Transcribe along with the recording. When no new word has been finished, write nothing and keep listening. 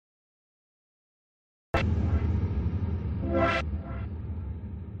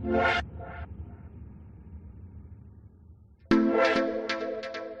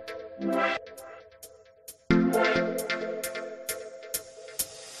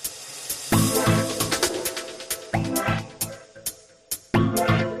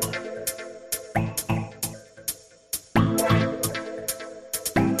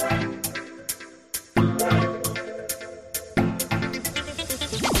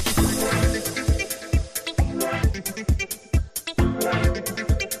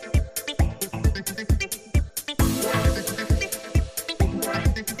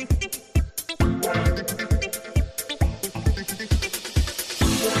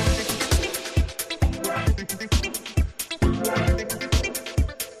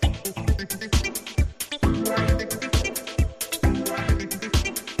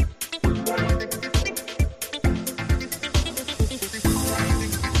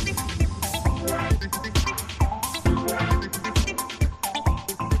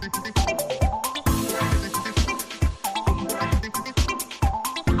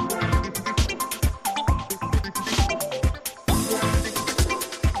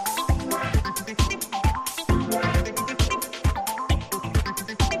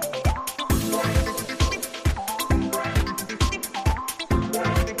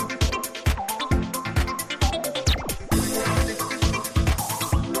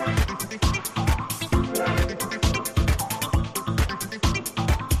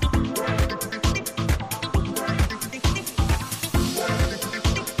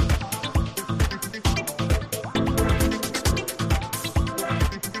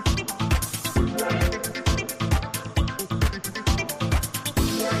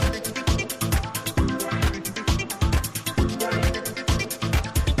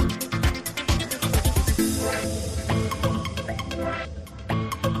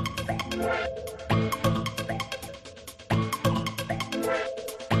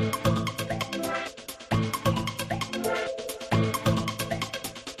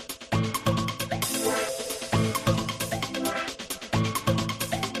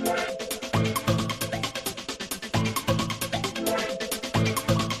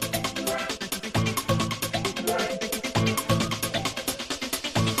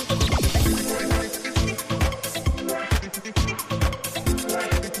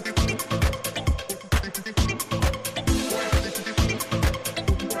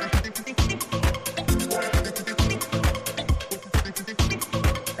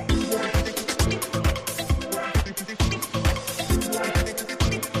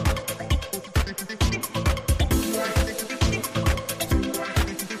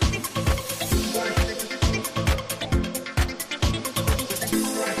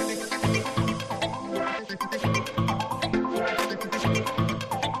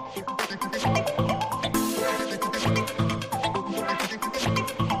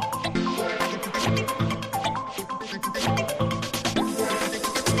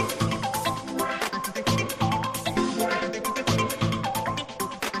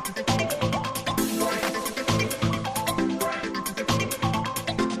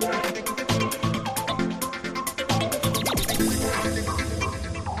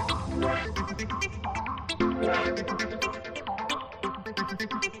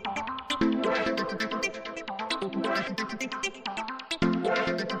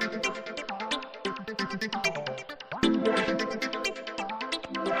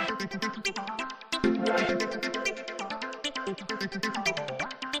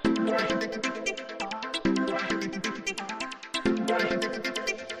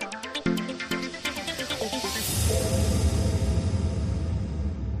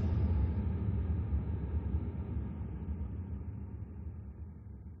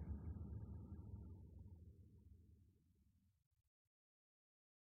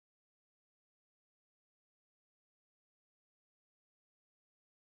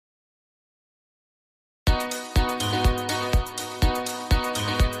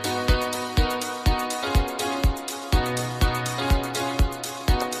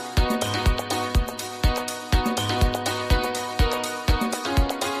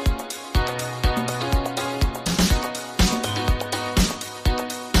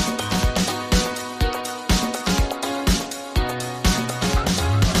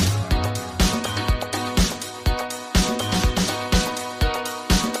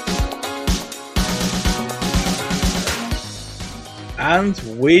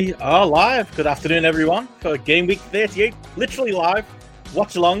And we are live. Good afternoon, everyone, for Gameweek 38. Literally live.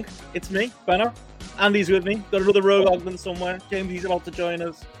 Watchalong. It's me, Benno. Andy's with me. Got another rogue augment somewhere. Jamie's about to join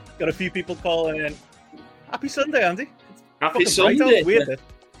us. Got a few people calling in. Happy Sunday, Andy. Happy Sunday. Weird.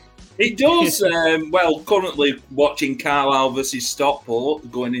 It does. Currently watching Carlisle versus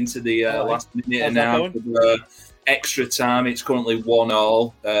Stockport going into the last minute now for the extra time. It's currently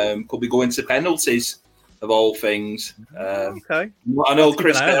 1-1. Could be going to penalties of all things. Okay. I know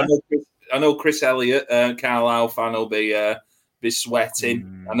Chris Elliott, Carlisle fan, will be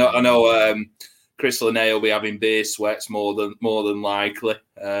sweating. I know. Chris Linnea will be having beer sweats more than likely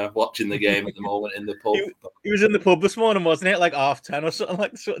watching the game at the moment in the pub. He was in the pub this morning, wasn't it? Like 10:30 or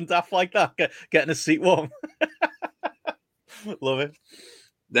something daft like that, getting a seat warm. Love it.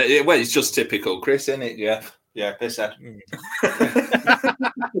 Well, it's just typical Chris, isn't it? Yeah, piss head. I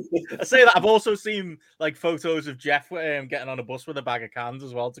say that I've also seen like photos of Jeff getting on a bus with a bag of cans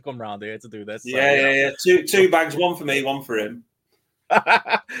as well to come round here to do this. Yeah. Two bags, one for me, one for him.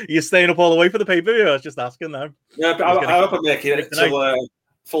 You're staying up all the way for the pay-per-view? I was just asking them. Yeah, but I hope I'm making it till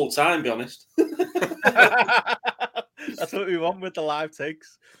full time, be honest. That's what we want with the live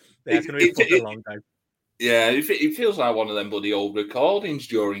takes. Yeah, it's going to be a long time. Yeah, it feels like one of them bloody old recordings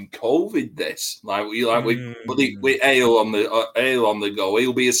during COVID. With Ale on the go.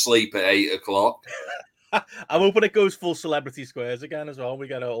 He'll be asleep at 8:00. I'm hoping it goes full Celebrity Squares again as well. We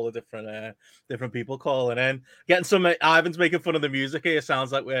get all the different people calling in. Getting some Ivan's making fun of the music here.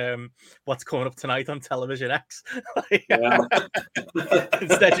 Sounds like what's coming up tonight on Television X.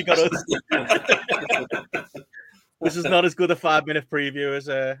 Instead, you got us. This is not as good a 5-minute preview as.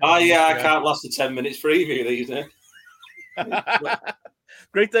 I can't last a 10 minutes preview these days.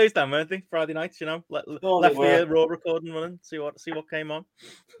 Great days, Dan, weren't they? Friday nights, left the Raw recording running. See what came on.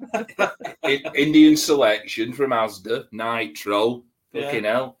 Indian selection from Asda, Nitro. Fucking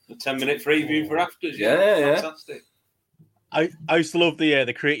hell. A 10-minute preview for afters. Yeah. Fantastic. I used to love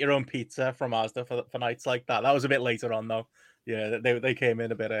the create your own pizza from Asda for nights like that. That was a bit later on though. Yeah, they came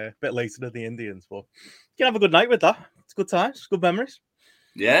in a bit later than the Indians, but you can have a good night with that. It's good times, good memories.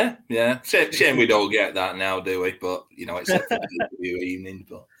 Yeah. Shame we don't get that now, do we? But except for the evening.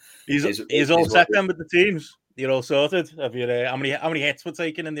 But he's all set then with the teams. You're all sorted. Have you? How many hits were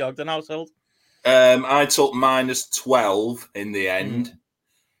taken in the Ogden household? I took -12 in the end.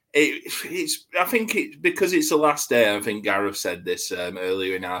 It's. I think it's because it's the last day. I think Gareth said this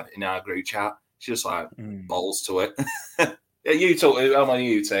earlier in our group chat. It's just like balls to it. You took it. How many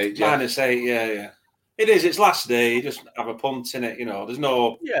you take? -8. Yeah. It is. It's last day. You just have a punt in it. There's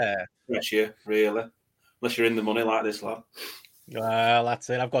no pressure really, unless you're in the money like this lad. Well, that's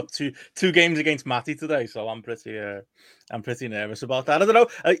it. I've got two games against Matty today, so I'm pretty nervous about that. I don't know.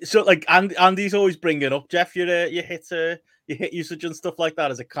 So like Andy's always bringing up Jeff your hit usage and stuff like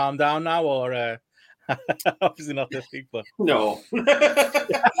that. Has it calmed down now, or obviously not this week? But no.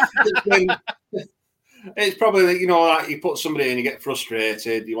 It's probably like you put somebody in, you get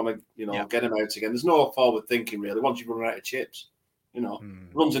frustrated, you want to get them out again. There's no forward thinking really. Once you've run out of chips,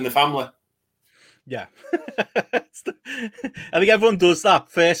 runs in the family. Yeah. I think everyone does that.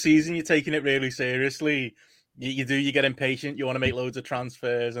 First season, you're taking it really seriously. You get impatient. You want to make loads of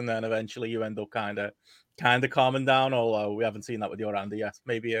transfers, and then eventually you end up kind of calming down. Although we haven't seen that with your Andy yet.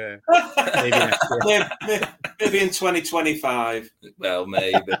 Maybe next year. Maybe in 2025. Well,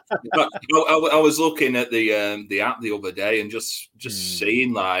 maybe. I was looking at the app the other day and just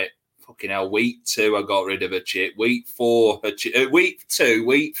seeing like fucking hell. Week 2, I got rid of a chip. Week 4, week 2,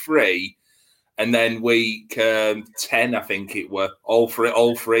 week 3. And then week 10, I think it were all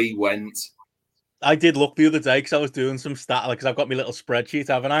three went. I did look the other day because I was doing some stat, because I've got my little spreadsheet,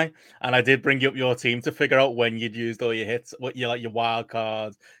 haven't I? And I did bring up your team to figure out when you'd used all your hits, what you like, your wild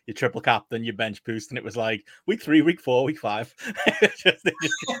cards, your triple captain, your bench boost, and it was like week 3, week 4, week 5, just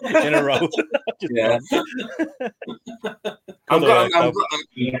in a row. Yeah. I'm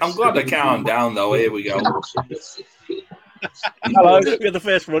glad I calmed down though. Here we go. Hello. We had the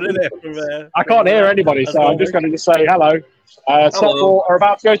first run in there. I can't hear anybody, so I'm just going to say hello. Stockport are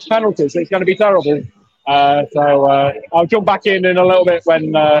about to go to penalties. It's going to be terrible. So I'll jump back in a little bit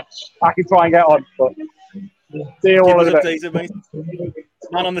when I can try and get on. But see you all in a bit. Mate.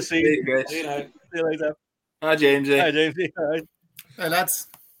 Man on the scene. See you later. Hi, Jamesy. Hi, Jamesy. Hi. Hey, lads.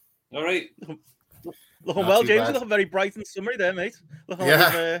 All right. Looking well, James. Looking very bright and summery there, mate. Looking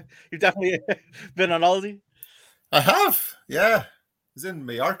like you've definitely been on holiday. I have, yeah. I was in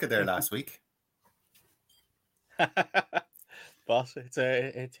Mallorca there last week. Boss, it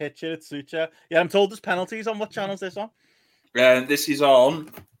hits you, it suits you. Yeah, I'm told there's penalties on. What channel is this on? This is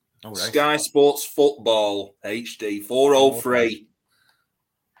on Sky Sports Football HD 403.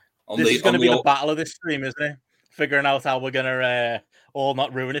 This is going to be the battle of this stream, isn't it? Figuring out how we're going to all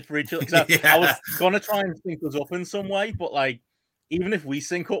not ruin it for each other. I was going to try and sync us up in some way, but like, even if we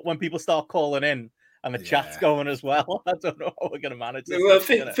sync up when people start calling in, and the chat's going as well. I don't know how we're going to manage this. Well,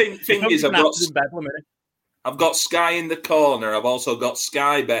 thing is, I've got Sky in the corner. I've also got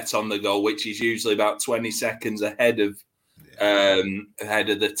Sky Bet on the go, which is usually about 20 seconds ahead of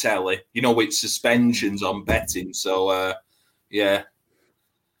the telly. With suspensions on betting. So,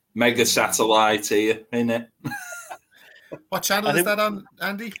 mega satellite here, innit? What channel is that on,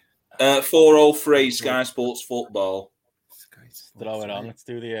 Andy? 403 Sky Sports Football. Throw it on. Let's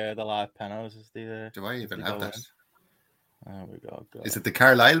do the live penalties. Do I even have that? There we go. Is it the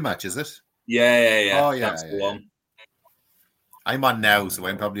Carlisle match? Is it? Yeah. Oh yeah, that's the one. I'm on now, so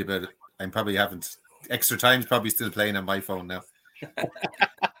I'm probably haven't extra time's probably still playing on my phone now.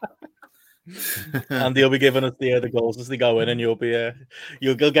 And they'll be giving us the goals as they go in, and you'll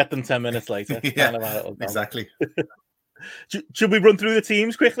get them 10 minutes later. Yeah, exactly. Should we run through the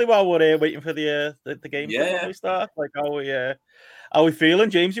teams quickly while we're waiting for the game to start? Like, how we feeling,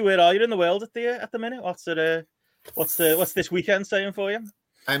 Jamesy? Where are you in the world at the minute? What's this weekend saying for you?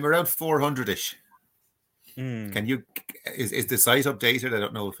 I'm around 400-ish. Can you? Is the site updated? I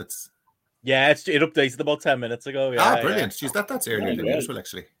don't know if it's. Yeah, it updated about 10 minutes ago. Yeah, brilliant! Jeez, that's earlier than usual,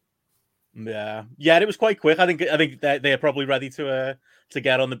 actually. Yeah, it was quite quick. I think they're probably ready to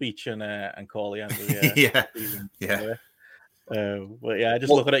get on the beach and call the end of the season. Yeah. But yeah,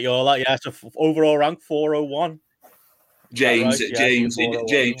 just looking at your so overall rank 401. James,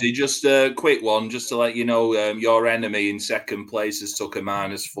 just a quick one, just to let you know, your enemy in second place has took a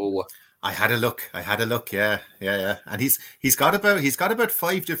 -4. I had a look, yeah, and he's got about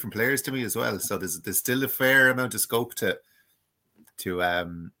 5 different players to me as well. So there's still a fair amount of scope for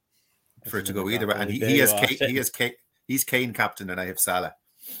it to go either way. And he's Kane captain, and I have Salah.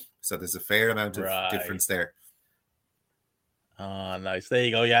 So there's a fair amount of difference there. Oh, nice. There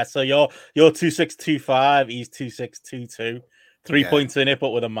you go. Yeah. So you're 2625. He's 2622. 3 points in it, but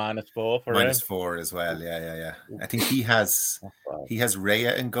with a -4 for -4 as well. Yeah. I think he has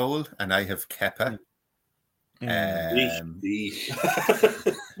Raya in goal, and I have Kepa. And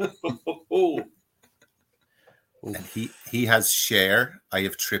he has Cher. I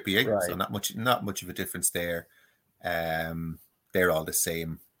have Trippier. So not much of a difference there. They're all the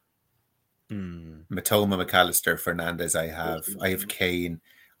same. Matoma, McAllister, Fernandez. I have Kane.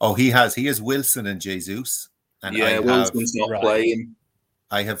 Oh, he has Wilson and Jesus. And Wilson's not playing.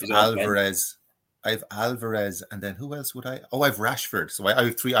 I have Alvarez. And then who else would I? Oh, I have Rashford. So I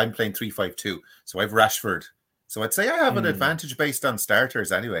have 3. I'm playing 3-5-2. So I have Rashford. So I'd say I have an advantage based on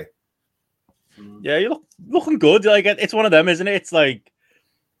starters anyway. Yeah, you're looking good. Like, it's one of them, isn't it? It's like,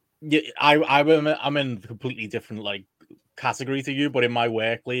 I'm in a completely different category to you, but in my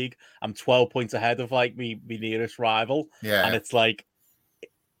work league, I'm 12 points ahead of me nearest rival. Yeah, and it's like,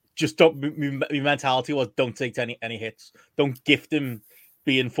 just don't. My mentality was don't take any hits. Don't gift him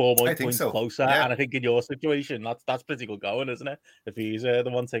being 4 points closer. Yeah. And I think in your situation, that's pretty good going, isn't it? If he's the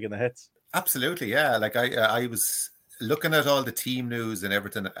one taking the hits. Absolutely, yeah. Like I was looking at all the team news and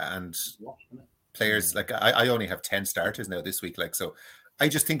everything, and players. Like I only have 10 starters now this week. Like, so I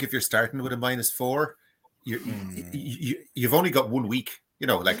just think if you're starting with a -4. You've only got 1 week,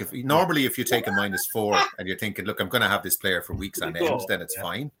 like if you take a -4 and you're thinking, look, I'm going to have this player for weeks on end, then it's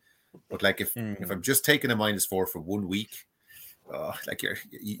fine. But like if I'm just taking a -4 for 1 week,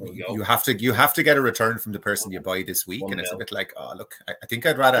 you have to get a return from the person you buy this week, and it's a bit like, oh look, I think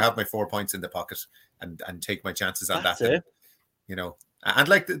I'd rather have my 4 points in the pocket and take my chances on that. And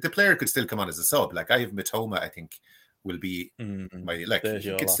like the player could still come on as a sub. Like I have Matoma, I think will be my he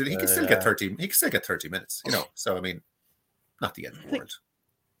can still get 30. He can still get 30 minutes. So I mean, not the end of the world.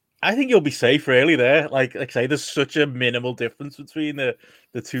 I think you'll be safe, really. There, like I say, there's such a minimal difference between the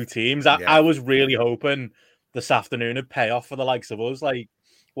two teams. I was really hoping this afternoon would pay off for the likes of us, like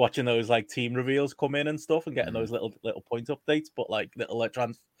watching those team reveals come in and stuff, and getting those little point updates, but little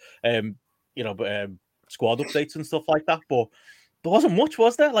squad updates and stuff like that. But there wasn't much,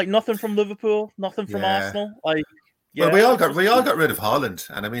 was there? Like nothing from Liverpool, nothing from Arsenal, Yeah. Well, we all got rid of Haaland,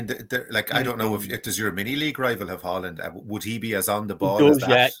 and I mean, I don't know if does your mini league rival have Haaland? Would he be as on the ball as that?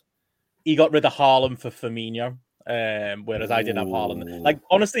 Yeah. He got rid of Haaland for Firmino, whereas I didn't have Haaland. Like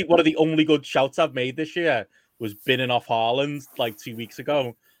honestly, one of the only good shouts I've made this year was binning off Haaland 2 weeks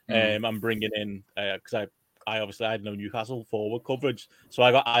ago. I'm bringing in because I obviously had no Newcastle forward coverage, so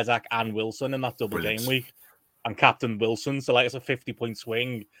I got Isaac and Wilson in that double game week, and captain Wilson. So it's a 50-point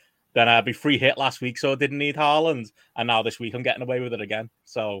swing. Then I had my free hit last week, so I didn't need Haaland. And now this week I'm getting away with it again.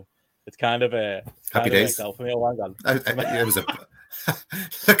 So it's kind of a happy days for me. Oh, it was a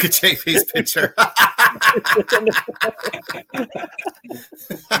look at JP's picture.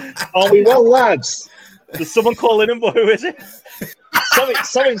 Are we well, lads? There's someone calling him, but who is it?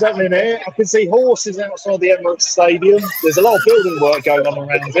 Something's happening here. I can see horses outside the Emirates Stadium. There's a lot of building work going on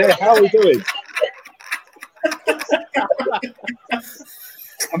around here. How are we doing?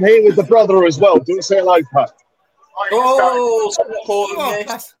 I'm here with the brother as well. Do you say hello, Pat? Oh,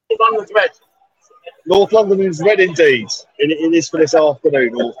 London's red. North London is red indeed. It is for this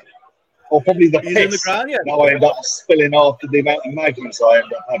afternoon, or probably the piss in the ground yet? that I end up spilling after the amount of Magnums I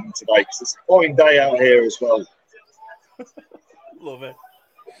end up having today. Because it's a fine day out here as well. Love it.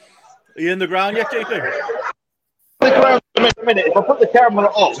 Are you in the ground yet, JP? Stick around a minute. If I put the camera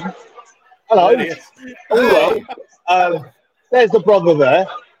on, hello. Hello. There's the brother there.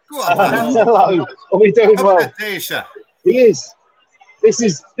 Hello. Are we doing well? He is. This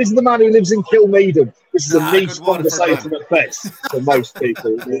is the man who lives in Kilmeaden. This is a niche conversation at best for most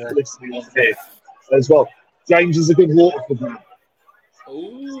people listening on here as well. James is a good Waterford man.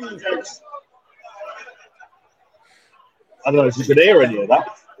 Ooh. I don't know if you can hear any of that.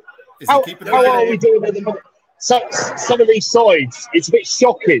 How are we doing at the moment? So, some of these sides, it's a bit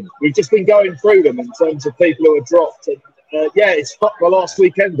shocking. We've just been going through them in terms of people who are dropped. And, it's fucked my last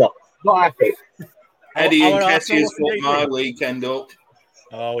weekend up. Not happy. Eddie and Cassie's fucked my weekend up.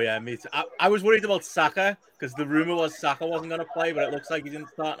 Oh, yeah, me too. I was worried about Saka because the rumour was Saka wasn't going to play, but it looks like he's in the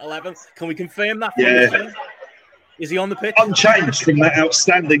starting 11. Can we confirm that? Yeah. Is he on the pitch? Unchanged from that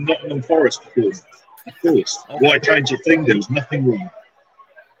outstanding Nottingham Forest performance. Of course. Okay. Why change a thing? There was nothing wrong.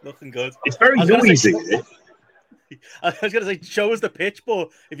 Nothing good. It's very noisy. I was going to say, show us the pitch, but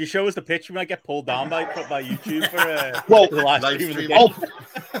if you show us the pitch, we might get pulled down by YouTube for the live stream.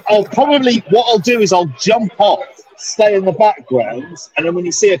 I'll probably, what I'll do is I'll jump off, stay in the background, and then when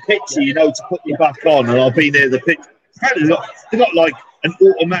you see a picture, you know to put me back on, and I'll be near the picture. Apparently, they've got like an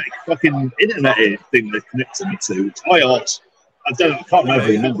automatic fucking internet thing they're connecting me to, which I asked. I can't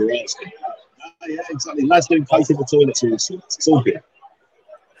remember asking. Yeah, exactly. Lads doing coke in the toilet all sorts. It's all good.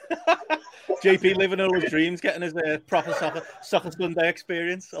 JP living all his dreams, getting his proper soccer Sunday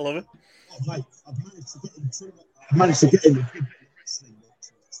experience. I love it. Oh, mate, I've managed to get in the big wrestling.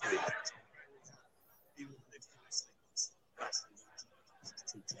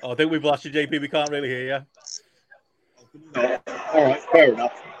 I think we've lost you, JP. We can't really hear you. All right, fair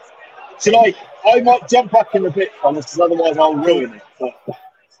enough. I might jump back in a bit, Thomas, because otherwise I'll ruin it. But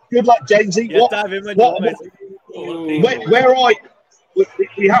good luck, Jamesy. Yeah, dive in where are you?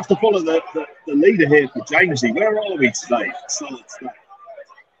 We have to follow the leader here for Jamesy. Where are we today?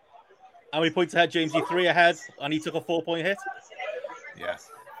 How many points ahead, Jamesy? 3 ahead, and he took a 4-point hit. Yeah,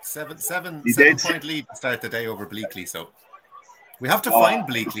 7-point lead to start the day over Bleakley. So we have to find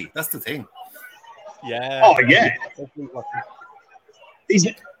Bleakley. That's the thing. Yeah. Oh yeah. He's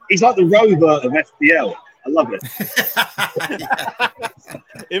like the Rover of FPL. I love it.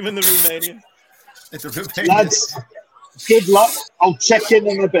 Him and the Romanian. It's a Romanian. Lads, good luck. I'll check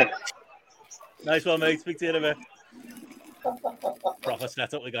in a bit. Nice one, mate. Speak to you in a bit. Proper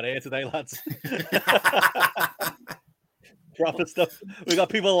setup we got here today, lads. Proper stuff. We got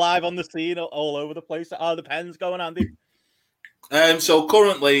people live on the scene all over the place. Are the pens going, Andy? So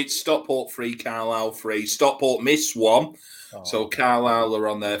currently it's Stockport 3, Carlisle 3. Stockport missed one, so Carlisle are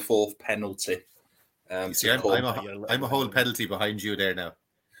on their 4th penalty. I'm a whole penalty behind you there now.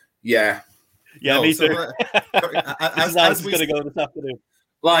 Yeah. Yeah, me too. As we're going to go this afternoon.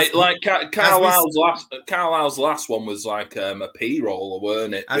 Like Carlisle's last one was like a P-roller,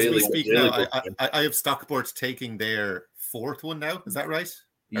 weren't it? As we speak now, I have Stockport taking their 4th one now. Is that right?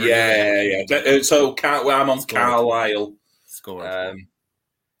 Yeah. So I'm on Carlisle. Scored.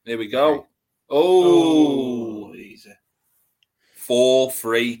 Here we go. Oh, easy.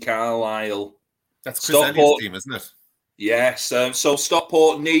 4-3 Carlisle. That's Chris Elliott's team, isn't it? Yes. So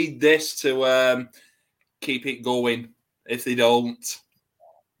Stockport need this to keep it going. If they don't,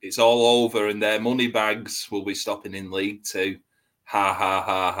 it's all over, and their money bags will be stopping in League 2. Ha ha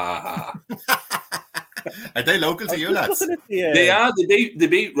ha ha ha. Are they local to you, lads? They are. They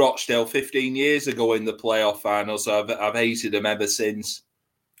beat Rochdale 15 years ago in the playoff final, so I've hated them ever since.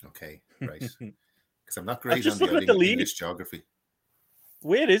 Okay, right. Because I'm not great on the English geography.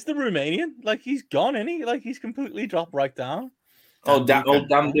 Where is the Romanian? Like, he's gone, isn't he? Like, he's completely dropped right down.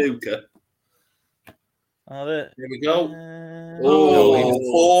 Dan Duca. Here we go.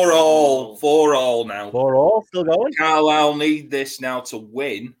 4-4 now. 4-4, still going. Carlisle need this now to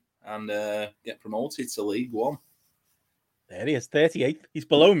win and get promoted to League 1. There he is, 38th. He's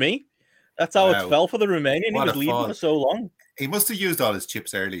below me. That's how it fell for the Romanian. He was leading for so long. He must have used all his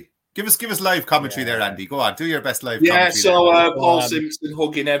chips early. Give us live commentary there, Andy. Go on, do your best live commentary. Yeah, so Paul Simpson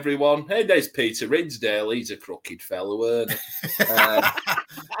hugging everyone. Hey, there's Peter Ridsdale. He's a crooked fellow, weren't he?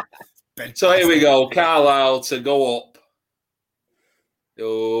 So here we go. Carlisle to go up.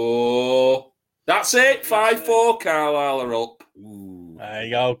 Oh, that's it. 5-4. Carlisle are up. Ooh. There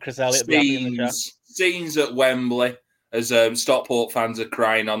you go. Chris Elliott be happy in the chat. Scenes at Wembley as Stockport fans are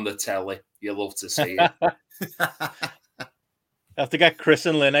crying on the telly. You love to see it. I have to get Chris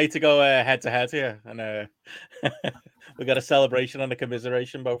and Linne to go head to head here, and we got a celebration and a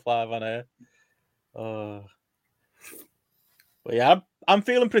commiseration both live on air. But yeah, I'm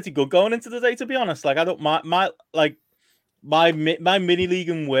feeling pretty good going into the day, to be honest. Like I don't my mini league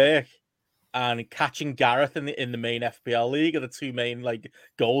and work and catching Gareth in the main FPL league are the two main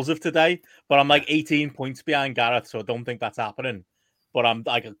goals of today. But I'm 18 points behind Gareth, so I don't think that's happening. But I'm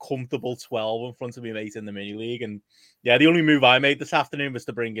a comfortable 12 in front of me mate in the mini league. And yeah, the only move I made this afternoon was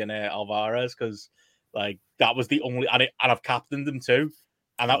to bring in Alvarez because that was the only, and I've captained him too.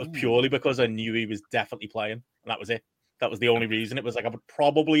 And that was purely because I knew he was definitely playing. And that was it. That was the only reason. It was I would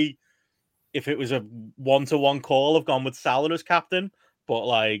probably, if it was a 1-to-1 call, have gone with Salah as captain. But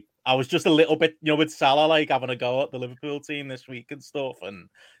I was just a little bit, with Salah having a go at the Liverpool team this week and stuff. And,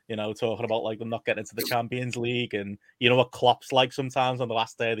 talking about them not getting into the Champions League and what Klopp's like sometimes on the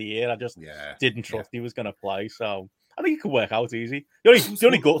last day of the year. I just didn't trust he was going to play. So I think it could work out easy. The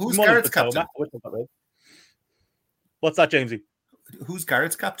only goal. Who's Garrett's captain? What's that, Jamesy? Who's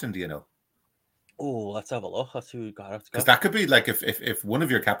Garrett's captain? Do you know? Oh, let's have a look. That's who Garrett's got. Because that could be if one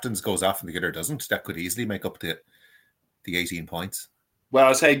of your captains goes off and the other doesn't, that could easily make up the 18 points. Well,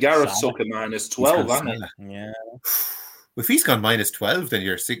 I say Gareth took a -12, hasn't he? Yeah. If he's gone -12, then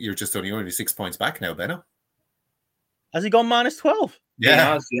you're just only 6 points back now, Benno. Has he gone -12?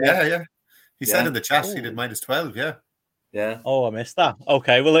 Yeah, yeah. He said in the chat he did -12, yeah. Yeah. Oh, I missed that.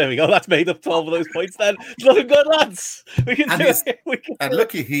 Okay, well, there we go. That's made up 12 of those points then. It's looking good, lads. We can do it. And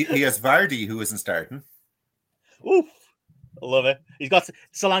look, he has Vardy, who isn't starting. Oof. I love it. He's got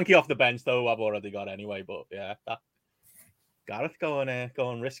Solanke off the bench, though, I've already got anyway. But yeah, Gareth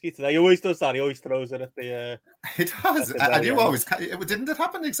going risky today. He always does that. He always throws it at the. It does. And you always didn't it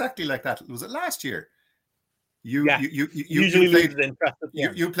happen exactly like that? Was it last year? You played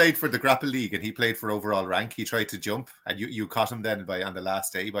for the Grapple League and he played for overall rank. He tried to jump and you caught him then on the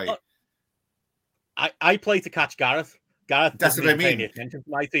last day by. I play to catch Gareth. Gareth that's what I mean. Pay attention to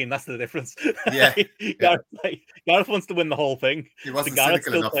my team. That's the difference. Yeah. Gareth wants to win the whole thing. He wasn't Gareth's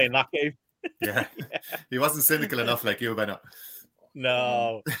cynical still enough. playing that game. Yeah. He wasn't cynical enough like you, Benno.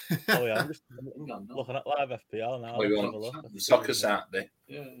 No. Oh yeah, I'm just looking at live FPL now. Soccer Saturday.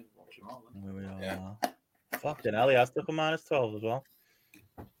 Yeah. Yeah. Fucking hell, he has took a -12 as well.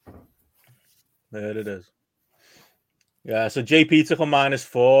 There it is. Yeah, so JP took a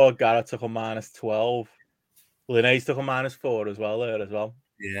 -4, Gareth took a -12. Linnaeus took a -4 as well there as well.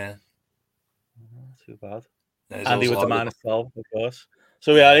 Yeah. Not too bad. There's Andy with the -12, of course.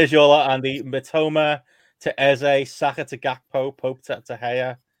 So yeah, here's your lot, Andy. Mitoma to Eze, Saka to Gakpo, Pope to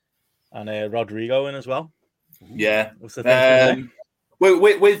Gea, and Rodrigo in as well. Yeah. What's the thing?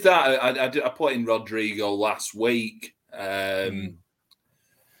 With that, I put in Rodrigo last week. De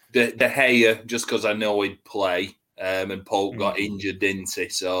Gea, just because I know he'd play, and Pope got injured, didn't he?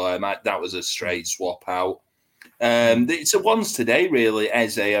 So that was a straight swap out. It's a ones today, really.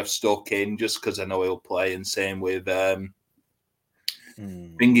 Eze I've stuck in just because I know he'll play, and same with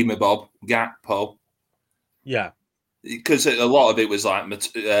Bingy Mabob, Gakpo. Yeah. Because a lot of it was not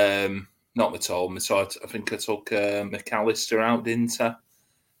Matoma. So I think I took McAllister out, didn't I?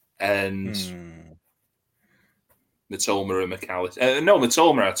 And Matoma and McAllister. No,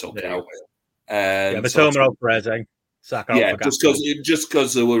 Matoma I took out. Matoma out for Eze. Saka out for just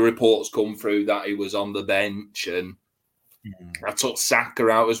because there were reports come through that he was on the bench, and I took Saka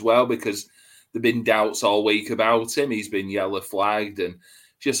out as well because there've been doubts all week about him. He's been yellow flagged, and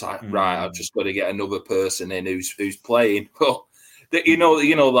just right, I've just got to get another person in who's playing. But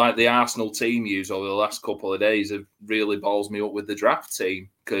like the Arsenal team use over the last couple of days have really balls me up with the draft team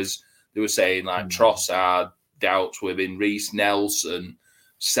because they were saying Trossard, doubts within Reece Nelson,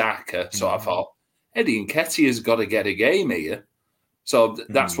 Saka. So I thought Eddie Nketiah's got to get a game here. So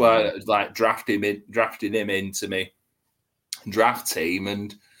that's why I drafting him into me draft team,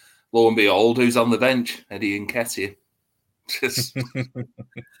 and lo and behold, who's on the bench? Eddie Nketiah. Just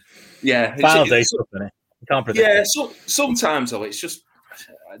yeah, final day stuff, isn't it? You can't predict. Yeah, so sometimes though, it's just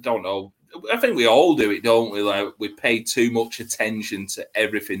I don't know. I think we all do it, don't we? Like we pay too much attention to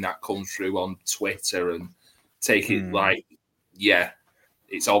everything that comes through on Twitter and take it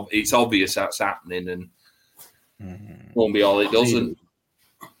it's obvious that's happening, and won't be all it doesn't.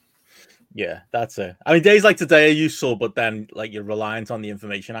 Yeah, that's it. I mean, days like today are useful, but then like you're reliant on the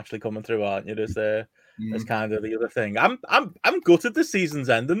information actually coming through, aren't you? There's kind of the other thing. I'm gutted the season's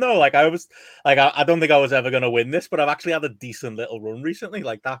ending though. Like I was, like I don't think I was ever going to win this, but I've actually had a decent little run recently.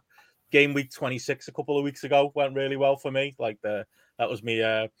 Like that game week 26 a couple of weeks ago went really well for me. Like that was me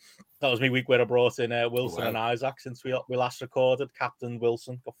week where I brought in Wilson and Isaac since we last recorded. Captain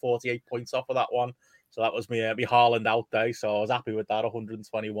Wilson got 48 points off of that one. So that was me Haaland out day. So I was happy with that.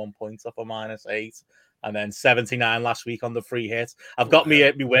 121 points off a -8. And then 79 last week on the free hit. I've got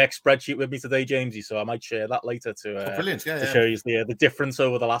my work spreadsheet with me today, Jamesy. So I might share that later to show you the difference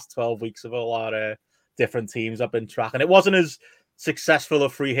over the last 12 weeks of all our different teams I've been tracking. It wasn't as successful a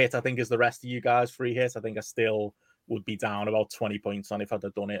free hit, I think, as the rest of you guys' free hit. I think I still would be down about 20 points on if I'd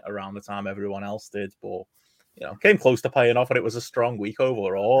have done it around the time everyone else did. But came close to paying off, and it was a strong week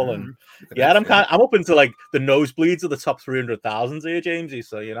overall. And I'm up into like the nosebleeds of the top 300,000 here, Jamesy.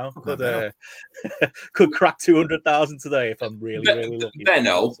 So could crack 200,000 today if I'm really lucky.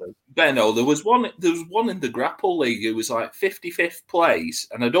 Benno, there was one in the Grapple League who was like 55th place,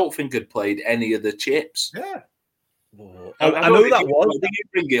 and I don't think had played any of the chips. Yeah, I know that was. Did you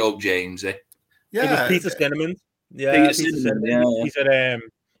bring it up, Jamesy? Yeah, it was Peter Cinnamon. Yeah, Peter Cinnamon. He's at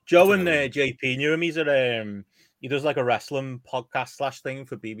Joe and JP knew him. He's at he does like a wrestling podcast / thing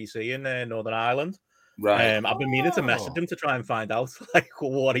for BBC in Northern Ireland. Right. I've been meaning to message him to try and find out like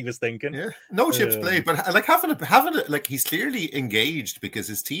what he was thinking. Yeah, no chips played, but like having it, like he's clearly engaged because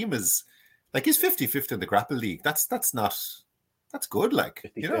his team is like he's 55th in the Grapple League. That's good.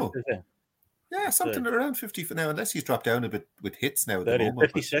 Like yeah, something around 50 for now, unless he's dropped down a bit with hits now. At the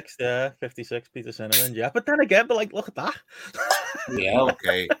moment, 56, 56, Peter Cinnamon, yeah. But then again, like, look at that. Yeah,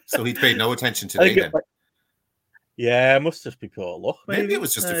 okay. So he paid no attention today then. Yeah, it must just be pure luck. Maybe it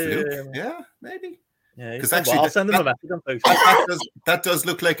was just a fluke. Yeah, maybe. Yeah, because actually, I'll send him a message on Facebook. That does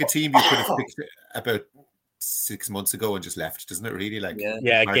look like a team you could have picked about 6 months ago and just left, doesn't it? Really, like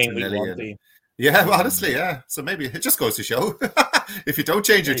game week 1 team. Yeah, well, honestly, yeah. So maybe it just goes to show if you don't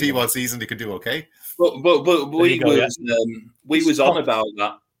change your team all season, you can do okay. But we was on about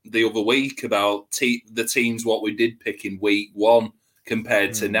that the other week about the teams what we did pick in week 1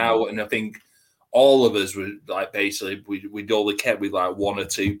 compared to now, and I think all of us were like basically we'd only kept with like 1 or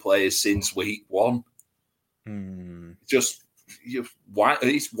 2 players since week 1. Just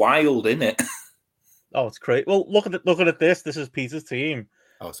it's wild, isn't it? Oh, it's great. Well, look at this. This is Peter's team.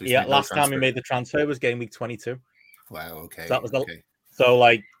 Oh, so last time he made the transfer was game week 22. Wow, okay. So that was so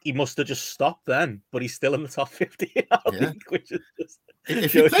like he must have just stopped then, but he's still in the top 50. I think, which is just,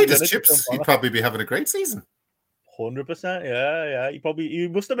 if he played his chips, he'd probably be having a great season. 100%, yeah. He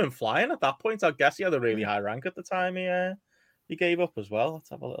must have been flying at that point. I guess he had a really high rank at the time he gave up as well.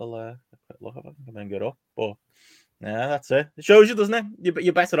 Let's have a little quick look if I can come and get up. But yeah, that's it. It shows you, doesn't it?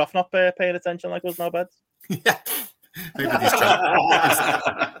 You're better off not paying attention like us now, beds. Yeah. Maybe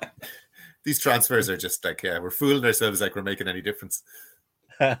these transfers are just like, we're fooling ourselves like we're making any difference.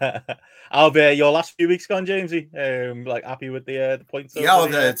 I'll be your last few weeks gone, Jamesy. Like happy with the points. Yeah,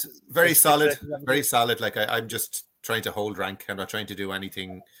 it's very solid, very solid. Like I'm just trying to hold rank. I'm not trying to do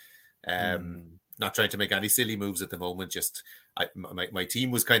anything. Not trying to make any silly moves at the moment. Just my team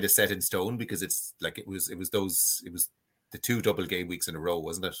was kind of set in stone because it's like it was the 2 double game weeks in a row,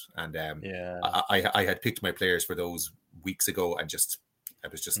 wasn't it? And I had picked my players for those weeks ago, and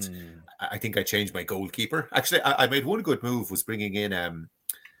I think I changed my goalkeeper. Actually, I made one good move, was bringing in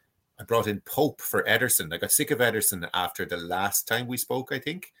I brought in Pope for Ederson. I got sick of Ederson after the last time we spoke, I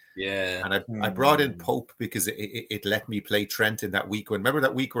think. Yeah. And I brought in Pope because it let me play Trent in that week. Remember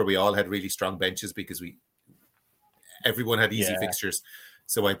that week where we all had really strong benches because everyone had easy fixtures.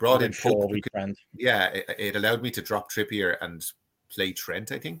 So I brought in Pope. It allowed me to drop Trippier and play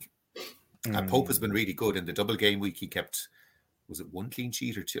Trent, I think. And Pope has been really good. In the double game week, he kept, was it 1 clean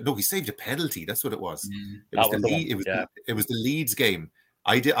sheet or 2? No, he saved a penalty. That's what it was. It was the Leeds game.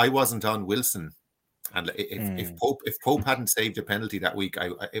 I wasn't on Wilson. And if Pope hadn't saved a penalty that week,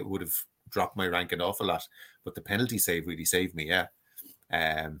 it would have dropped my rank an awful lot. But the penalty save really saved me,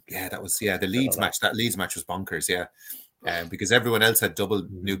 that was the Leeds match. That Leeds match was bonkers, because everyone else had double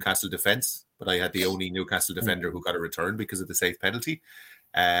Newcastle defence, but I had the only Newcastle defender who got a return because of the safe penalty.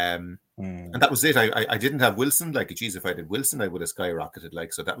 And that was it. I didn't have Wilson. Like, geez, if I did Wilson, I would have skyrocketed.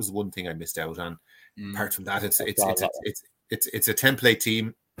 Like, so that was one thing I missed out on. Apart from that, it's a template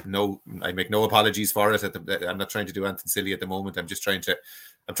team. No, I make no apologies for it. I'm not trying to do anything silly at the moment. I'm just trying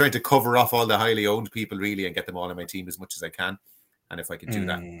to cover off all the highly owned people really and get them all on my team as much as I can. And if I can do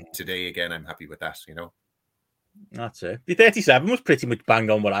that today again, I'm happy with that. That's it. The 37 was pretty much bang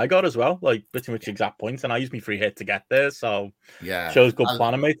on what I got as well, like pretty much exact points, and I used my free hit to get there, so shows good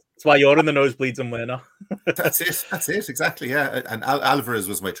planning, mate. That's why you're in the nosebleeds and we're not. That's it, exactly, yeah. And Alvarez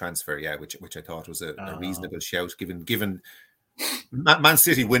was my transfer, yeah, which I thought was a reasonable shout, given Man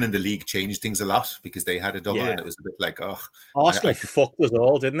City winning the league changed things a lot because they had a double, and it was a bit like, Arsenal fucked us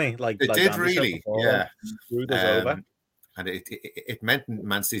all, didn't they? They did really, yeah. Screwed us over. And it meant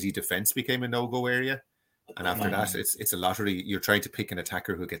Man City defense became a no-go area. And after that, it's a lottery. You're trying to pick an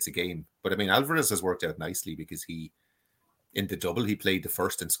attacker who gets a game. But I mean, Alvarez has worked out nicely because in the double, he played the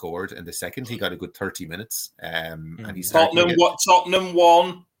first and scored. And the second, he got a good 30 minutes. And he's Tottenham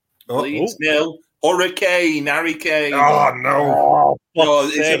 1, Leeds 0. Harry Kane. Oh, no.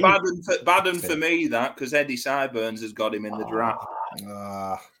 It's a bad one for me, that, because Eddie Sideburns has got him in the draft.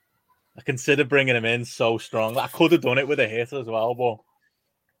 I considered bringing him in so strong. I could have done it with a hit as well, but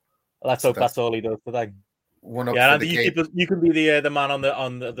let's hope that's all he does today. Andy, you can be the man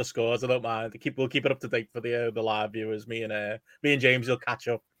on the scores. I don't mind. We'll keep it up to date for the live viewers. Me and James will catch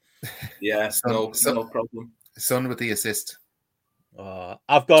up. Yeah, no problem. Son with the assist.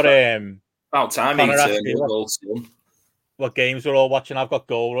 I've got about time he turned the goal, son. What games we're all watching? I've got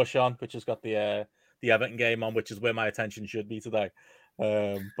Goal Rush on, which has got the Everton game on, which is where my attention should be today.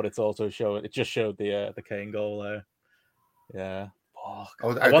 But it's also just showed the Kane goal there. Yeah.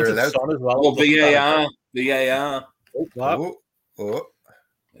 I wanted Son as well. VAR. Oh.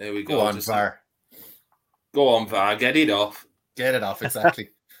 There we go. Go on, VAR. Go on, VAR. Get it off. Get it off, exactly.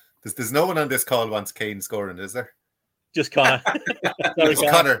 There's no one on this call wants Kane scoring, is there? Just Connor. Just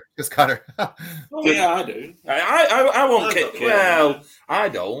Connor. Yeah, I do. I won't kick. Well, I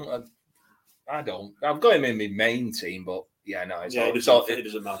don't. I've got him in my main team, but yeah, no, it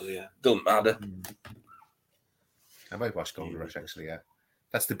doesn't matter. Yeah, doesn't matter. I might watch Gold Rush actually. Yeah,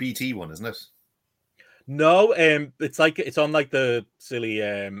 that's the BT one, isn't it? No, it's on like the silly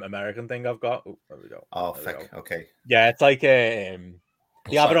American thing I've got. There we go. Oh, fuck. Okay. Yeah, it's like they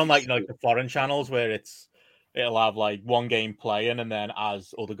have it on like the foreign channels where it'll have like one game playing, and then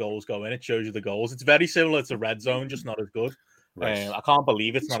as other goals go in, it shows you the goals. It's very similar to Red Zone, just not as good. Right. I can't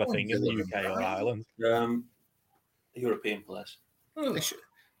believe it's not a thing in the UK or Ireland. European players.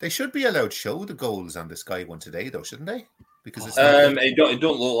 They should be allowed to show the goals on the Sky one today, though, shouldn't they? Because it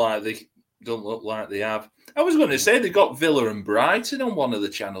don't look like they have. I was going to say they got Villa and Brighton on one of the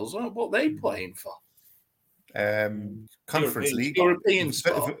channels. What are they playing for? Conference League. European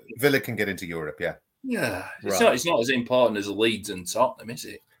sport. Villa can get into Europe, yeah. Yeah, it's not as important as Leeds and Tottenham, is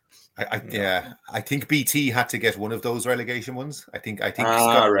it? I think BT had to get one of those relegation ones. I think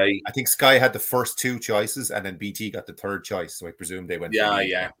Sky had the first two choices, and then BT got the third choice. So I presume they went.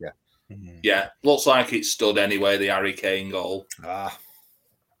 Yeah. Looks like it stood anyway. The Harry Kane goal.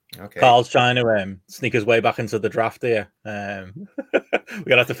 Okay. Carl's trying to sneak his way back into the draft here. We're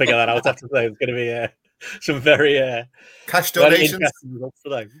gonna have to figure that out after today. It's gonna be some very cash donations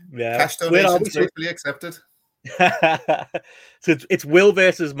today. Yeah, cash donations gratefully accepted. So it's Will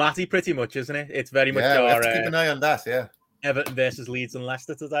versus Matty, pretty much, isn't it? It's very much. Yeah, we have to keep an eye on that. Yeah, Everton versus Leeds and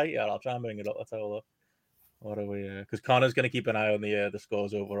Leicester today. Yeah, I'll try and bring it up. Let's have a look. What are we? Because Connor's going to keep an eye on the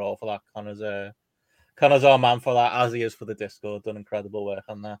scores overall for that. Connor's our man for that, as he is for the Discord. Done incredible work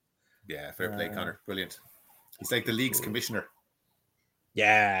on that. Yeah, fair play, Connor. Brilliant. He's like the league's commissioner.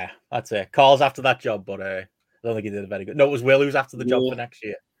 Yeah, that's it. Carl's after that job, but I don't think he did a very good. No, it was Will who's after the job for next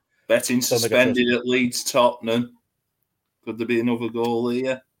year. Betting suspended at Leeds Tottenham. Could there be another goal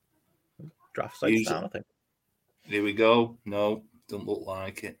here? Draft site's down, I think. Here we go. No, don't look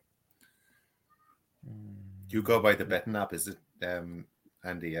like it. You go by the betting app, is it,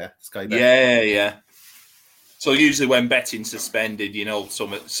 Andy? Yeah, Sky Bet. Yeah. So usually when betting suspended,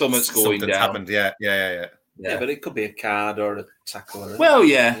 something's going down. Happened. Yeah. Yeah, but it could be a card or a tackle. Well,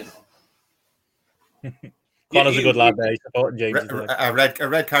 yeah. Connor's a good lad there. He's supporting James. A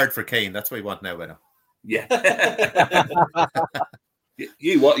red card for Kane. That's what we want now, Benno. Yeah.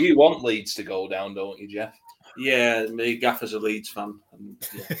 You want Leeds to go down, don't you, Jeff? Yeah, me, Gaffer's a Leeds fan.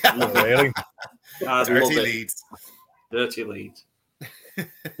 Really? Dirty Leeds.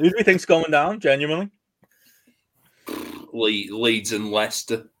 Who do you think's going down, genuinely? Leeds and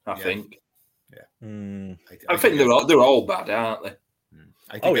Leicester, I think. Yeah. I think they're all bad, aren't they?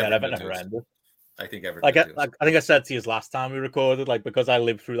 Everton are horrendous. I think everything. I think I said to you last time we recorded, because I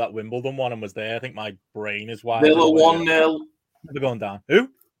lived through that Wimbledon one and was there. I think my brain is wired. Villa 1-0. They're going down. Who?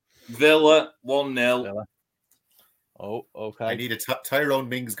 Villa 1-0. Oh, okay. I need a Tyrone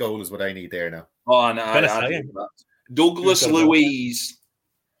Mings goal is what I need there now. Oh, no, I that. Douglas Luiz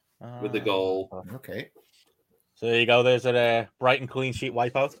with the goal. Okay. So there you go. There's a Brighton clean sheet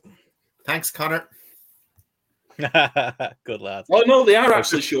wipeout. Thanks, Connor. Good lad. Oh no, they are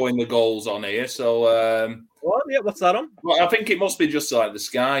actually showing the goals on here. So, what? Yeah, what's that on? Well, I think it must be just like the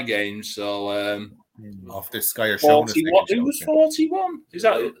Sky games. So, off the Sky are showing us. 41. Who was 41? Is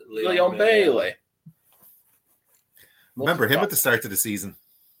that Leon Bailey? Remember him at the start of the season?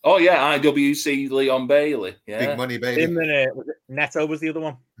 Oh yeah, IWC Leon Bailey. Yeah, big money baby. Was it Neto was the other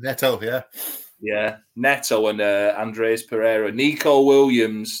one. Neto, yeah. Yeah, Neto and Andres Pereira. Nico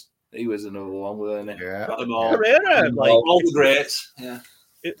Williams, he was another one, weren't he? Yeah. Pereira, like all the greats. Yeah.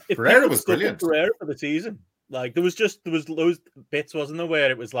 If Pereira was brilliant. Pereira for the season. Like there was those bits, wasn't there,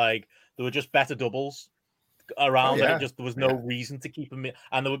 where it was like there were just better doubles around, and there was no reason to keep him in.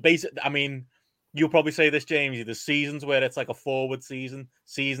 And there were basically, I mean, you'll probably say this, James. There's seasons where it's like a forward season.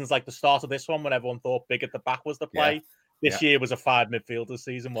 Seasons like the start of this one, when everyone thought big at the back was the play. Yeah. This year was a 5 midfielder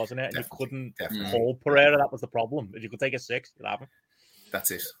season, wasn't it? And you couldn't hold Pereira. That was the problem. If you could take a 6, you'd have him. That's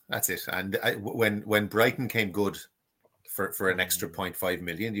it. And when Brighton came good for an extra 0.5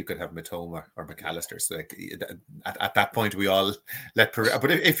 million, you could have Matoma or McAllister. So at that point, we all let Pereira. But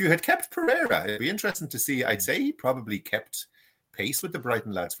if you had kept Pereira, it'd be interesting to see. I'd say he probably kept pace with the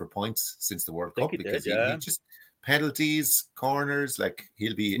Brighton lads for points since the World Cup, because he just penalties, corners, like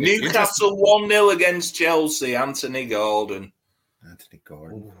he'll be. Newcastle 1-0 against Chelsea. Anthony Gordon.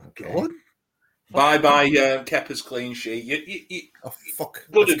 Okay. Bye Kepa's clean sheet. Fuck.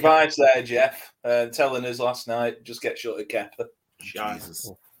 Good advice there, Jeff. Telling us last night, just get shut at Kepa.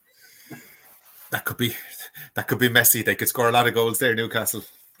 Jesus. That could be messy. They could score a lot of goals there, Newcastle.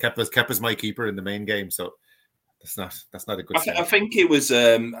 Kepa's my keeper in the main game, so that's not a good I think it was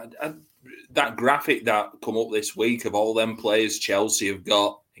that graphic that come up this week of all them players Chelsea have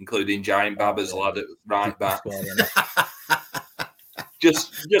got, including Giant Baba's lad at right back.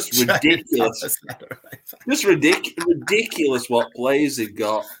 Just ridiculous. Just ridiculous what players they've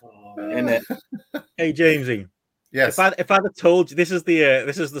got in it. Hey Jamesy. Yes. If I'd have told you this is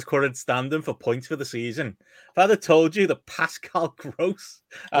the current standing for points for the season. If I'd have told you that Pascal Gross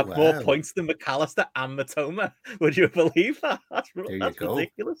had more points than McAllister and Matoma, would you believe that? That's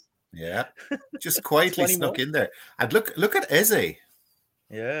ridiculous. Yeah. Just quietly snuck in there. And look at Eze.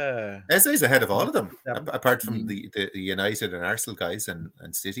 Yeah. Eze's ahead of all of them, apart from the United and Arsenal guys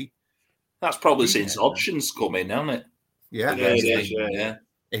and City. That's probably since options come in, hasn't it? Yeah.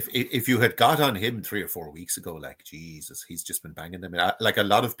 If you had got on him 3 or 4 weeks ago, like, Jesus, he's just been banging them. Like a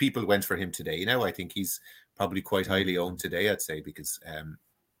lot of people went for him today now. I think he's probably quite highly owned today, I'd say, because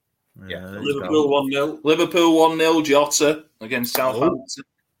Liverpool 1-0. Liverpool 1-0, Jota against Southampton.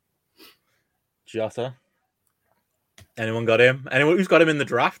 Jota. Anyone got him? Anyone who's got him in the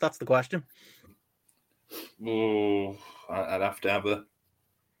draft? That's the question. Oh, I'd have to have a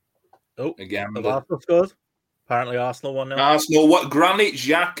gamble. Arsenal scores. Apparently, Arsenal 1-0. Arsenal, what? Granit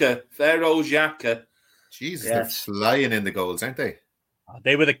Xhaka, Pharaoh Xhaka. Jesus, they're flying in the goals, aren't they?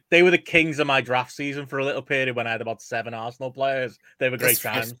 They were the kings of my draft season for a little period when I had about 7 Arsenal players. They were great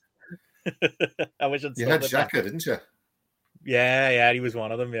times. I wish I'd You had Xhaka, didn't you? Yeah, he was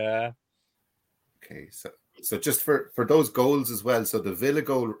one of them. Yeah. Okay, so just for those goals as well. So the Villa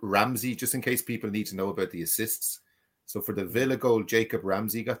goal, Ramsey, just in case people need to know about the assists. So for the Villa goal, Jacob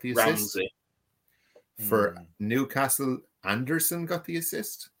Ramsey got the assist. For Newcastle, Anderson got the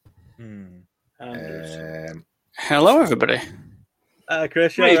assist. Hello, everybody.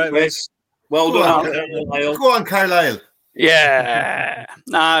 Chris, hey, right, Chris. Well done. Go on, Carlisle. Yeah.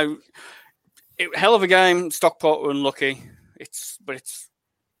 No, hell of a game. Stockport were unlucky. It's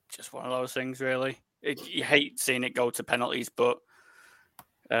just one of those things, really. You hate seeing it go to penalties, but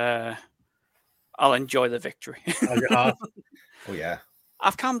I'll enjoy the victory. Oh yeah,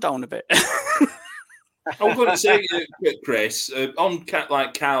 I've calmed down a bit. I'm going to say, Chris, on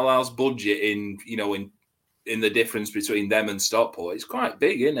like Carlisle's budget in the difference between them and Stockport, it's quite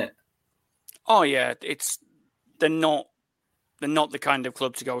big, isn't it? Oh yeah, they're not the kind of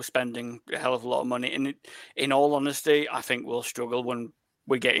club to go spending a hell of a lot of money. And in all honesty, I think we'll struggle when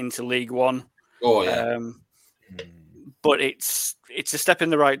we get into League One. Oh yeah, but it's a step in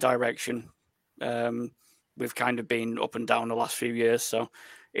the right direction. We've kind of been up and down the last few years, so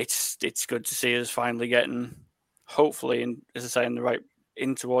it's good to see us finally getting, hopefully, and as I say,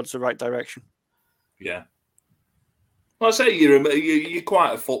 in towards the right direction. Yeah. Well, I say you're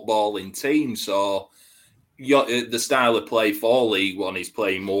quite a footballing team, so the style of play for League One is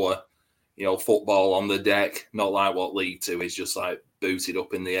playing more, football on the deck, not like what League Two is, just like booted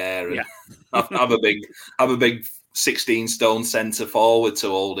up in the air and have a big 16-stone centre forward to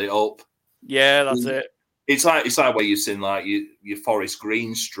hold it up. Yeah, that's it. It's like where you've seen like your Forest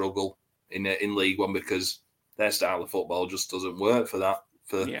Green struggle in League One because their style of football just doesn't work for that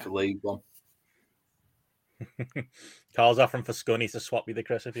for League One. Carl's offering for Scunny to swap you the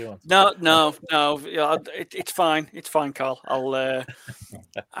Chris if you want. No. Yeah, it's fine. It's fine, Carl.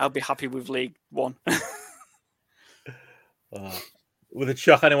 I'll be happy with League One. Would it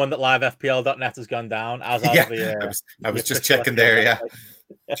shock anyone that livefpl.net has gone down? As I was just checking there. Yeah,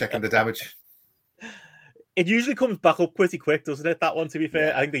 checking the damage. It usually comes back up pretty quick, doesn't it? That one, to be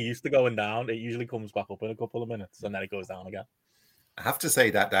fair, I think they're used to going down. It usually comes back up in a couple of minutes, and then it goes down again. I have to say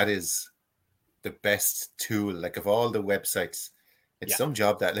that is the best tool. Like, of all the websites, it's some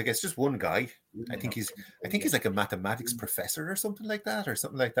job that, like, it's just one guy. I think he's like a mathematics professor or something like that.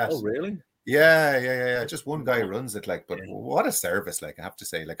 Oh, really? Yeah. Just one guy runs it. Like, but what a service! Like, I have to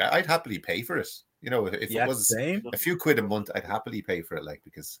say, like, I'd happily pay for it. You know, if it was a few quid a month, I'd happily pay for it. Like,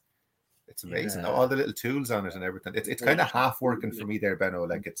 because it's amazing. All the little tools on it and everything. It's kind of half working for me there, Benno.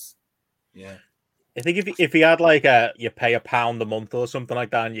 Like, it's I think if he had like you pay £1 a month or something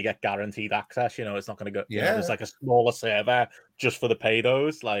like that, and you get guaranteed access, you know, it's not going to go. Yeah, there's like a smaller server just for the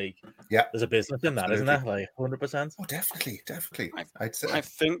paydos. Like, there's a business in that, isn't there? Like 100%. Oh, definitely. I'd say. I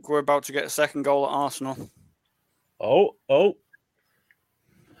think we're about to get a second goal at Arsenal. Oh.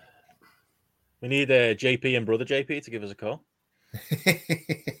 We need JP and brother JP to give us a call.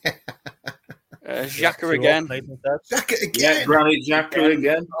 Xhaka again. Xhaka again. Yeah, Granit Xhaka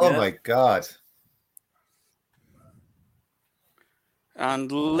again. Oh my God.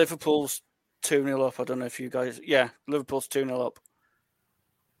 And Liverpool's 2-0 up. I don't know if you guys... Yeah, Liverpool's 2-0 up.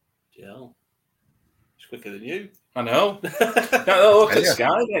 Yeah. It's quicker than you. I know. Look at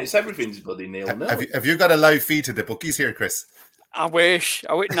Sky. It's everything's bloody 0-0. Have you got a live feed to the bookies here, Chris? I wish.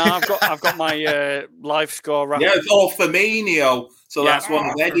 No, I've got my live score wrap. Yeah, it's all Firmino. So that's one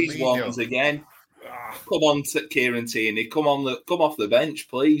of Eddie's ones again. Come on, Kieran Tierney. Come off the bench,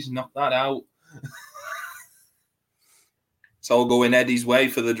 please. Knock that out. It's all going Eddie's way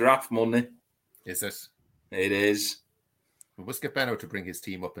for the draft money. Is it? It is. We'll just get Benno to bring his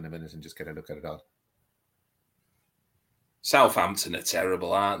team up in a minute and just get a look at it all. Southampton are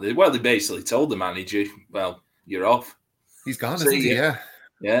terrible, aren't they? Well, they basically told the manager, well, you're off. He's gone, isn't he?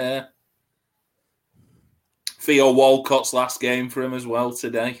 Yeah. Theo Walcott's last game for him as well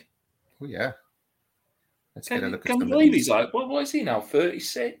today. Oh, yeah. Let's get a look at believe he's like, what is he now,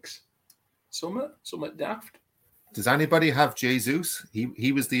 36? Something daft. Does anybody have Jesus?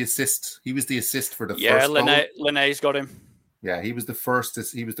 He was the assist. He was the assist for the first goal. Yeah, Linné's got him. Yeah, he was the first.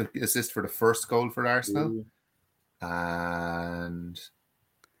 He was the assist for the first goal for Arsenal. Ooh. And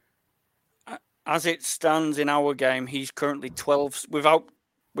as it stands in our game, he's currently 12 without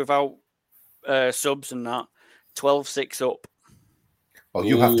subs and that 12-6 up. Oh,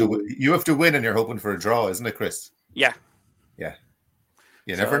 you have to win, and you're hoping for a draw, isn't it, Chris? Yeah.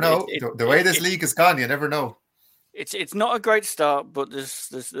 You never know. The way this league has gone, you never know. It's not a great start, but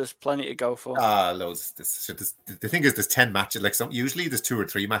there's plenty to go for. Loads. The thing is, there's 10 matches. Like usually there's 2 or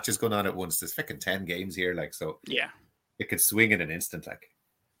 3 matches going on at once. There's freaking 10 games here, like so. Yeah, it could swing in an instant. Like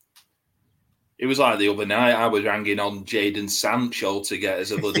it was like the other night. I was hanging on Jadon Sancho to get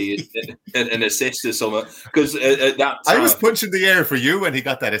as a bloody an assist or something because at that time, I was punching the air for you when he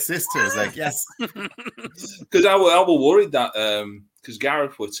got that assist. I was like, yes, because I was worried that because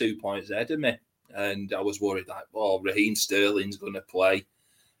Gareth were 2 points ahead of me. And I was worried that, Raheem Sterling's going to play.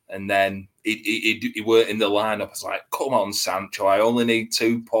 And then he weren't in the lineup. I was like, come on, Sancho, I only need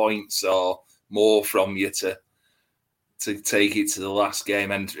 2 points or more from you to take it to the last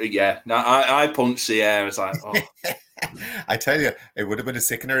game. And I punched the air. I was like, oh. I tell you, it would have been a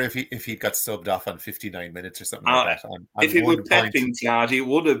sickener if he got subbed off on 59 minutes or something like that. If it was Pep in charge, it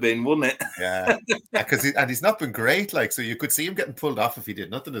would have been, wouldn't it? Yeah, because he's not been great. Like, so you could see him getting pulled off if he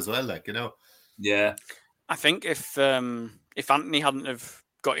did nothing as well. Like, you know. Yeah, I think if Anthony hadn't have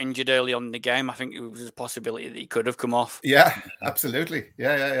got injured early on in the game, I think it was a possibility that he could have come off. Yeah, absolutely.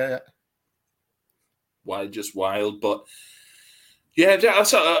 Yeah. Just wild, but yeah,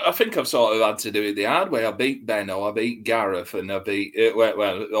 I think I've sort of had to do it the hard way. I beat Benno, I beat Gareth, and I beat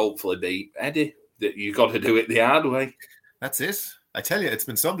hopefully beat Eddie. That you got to do it the hard way. That's it. I tell you, it's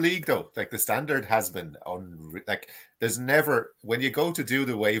been some league though. Like the standard has been there's never, when you go to do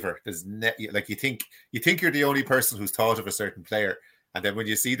the waiver, there's you think you're the only person who's thought of a certain player, and then when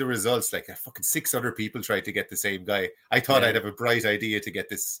you see the results, like fucking 6 other people tried to get the same guy. I thought I'd have a bright idea to get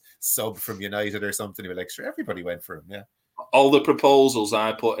this sub from United or something. You're like, sure, everybody went for him. Yeah. All the proposals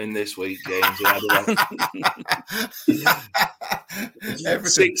I put in this week, James,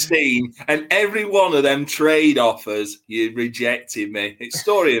 16, and every one of them trade offers, you rejected me. It's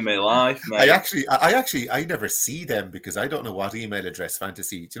story of my life, mate. I never see them because I don't know what email address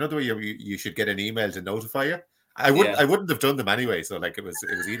fantasy. Do you know the way you should get an email to notify you? I wouldn't have done them anyway. So like it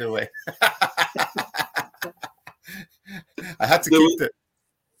was either way. I had to keep the.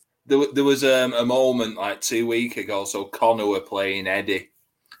 There was a moment like 2 weeks ago. So Connor were playing Eddie,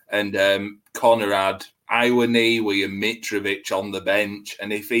 and Connor had Iwani, William Mitrovic on the bench,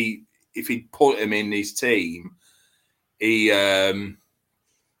 and if he'd put him in his team, he would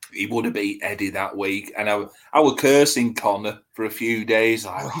have beat Eddie that week. And I was cursing Connor for a few days.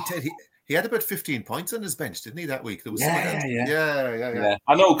 Like, he did. He had about 15 points on his bench, didn't he, that week? There was yeah.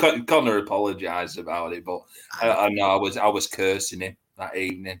 I know Connor apologised about it, but I know I was cursing him that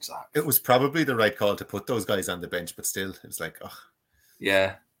evening. It's like, it was probably the right call to put those guys on the bench, but still, it was like, oh.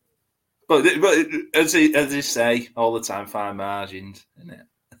 Yeah. But as they say all the time, fine margins, isn't it?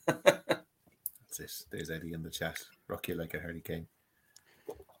 That's it. There's Eddie in the chat. Rock you like a hurricane.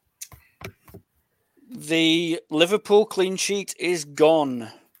 The Liverpool clean sheet is gone.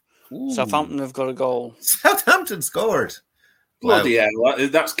 Ooh. Southampton have got a goal. Southampton scored. Bloody hell.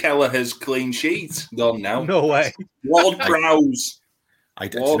 That's Kelleher's clean sheet gone now. No way. Ward Prowse. Do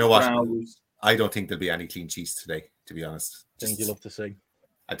you know what? I don't think there'll be any clean sheets today, to be honest. Things you love to see.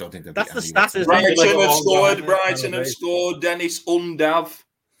 I don't think there'll That's be the any. stats. Brighton have scored. Dennis Undav.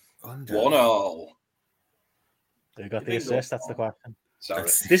 1-1. Who got the assist? That's the question. Sorry.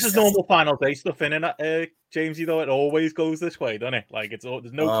 This is normal final day stuff, isn't it, Jamesy? Though it always goes this way, doesn't it? Like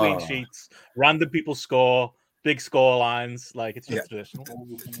there's no clean sheets, random people score, big score lines. Like it's just traditional.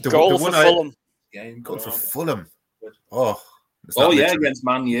 Goal for Fulham. Goal for Fulham. Oh, against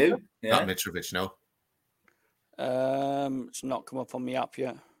Man U. Yeah. Not Mitrovic, no. It's not come up on the app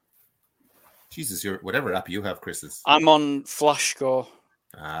yet. Jesus, whatever app you have, Chris is. I'm on Flash Score.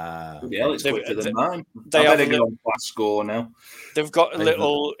 It's quicker than mine. They I better get on Flash Score now. They've got a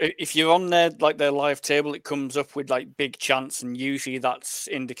little. If you're on their live table, it comes up with like big chance, and usually that's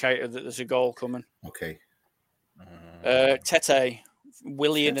indicator that there's a goal coming. Okay. Tete,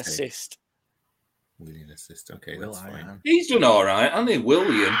 Willian assist. Willian assist. Okay, that's fine. He's done all right, hasn't he,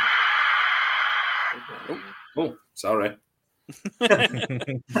 William? Oh, sorry. I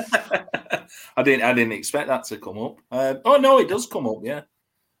didn't expect that to come up. No, it does come up. Yeah.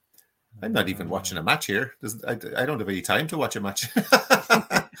 I'm not even watching a match here. I don't have any time to watch a match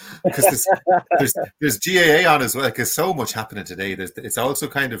because there's GAA on as well. Like, there's so much happening today. It's also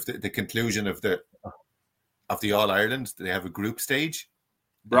kind of the conclusion of the All Ireland. They have a group stage.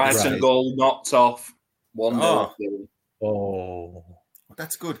 Brighton goal knocked off 1-0. Oh,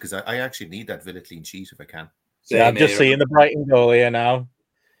 that's good because I actually need that Villa clean sheet if I can. Yeah, I'm just seeing the Brighton goal here now.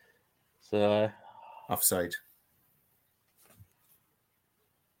 So offside.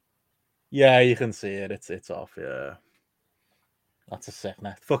 Yeah, you can see it. It's off. Yeah, that's a sick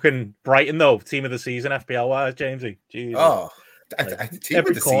net. Fucking Brighton though, team of the season FPL wise, Jamesy. Jesus. Oh, team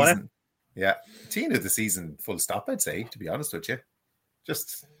of the corner. season. Yeah, team of the season. Full stop. I'd say, to be honest with you,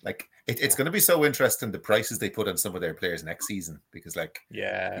 just like it's going to be so interesting the prices they put on some of their players next season because, like,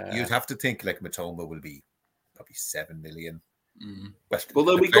 you'd have to think like Matoma will be probably 7 million. Well,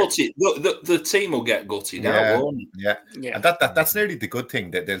 they'll be gutted. The team will get gutted out, won't it? Yeah. And that's nearly the good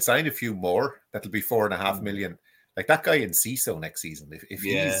thing that they'll sign a few more. That'll be 4.5 million. Like that guy in CISO next season. If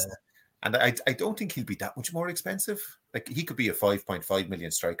he's, and I don't think he'll be that much more expensive. Like he could be a 5.5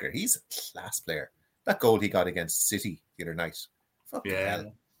 million striker. He's a class player. That goal he got against City the other night. Fucking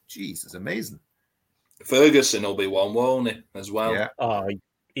hell. Jeez, it's amazing. Ferguson will be one, won't he, as well? Yeah. Oh,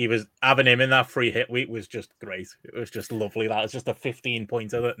 he was having him in that free hit week was just great. It was just lovely. That was just a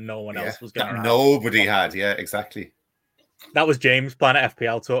 15-pointer that no one else was going to have. Nobody had. Yeah, exactly. That was James Planet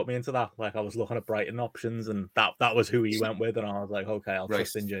FPL taught me into that. Like I was looking at Brighton options, and that was who he went with, and I was like, okay, I'll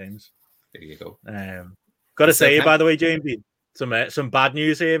trust in James. There you go. Got to say, by the way, James, some bad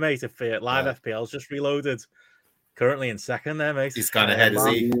news here, mate. If live FPL's just reloaded, currently in second there, mate. He's gone ahead, is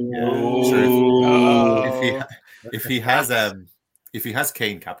he? If he has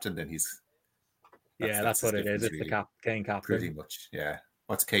Kane captain, then he's. That's what it is. It's the Kane captain. Pretty much, yeah.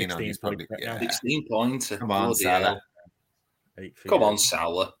 What's Kane on? He's probably 16 points. Come on, Salah. Come on,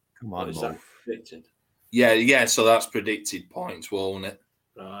 Salah. Come on, Mo. Predicted? Yeah. So that's predicted points, won't it?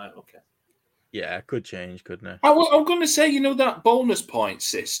 Right. Okay. Yeah, it could change, couldn't it? I'm going to say, that bonus point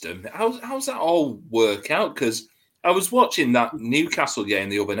system. How's that all work out? Because I was watching that Newcastle game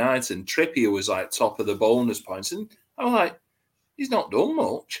the other night, and Trippier was like top of the bonus points, and I was like, he's not done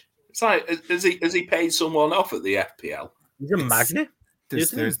much. It's like, has he paid someone off at the FPL? He's a magnet.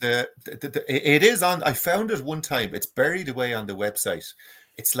 There's it is on. I found it one time. It's buried away on the website.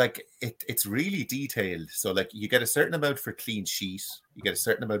 It's like it's really detailed. So like you get a certain amount for clean sheet, you get a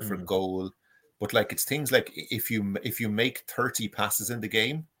certain amount for goal, but like it's things like if you make 30 passes in the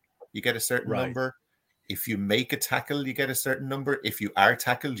game, you get a certain number. If you make a tackle, you get a certain number. If you are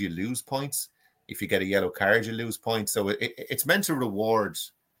tackled, you lose points. if you get a yellow card, you lose points. So it's meant to reward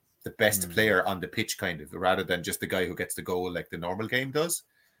the best player on the pitch, kind of, rather than just the guy who gets the goal like the normal game does.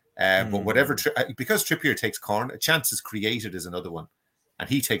 But whatever, because Trippier takes corner, a chance is created is another one, and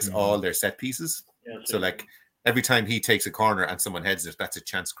he takes all their set pieces. So like every time he takes a corner and someone heads it, that's a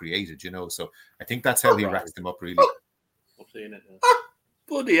chance created, you know. So I think that's how he racks them up, really. I've seen it.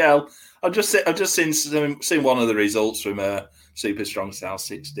 Bloody hell! I've just seen one of the results from Super Strong Style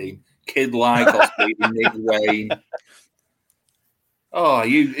 16. Kid Lycos beating Nick Wayne. Oh, are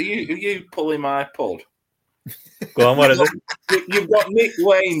you pulling my pod? Go on, what is it? You've got Nick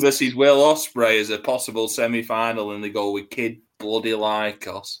Wayne versus Will Ospreay as a possible semi-final, and they go with Kid Bloody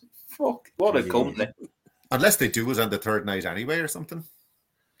Lycos. Fuck, what a company! Unless they do it on the third night anyway or something.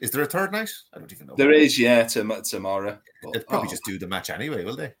 Is there a third night? I don't even know. There is, yeah, tomorrow. They'll probably just do the match anyway,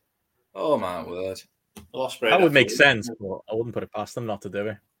 will they? Oh my word! That would make sense, but I wouldn't put it past them not to do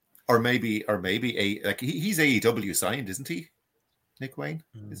it. Or maybe he's AEW signed, isn't he? Nick Wayne,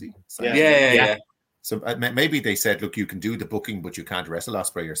 is he? Signed? Yeah. So maybe they said, look, you can do the booking, but you can't wrestle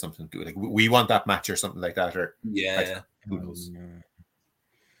Ospreay or something. Like we want that match or something like that. Or who knows?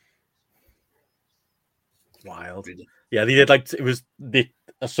 Wild. Yeah, they did I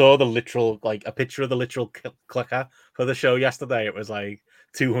saw the literal, like a picture of the literal clicker for the show yesterday. It was like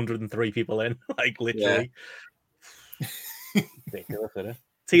 203 people in, like literally. Yeah. Ridiculous, isn't it?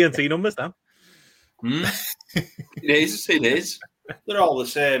 TNT numbers now. It is. They're all the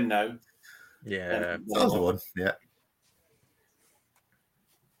same now. Yeah. That's one. Yeah.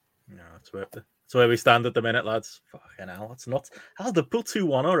 No, it's where we stand at the minute, lads. Fucking hell, that's nuts. Hell, they've put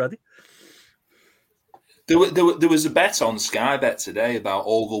 2-1 already. There was a bet on Sky Bet today about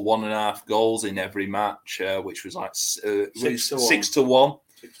over 1.5 goals in every match, which was like 6 to 1. 6 to 1.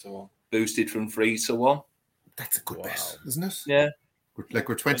 Boosted from 3 to 1. That's a good bet, isn't it? Yeah.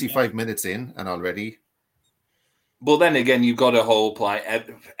 We're 25 minutes in and already. But then again, you've got to hope like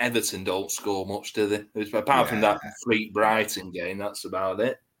Everton don't score much, do they? Apart from that freak Brighton game, that's about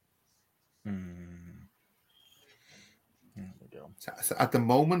it. So at the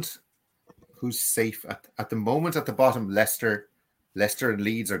moment, who's safe? At the moment, at the bottom, Leicester and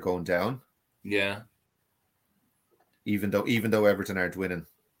Leeds are going down. Yeah. Even though Everton aren't winning.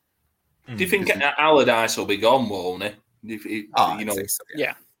 Do you think Allardyce will be gone, won't he? I'd say so,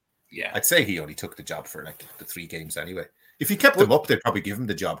 yeah. I'd say he only took the job for like the 3 games anyway. If he kept them up, they'd probably give him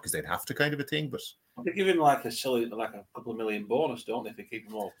the job because they'd have to, kind of a thing. But they give him like a couple of million bonus, don't they? If they keep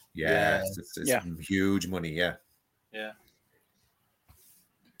him up. Yeah, it's huge money. Yeah. There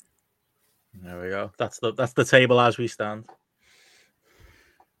we go. That's the table as we stand.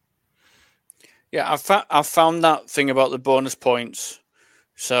 Yeah, I've found that thing about the bonus points.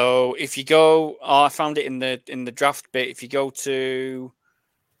 So if you go, I found it in the draft bit. If you go to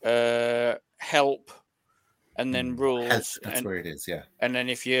help and then rules, that's where it is. Yeah, and then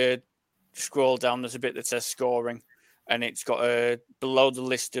if you scroll down, there's a bit that says scoring, and it's got below the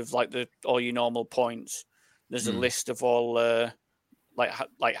list of all your normal points. There's a list of all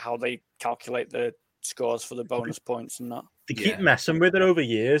like how they calculate the scores for the bonus points and that. They keep messing with it over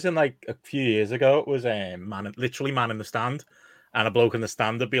years, and like a few years ago, it was literally man in the stand, and a bloke in the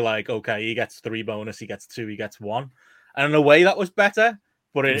stand would be like, "Okay, he gets 3 bonus, he gets 2, he gets 1," and in a way that was better.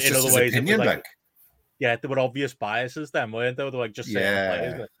 But in other ways, it was like, there were obvious biases then, weren't there? They were like just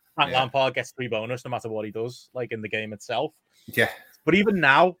saying players. Frank Lampard gets 3 bonus no matter what he does, like in the game itself. Yeah. But even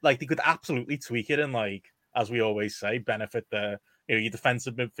now, like they could absolutely tweak it and, like, as we always say, benefit your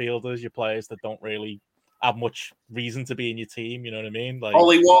defensive midfielders, your players that don't really have much reason to be in your team. You know what I mean? Like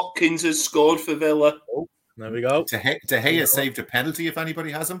Ollie Watkins has scored for Villa. Oh, there we go. De Gea saved a penalty. If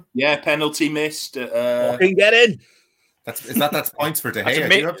anybody has him, penalty missed. Fucking get in. That's points for De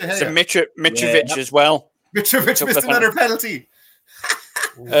Gea. It's a Mitrovic as well. Mitrovic missed another penalty.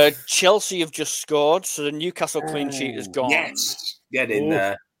 Chelsea have just scored, so the Newcastle clean sheet is gone. Yes, get in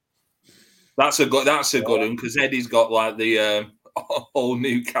there. That's a good one because Eddie's got like the whole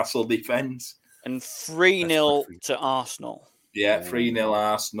Newcastle defence. And 3-0 to Arsenal. Yeah, 3-0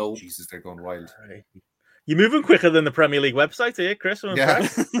 Arsenal. Jesus, they're going wild. You're moving quicker than the Premier League website here, Chris. I'm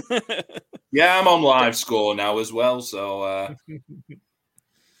Yeah, I'm on live score now as well. So,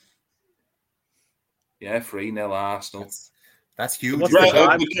 3-0 Arsenal. That's huge.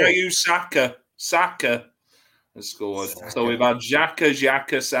 Bukayo Saka has scored. So we've had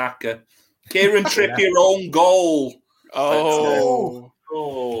Xhaka, Saka. Kieran Trippier own goal. Oh.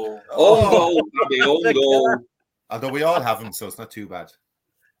 Own goal. Although we all have him, so it's not too bad.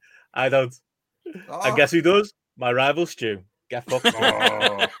 I don't. I guess who does? My rival Stu. Get fucked.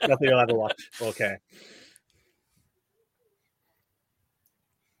 Nothing you'll ever watch. Okay.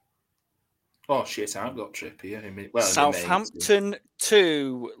 Oh shit! I've got Trippier. Southampton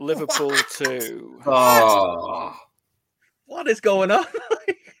 2, Liverpool 2. Oh, What is going on?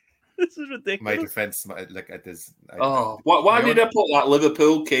 This is ridiculous. My defense, why did I put that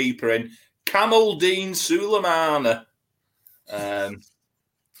Liverpool keeper in? Kamaldeen Sulemana.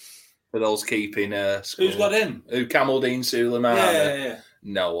 For those keeping score. Who's got him? Kamaldeen Sulemana. Yeah.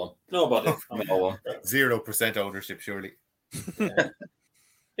 No one. Nobody. No one. 0% ownership, surely. Yeah.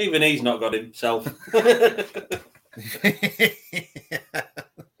 Even he's not got himself.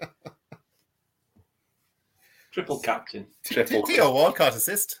 Triple captain. Theo Walcott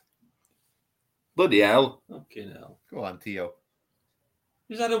assist. Bloody hell. Fucking hell. Go on, Theo.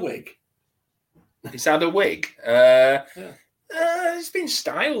 Is that a wig? He's had a wig. It's been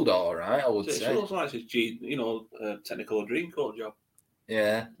styled all right, I would say. It looks like it's a technical dream coat job.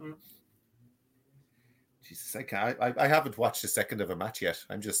 Yeah. Jesus, I haven't watched a second of a match yet.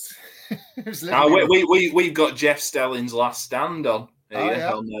 I'm just. We've got Jeff Stelling's Last Stand on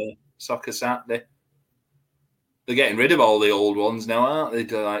on Soccer Saturday. They're getting rid of all the old ones now, aren't they?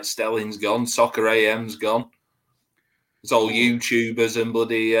 They're like Stelling's gone, Soccer AM's gone. It's all YouTubers and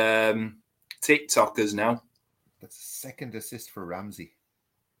bloody TikTokers now. That's a second assist for Ramsey.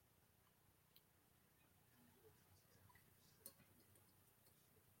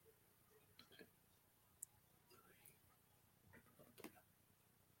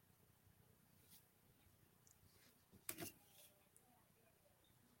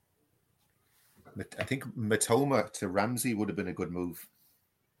 I think Matoma to Ramsey would have been a good move.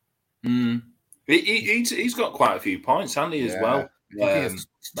 He's got quite a few points, hasn't he, as well? He has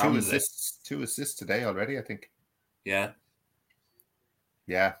two assists today already, I think. Yeah,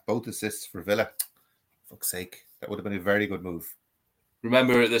 both assists for Villa. Fuck's sake, that would have been a very good move.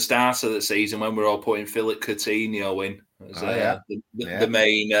 Remember at the start of the season when we were all putting Philip Coutinho in as the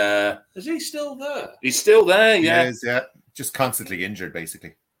main. Is he still there? He's still there, yeah. He is, yeah. Just constantly injured,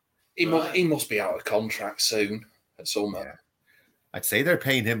 basically. He must be out of contract soon at some. Yeah. I'd say they're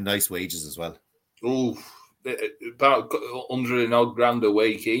paying him nice wages as well. Oh, about 100 and odd grand a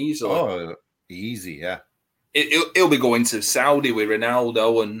week easily. Oh, easy, yeah. He'll be going to Saudi with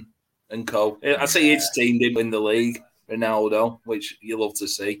Ronaldo and co. I see his team didn't win the league, Ronaldo, which you love to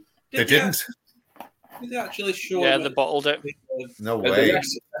see. They didn't. Did they actually show? Yeah, they bottled it. No way.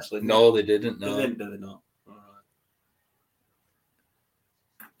 No, they didn't. No, they did not.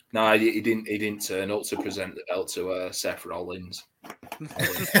 No, he didn't turn up to present the belt to Seth Rollins.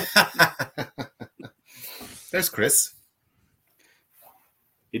 There's Chris.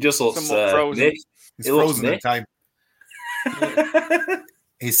 He just looks frozen. He's frozen in time.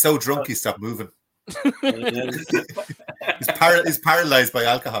 He's so drunk he stopped moving. He's paralyzed by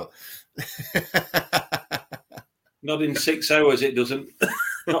alcohol. Not in 6 hours, it doesn't.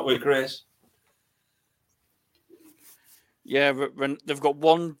 Not with Chris. Yeah, they've got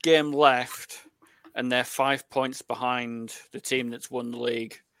one game left, and they're 5 points behind the team that's won the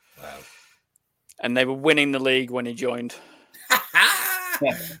league. Wow. And they were winning the league when he joined.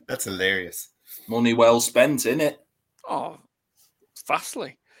 That's hilarious. Money well spent, innit? Oh,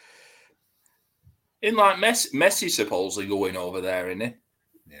 fastly. In like Messi supposedly going over there, innit?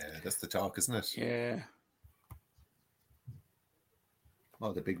 Yeah, that's the talk, isn't it? Yeah.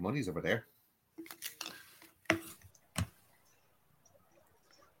 Oh, the big money's over there.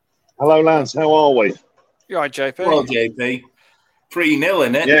 Hello, lads. How are we? You all right, JP? Well, JP. 3-0,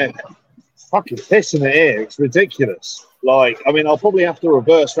 innit? Yeah. Fucking pissing it here. It's ridiculous. I'll probably have to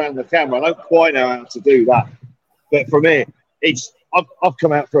reverse around the camera. I don't quite know how to do that. But from here, I've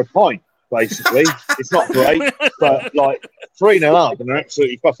come out for a pint, basically. It's not great, but 3-0 up, and they're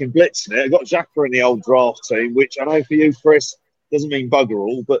absolutely fucking blitzing it. I've got Xhaka in the old draft team, which I know for you, Chris, doesn't mean bugger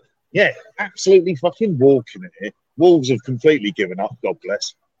all, but yeah, absolutely fucking walking it here. Wolves have completely given up, God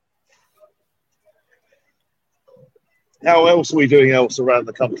bless. How else are we doing else around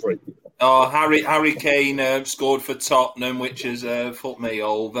the country? Oh, Harry Kane scored for Tottenham, which has fucked me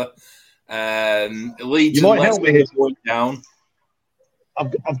over. Leeds you might help me here. Going down.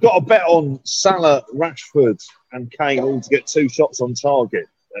 I've got a bet on Salah, Rashford, and Kane all to get 2 shots on target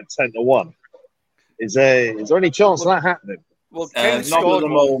at 10-1. Is there any chance of that happening? Well, not at the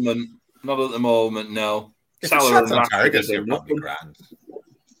moment. Not at the moment. No. If Salah and on target, they're probably grand.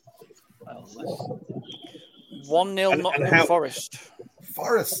 1-0 Nottingham Forest.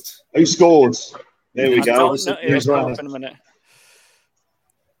 Forest. Who scored? There we go. Who's right? In a minute.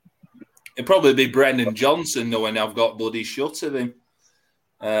 It'd probably be Brendan Johnson, knowing I've got bloody shut of him.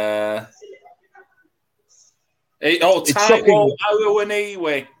 Taiwo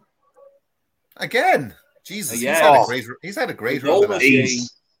Awoniyi. Again. Jesus, yeah. he's had a great run. run.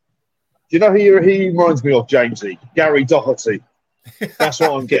 you know who he reminds me of, Jamesy? Gary Doherty. That's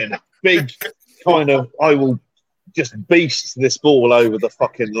what I'm getting. Big kind of, I will just beast this ball over the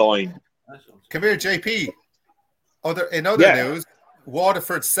fucking line. Come here, JP. In other news,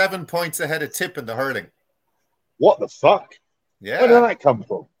 Waterford 7 points ahead of Tip in the hurling. What the fuck? Yeah. Where did that come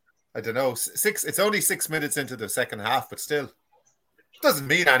from? I don't know. It's only 6 minutes into the second half, but still doesn't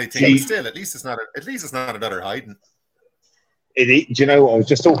mean anything. But still, at least it's not another hiding. Do you know what? I was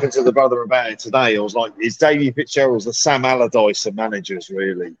just talking to the brother about it today. I was like, "Is Davey Fitzgerald's the Sam Allardyce of managers,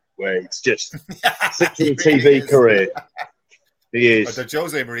 really? Where it's just stick to the TV career." He is. Or the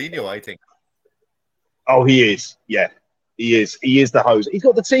Jose Mourinho, I think. Oh, he is. Yeah, he is. He is the host. He's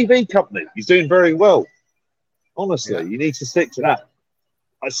got the TV company. He's doing very well. Honestly, you need to stick to that.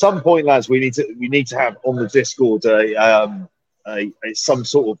 At some point, lads, we need to have on the Discord some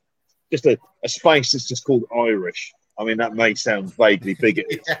sort of just a space that's just called Irish. I mean, that may sound vaguely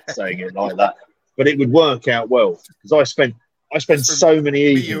bigoted saying it like that, but it would work out well because I spend so many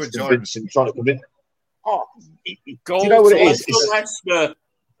evenings convincing, trying to convince. Oh, do you know what it is? Leicester.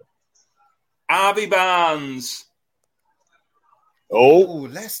 Harvey Barnes. Oh,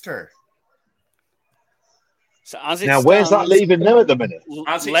 Leicester. So as it now, stands, where's that leaving them at the minute?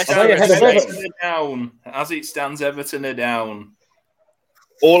 As it stands, Everton are down.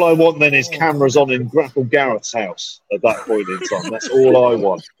 All I want then is cameras on in Grapple Garrett's house at that point in time. That's all I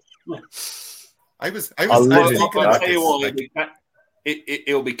want. I was thinking about this.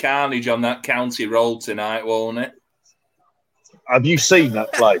 It'll be carnage on that county road tonight, won't it? Have you seen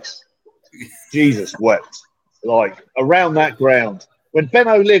that place? Jesus wept. Like, around that ground. When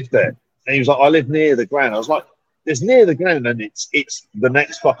Benno lived there, and he was like, I live near the ground. I was like, there's near the ground, and it's the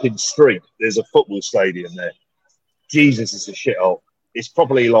next fucking street. There's a football stadium there. Jesus, it's a shithole. It's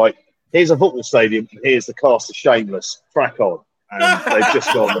probably like, here's a football stadium, and here's the cast of Shameless. Crack on. And they've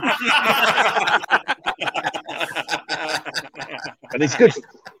just gone. And it's good.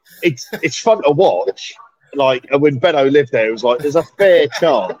 It's fun to watch. Like, when Benno lived there, it was like, there's a fair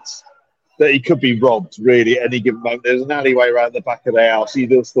chance that he could be robbed, really, at any given moment. There's an alleyway around the back of the house. You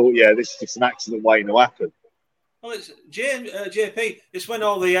just thought, yeah, this is just an accident waiting to happen. Well, it's JP. It's when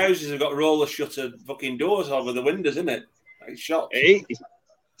all the houses have got roller shutter fucking doors over the windows, isn't it? It's shot.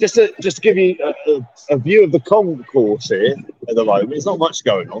 Just to give you a view of the concourse here at the moment, there's not much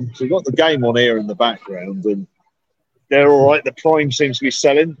going on. So we've got the game on here in the background, and they're all right. The Prime seems to be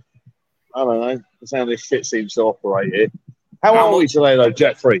selling. I don't know. That's how this shit seems to operate here. How are we today, though,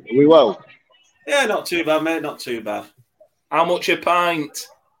 Jeffrey? Are we well? Yeah, not too bad, mate. Not too bad. How much a pint?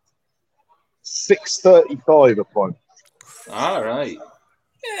 $6.35 a pint. All right.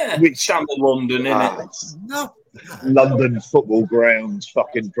 Yeah. Which standard London, isn't it? No. London football grounds,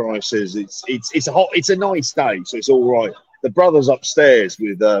 fucking prices. It's a nice day, so it's all right. The brother's upstairs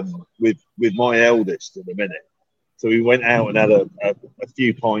with my eldest at the minute, so we went out and had a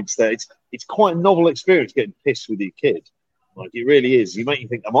few pints there. It's quite a novel experience getting pissed with your kid. Like, it really is. You make you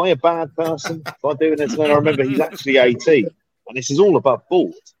think, am I a bad person by doing this? And I remember he's actually 18, and this is all above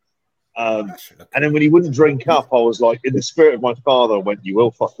board. And then when he wouldn't drink up, I was like, in the spirit of my father, I went, you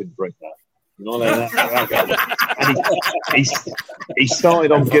will fucking drink that. You know, like that. And he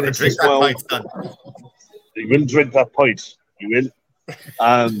started on Guinness as well. He will drink that pint. He will.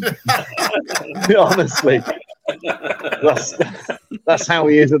 Honestly, that's how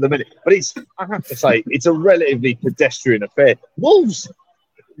he is at the minute. But I have to say, it's a relatively pedestrian affair. Wolves,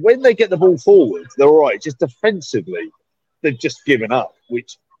 when they get the ball forward, they're all right. Just defensively, they've just given up,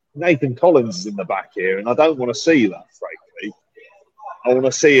 which Nathan Collins is in the back here, and I don't want to see that, frankly. I want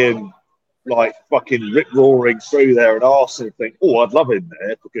to see him like fucking rip-roaring through there and Arsenal think, oh, I'd love him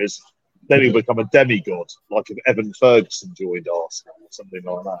there, because then he'll become a demigod, like if Evan Ferguson joined Arsenal or something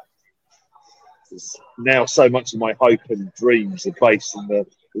like that. Now so much of my hope and dreams are based on the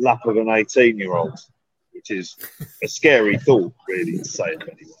lap of an 18-year-old, which is a scary thought, really, to say it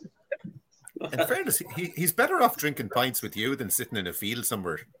anyway. In fairness, he's better off drinking pints with you than sitting in a field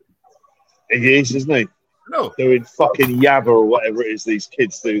somewhere. He is, isn't he? No. Doing fucking yabba or whatever it is these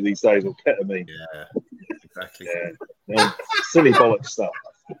kids do these days, or ketamine. Yeah, exactly. Yeah. Silly bollocks stuff.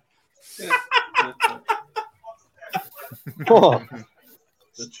 Oh,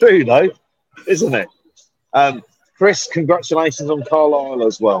 it's true, though, isn't it? Chris, congratulations on Carlisle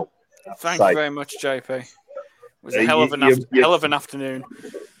as well. Thank you very much, JP. It was a hell of an afternoon.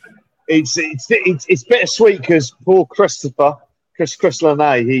 It's bittersweet because poor Chris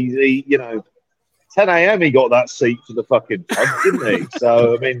Lanay, he 10 a.m. he got that seat for the fucking pub, didn't he?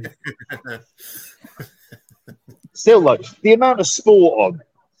 So I mean, still, like, the amount of sport on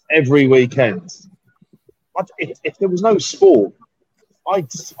every weekend. If there was no sport,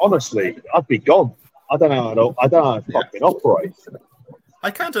 I'd be gone. I don't know how to fucking operate. I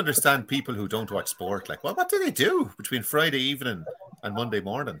can't understand people who don't watch sport. Like, well, what do they do between Friday evening and Monday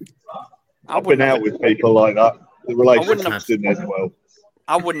morning? I've been out with people like that. The relationships didn't end well.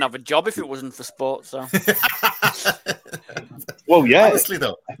 I wouldn't have a job if it wasn't for sport. So, well, yeah. Honestly,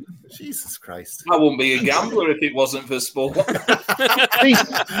 though, Jesus Christ, I wouldn't be a gambler if it wasn't for sport.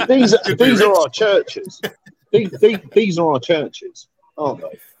 these are our churches. These are our churches, aren't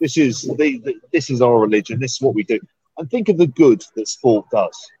they? This is our religion. This is what we do. And think of the good that sport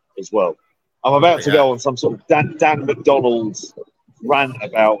does as well. I'm about to go on some sort of Dan McDonald's rant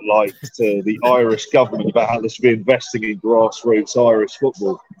about to the Irish government about how they should be investing in grassroots Irish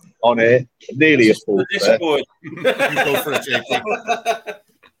football on air. Nearly a fault there. Go for it,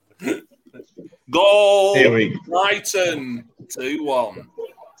 JP. Goal, Brighton, 2-1.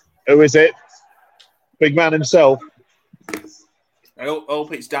 Who is it? Big man himself. I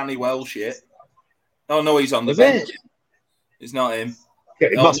hope it's Danny Welsh yet. Oh, no, he's on the bench. It's not him.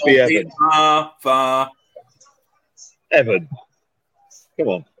 It must be Evan. Far. Evan. Come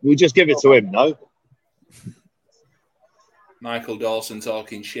on. We'll just give it to him, no? Michael Dawson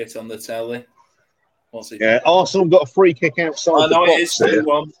talking shit on the telly. What's it? Yeah, Arsenal got a free kick outside the box. It is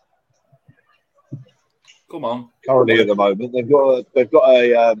 2-1. Come on. Currently at the moment, they've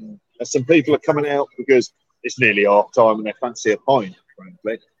got some people are coming out because it's nearly half time and they fancy a pint,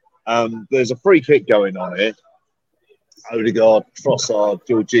 frankly. There's a free kick going on here. Odegaard, Trossard,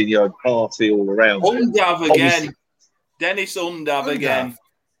 Jorginho, Party all around. Undav again. Dennis Undav again.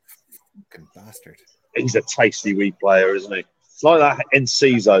 Fucking bastard. He's a tasty wee player, isn't he? It's like that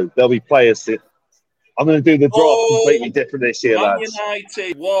Enciso. There'll be players that I'm going to do the draft completely different this year, Man lads.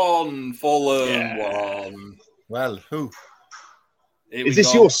 United 1, Fulham 1. Well, who? Is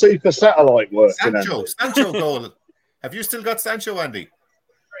this your super satellite work? Sancho goal. Have you still got Sancho, Andy?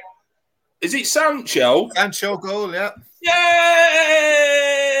 Is it Sancho? Sancho goal, yeah. Yay!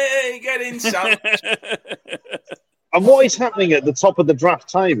 Get in, Sancho. And what is happening at the top of the draft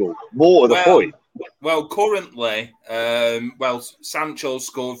table? More to the point. Well, currently, Sancho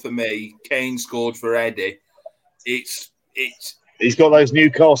scored for me. Kane scored for Eddie. He's got those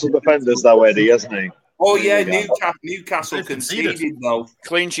Newcastle defenders, though, Eddie, hasn't he? Oh yeah, Newcastle conceded though.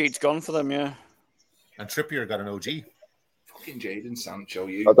 Clean sheet's gone for them, yeah. And Trippier got an OG. Fucking Jadon Sancho,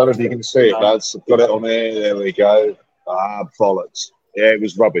 I don't know if you can see it, lads. I've got it on here. There we go. Bollocks. Yeah, it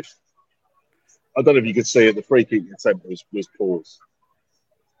was rubbish. I don't know if you could see it. The free kick attempt was poor.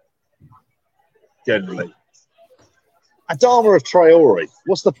 Generally. Adama of Traore.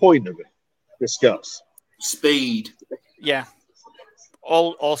 What's the point of it? Discuss. Speed. Yeah.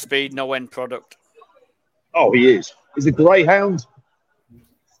 All speed, no end product. Oh, he is. He's a greyhound.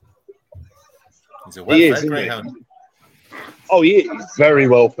 He's a well-fed greyhound. Oh, he is. He's very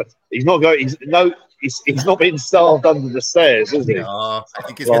well fed. He's not going. He's not being starved under the stairs, is he? No, I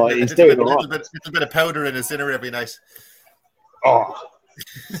think he's doing a little bit of powder in his dinner every night. Oh,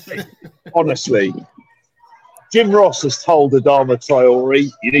 honestly, Jim Ross has told Adama Traore,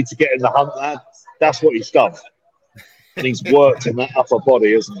 "You need to get in the hunt, lad." That's what he's done, and he's worked in that upper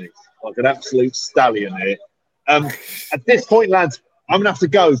body, hasn't he? Like an absolute stallion here. At this point, lads, I'm going to have to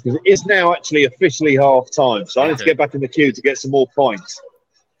go because it is now actually officially half time. So I need to get back in the queue to get some more points.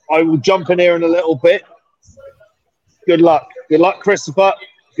 I will jump in here in a little bit. Good luck. Good luck, Christopher.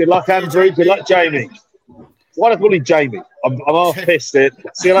 Good luck, Andrew. Good luck, Jamie. Why did I call him Jamie? I'm half pissed it.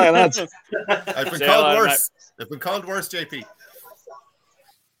 See you later, lads. I've been called worse. I've been called worse, JP.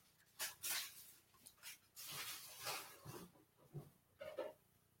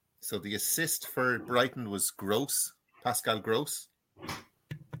 So the assist for Brighton was Gross, Pascal Gross.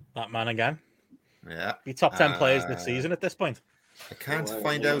 That man again. Yeah. Be top 10 players this season at this point. I can't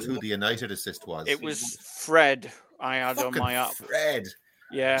find out who the United assist was. It was Fred I had on my app. Fred.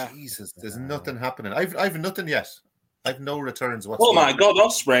 Yeah. Jesus, there's nothing happening. I've nothing yet. I've no returns whatsoever. Oh my God,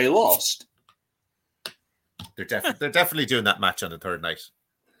 Osprey lost. They're definitely doing that match on the third night.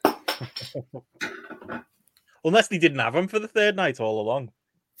 Unless they didn't have him for the third night all along.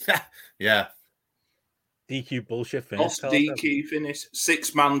 Yeah. DQ bullshit finish. Lost DQ finish.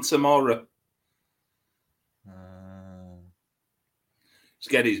 6-man tomorrow. Let's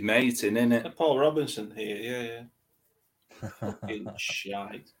get his mate in, innit? Paul Robinson here, yeah. Fucking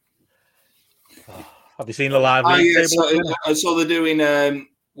shite. Have you seen the live table? So they're doing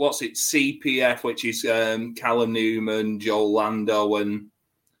what's it? CPF, which is Callum Newman, Joe Lando, and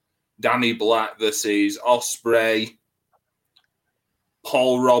Danny Black versus Osprey,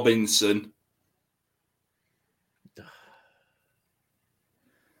 Paul Robinson.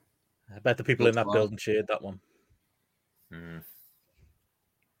 I bet the people in that building cheered that one.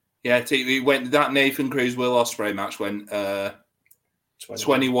 Yeah, it went that Nathan Cruz Will Ospreay match went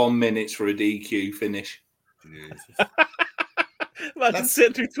 21 minutes for a DQ finish. Imagine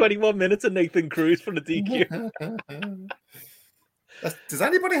sitting through 21 minutes of Nathan Cruz for the DQ. Does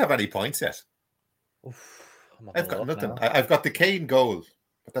anybody have any points yet? I've got nothing. I've got the Kane goal,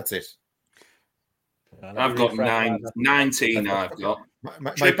 but that's it. I've got 19. I've got. My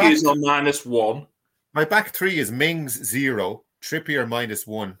Trippier's on -1. My back three is Mings 0, Trippier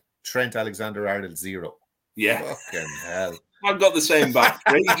 -1, Trent Alexander-Arnold 0. Yeah. Fucking hell. I've got the same back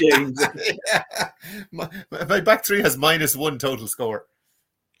three, James. Yeah. My back three has -1 total score.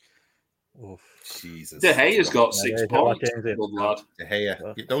 Oof. Jesus. De Gea's got 6 points. Good lad. De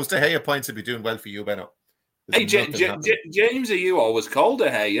Gea. Those De Gea points would be doing well for you, Benno. Hey, James, are you always called De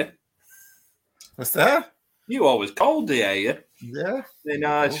Gea? What's that? You always called De Gea. Yeah. Then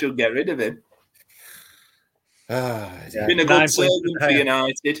I should get rid of him. He's been a good servant for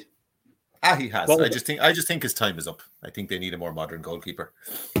United. He has. Well, I just think his time is up. I think they need a more modern goalkeeper.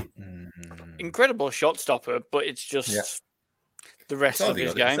 Incredible shot stopper, but it's just the rest of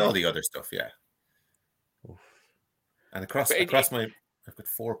his game. It's all the other stuff, yeah. And across my, I've got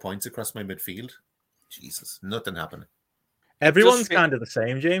 4 points across my midfield. Jesus, nothing happening. Everyone's kind of the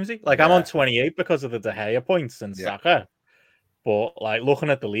same, Jamesy. Like I'm on 28 because of the De Gea points and Saka. But like looking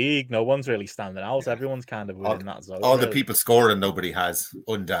at the league, no one's really standing out. Yeah. Everyone's kind of within that zone. All the people scoring, nobody has.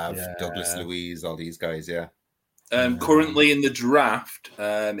 Undav, Douglas Luiz, all these guys, yeah. Currently in the draft,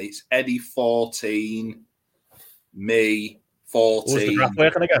 it's Eddie 14, me 14. Who's the draft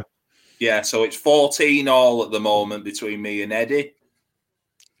working again? Yeah, so it's 14 all at the moment between me and Eddie.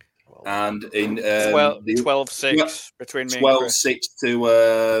 And in 12-6 between me 12-6 to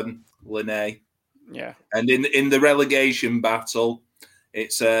Linnae. Yeah. And in the relegation battle,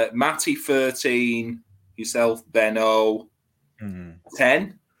 it's Matty 13, yourself, Benno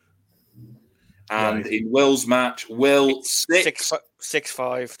 10. And in Will's match, Will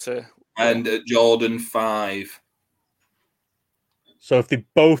 6-5 to and Jordan 5. So if they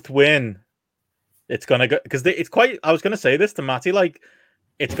both win, it's gonna go because it's quite. I was gonna say this to Matty, like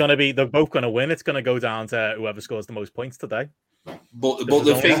it's gonna be they're both gonna win. It's gonna go down to whoever scores the most points today. But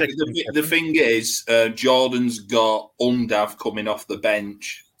the thing is, Jordan's got Undav coming off the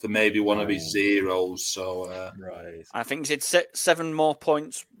bench for maybe one of his zeros. So right, I think it's 7 more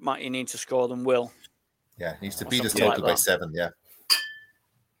points Matty needs to score than Will. Yeah, needs to beat his total by 7. Yeah.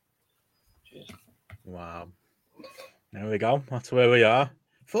 Wow. There we go. That's where we are.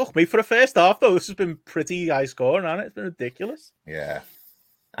 Fuck me. For the first half, though, this has been pretty high scoring, hasn't it? It's been ridiculous. Yeah.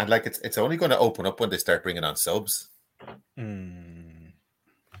 And, like, it's only going to open up when they start bringing on subs. I'm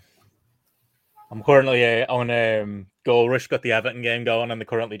currently on Goal Rush, got the Everton game going, and they're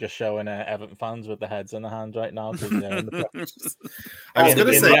currently just showing Everton fans with the heads in the hand right now. I was going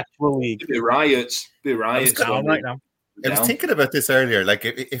to say, actual league. Be riots down right now. I was thinking about this earlier. Like,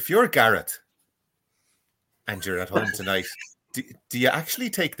 if you're Garrett and you're at home tonight, do you actually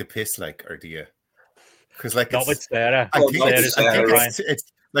take the piss, like, or do you? Because, like, not with Sarah. I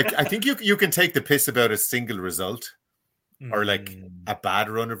think you can take the piss about a single result or like a bad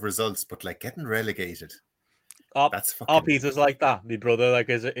run of results, but like getting relegated. That's fucking... Our Peter's like that. My brother like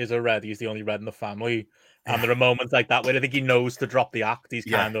is a red. He's the only red in the family. And there are moments like that where I think he knows to drop the act. He's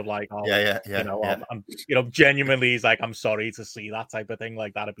kind of like, genuinely, he's like, I'm sorry to see that type of thing.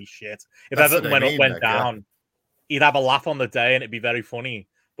 Like that'd be shit. If Everton went down, he'd have a laugh on the day and it'd be very funny.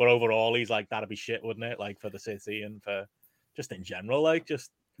 But overall, he's like, that'd be shit, wouldn't it? Like for the city and for just in general, like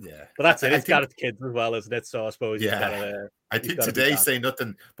just. Yeah, but that's it. It's got its kids as well, isn't it? So I suppose I think today say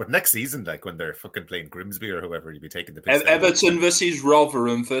nothing, but next season, like when they're fucking playing Grimsby or whoever, you'd be taking the piss. Everton versus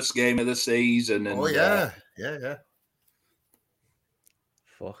Rotherham, first game of the season. And, yeah.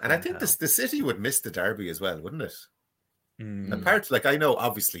 Fucking and I think the city would miss the derby as well, wouldn't it? Apart, like I know,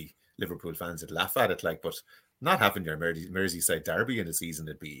 obviously Liverpool fans would laugh at it, like, but not having your Merseyside derby in a season,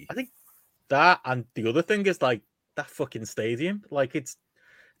 it'd be. I think that, and the other thing is like that fucking stadium, like it's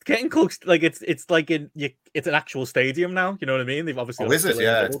getting close. Like it's like it's an actual stadium now. You know what I mean? They've obviously. Oh, is it?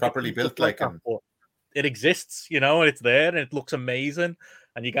 Yeah, it's properly built. Like it exists, you know, and it's there, and it looks amazing.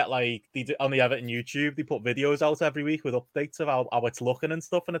 And you get like on the Everton YouTube, they put videos out every week with updates of how it's looking and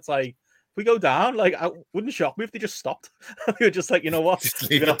stuff. And it's like, if we go down, like, I wouldn't shock me if they just stopped. They were just like, you know what,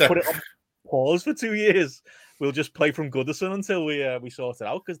 we're gonna put it on pause for 2 years. We'll just play from Goodison until we sort it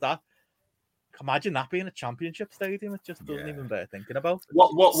out, because that. Imagine that being a championship stadium. It just doesn't even bear thinking about.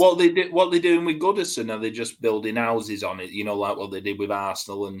 What they doing with Goodison? Are they just building houses on it? You know, like what they did with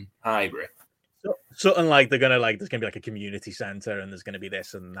Arsenal and Highbury. Something like there's gonna be like a community centre, and there's gonna be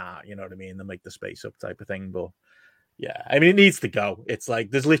this and that. You know what I mean? They make the space up type of thing. But Yeah, I mean, it needs to go. It's like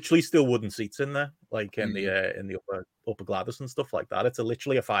there's literally still wooden seats in there, like in the upper Gladys and stuff like that. It's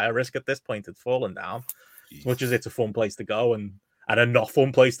literally a fire risk at this point. It's fallen down. As much as it's a fun place to go and a not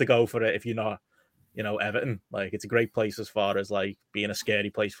fun place to go for it if you're not, Everton. Like it's a great place as far as like being a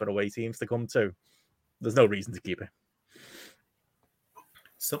scary place for away teams to come to. There's no reason to keep it.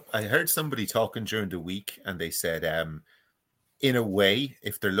 So I heard somebody talking during the week, and they said, in a way,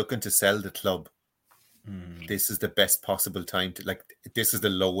 if they're looking to sell the club, this is the best possible time to this is the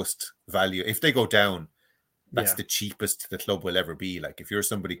lowest value. If they go down, that's the cheapest the club will ever be. Like if you're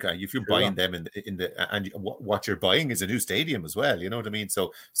somebody, if you're buying them and what you're buying is a new stadium as well. You know what I mean?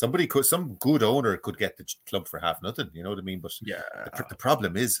 So some good owner could get the club for half nothing. You know what I mean? But the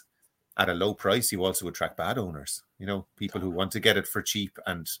problem is at a low price, you also attract bad owners. People who want to get it for cheap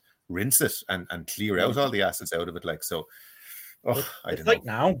and rinse it and clear out all the assets out of it. Like so, I don't know. Like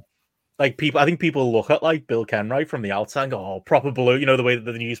now. Like I think people look at like Bill Kenwright from the outside and go, "Oh, proper blue." The way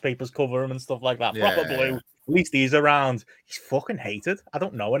that the newspapers cover him and stuff like that. Proper blue. At least he's around. He's fucking hated. I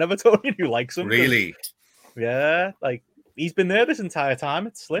don't know an Evertonian who likes him. Really? Yeah, like he's been there this entire time.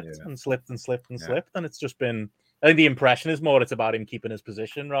 It's slipped and slipped and slipped and slipped, and it's just been. I think the impression is more it's about him keeping his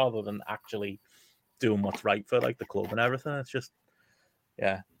position rather than actually doing what's right for like the club and everything. It's just,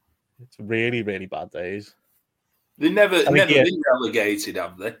 it's really, really bad days. They never been relegated,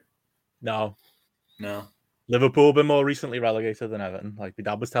 have they? No. No. Liverpool been more recently relegated than Everton. Like my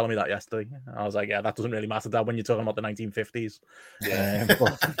dad was telling me that yesterday. I was like, yeah, that doesn't really matter, Dad, when you're talking about the 1950s. Yeah.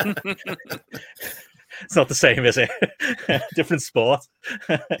 It's not the same, is it? Different sport.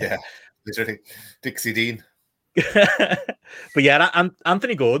 Yeah, literally. Dixie Dean. But yeah,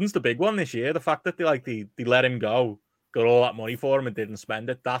 Anthony Gordon's the big one this year. The fact that they let him go, got all that money for him and didn't spend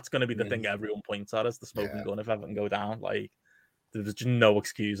it, that's going to be the thing everyone points at as the smoking gun if Everton go down. Like, there's just no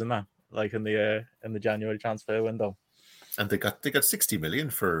excuse in that. Like in the January transfer window, and they got 60 million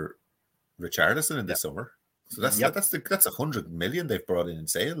for Richarlison in the summer. So that's 100 million they've brought in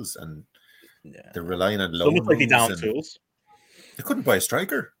sales, and they're relying on loan. Almost like they down tools. They couldn't buy a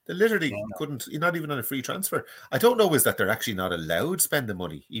striker. They literally couldn't. You're not even on a free transfer. I don't know is that they're actually not allowed to spend the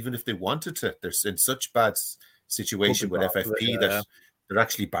money, even if they wanted to. They're in such bad situation with FFP that they're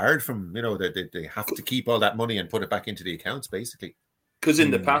actually barred from. They have to keep all that money and put it back into the accounts, basically. Because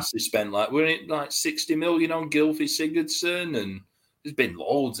in the past they spent we're like 60 million on Gylfi Sigurdsson, and there's been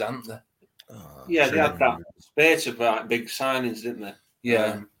loads, haven't there? They had that space of big signings, didn't they?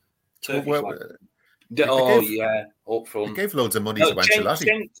 Yeah. Up front. They gave loads of money to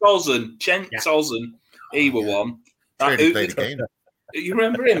Ancelotti. Cenk, he were one. Played the game. You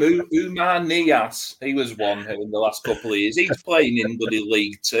remember him, Umar Nias? He was one in the last couple of years. He's playing in Bloody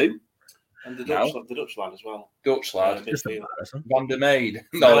League 2. And the Dutch lad as well. Dutch lad. Van der Meijden.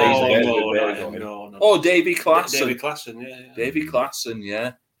 No. Oh, Davy Klaassen. Davy Klaassen,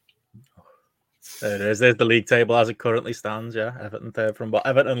 yeah. There it is. There's the league table as it currently stands, yeah. Everton third from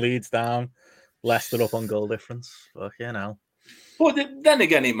Everton leads down. Leicester up on goal difference. Fucking hell. But then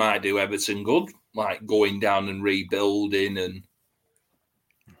again, it might do Everton good, like going down and rebuilding.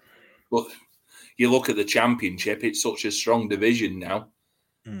 But you look at the Championship, it's such a strong division now.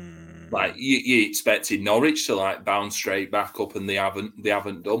 Like you expected Norwich to bounce straight back up, and they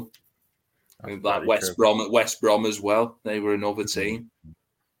haven't done. Like West Brom as well. They were another team.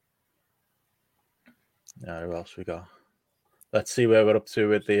 Yeah, who else we got? Let's see where we're up to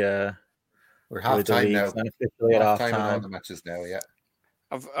with the. We're half time now. Officially at half time on all the matches now. Yeah.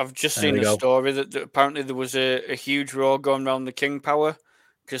 I've just seen a story that apparently there was a huge roar going around the King Power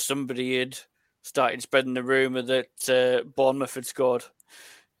because somebody had started spreading the rumor that Bournemouth had scored.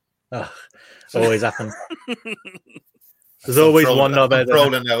 Oh, always happens. There's always one other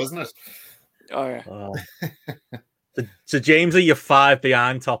rolling now, isn't it? Oh yeah. Oh. So James, are you 5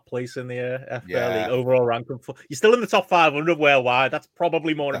 behind top place in the FPL League overall ranking? You're still in the top 500 worldwide. That's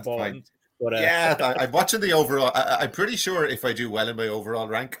probably more important. But, I'm watching the overall. I'm pretty sure if I do well in my overall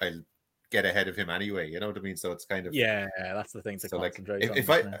rank, I'll get ahead of him anyway. You know what I mean? So it's kind of that's the thing to concentrate on.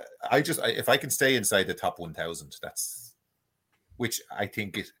 If I can stay inside the top 1,000, that's which I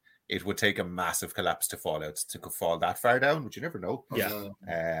think it would take a massive collapse to fall that far down, but you never know. Yeah.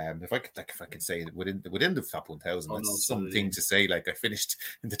 If I could say within the top 1,000, that's something to say. Like I finished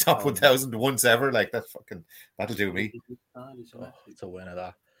in the top 1,000 once ever. Like that'll do me. It's a winner.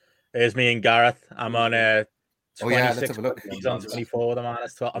 That. There's me and Gareth. I'm on 26. Let's have a look. He's on 24. The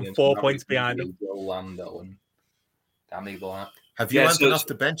minus 12. I'm 4 points behind him. Lando and Danny Black. Have you anything off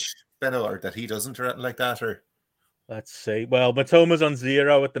the bench, Benno, or that he doesn't, or anything like that, or? Let's see. Well, Matoma's on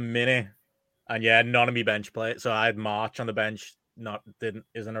 0 at the minute. And none of me bench play. So I had March on the bench,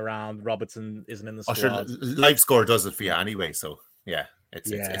 isn't around. Robertson isn't in the Oh, squad. sure, live score does it for you anyway. So yeah,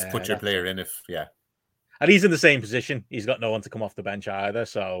 it's put your player in if and he's in the same position. He's got no one to come off the bench either.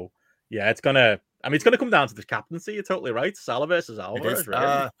 So yeah, it's gonna come down to the captaincy. You're totally right. Salah versus Alvarez.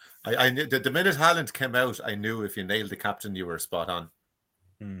 Really. I knew the minute Haaland came out, I knew if you nailed the captain, you were spot on.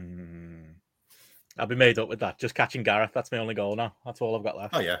 I'll be made up with that. Just catching Gareth. That's my only goal now. That's all I've got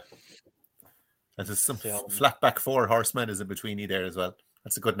left. Oh yeah. And there's some flat back 4 horsemen is in between you there as well.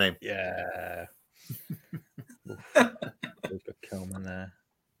 That's a good name. Yeah. We've got Kilman there.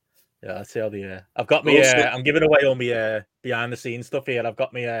 Yeah, let's see how the I've got me. I'm giving away all my behind the scenes stuff here. I've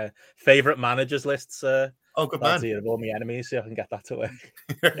got my favorite managers lists. Oh, good man. Of all my enemies, so I can get that to work.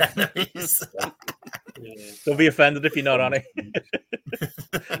 Don't be offended if you're not on it.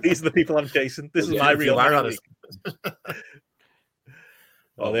 These are the people I'm chasing. This is my real honest.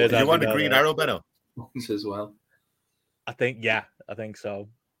 Oh, do you want a green arrow, Benno? As well. I think so.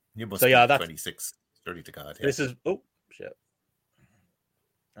 You must that's 26, 30 to God. Yeah. This is shit.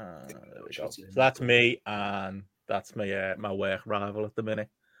 There we go. So that's me, and that's my my work rival at the minute.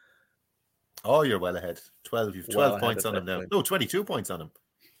 Oh, you're well ahead. 12. You've 12 points on him now. No, 22 points on him.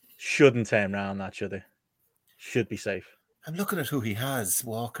 Shouldn't turn around that, should they? Should be safe. I'm looking at who he has.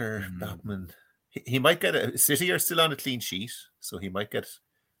 Walker, Batman. He might get a City are still on a clean sheet, so he might get.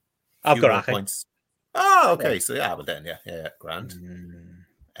 I've got points. Oh, okay. Yeah. So well then, yeah, grand.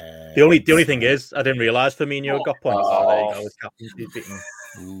 The only thing is, I didn't realize Firmino got points. There you go. His captain's beaten.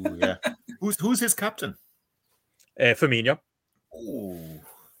 Ooh, yeah. Who's his captain? Firmino. Oh,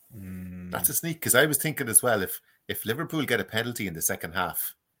 that's a sneak. Because I was thinking as well, if Liverpool get a penalty in the second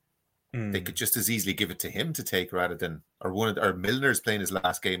half, they could just as easily give it to him to take rather than or Milner's playing his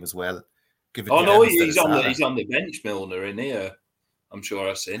last game as well. Give it. Oh no, he's on the bench, Milner in here. I'm sure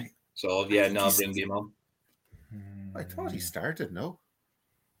I've seen. So yeah, no, I'll bring him on. I thought he started. No.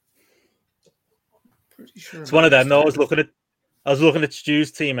 Pretty sure. It's one of them. No, I was looking at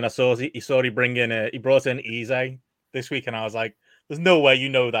Stu's team, and I saw he bring in he brought in Eze this week, and I was like, "There's no way you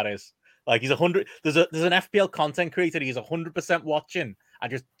know who that is." Like he's 100. There's an FPL content creator. He's 100% watching. I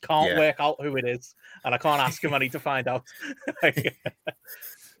just can't work out who it is, and I can't ask him. I need to find out.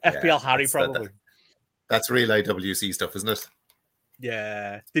 FPL Harry probably. That's real IWC stuff, isn't it?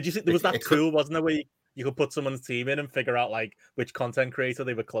 Yeah. Did you see there was that tool, wasn't there, where you could put someone's team in and figure out like which content creator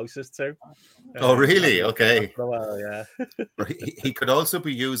they were closest to? Oh, really? Okay. Well, yeah. he could also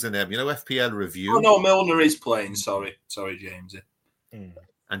be using FPL review. Oh no, Milner is playing. Sorry, James.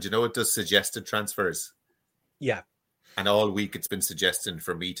 And it does suggested transfers. Yeah. And all week it's been suggesting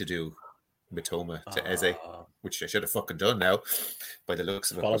for me to do Mitoma to Eze, which I should have fucking done now by the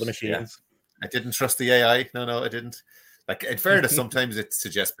looks of it. Follow the machines. Yeah. I didn't trust the AI. No, I didn't. Like, in fairness, sometimes it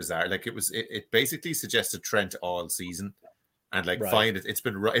suggests bizarre. Like it basically suggested Trent all season, and fine, it's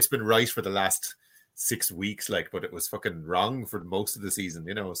been right for the last 6 weeks. Like, but it was fucking wrong for most of the season.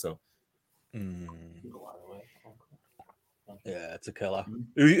 So. Yeah, it's a killer.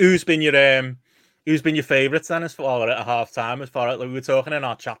 Who's been your favourites then? As far at half time, as far as we were talking in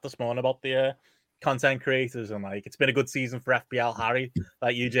our chat this morning about the content creators, and it's been a good season for FPL Harry.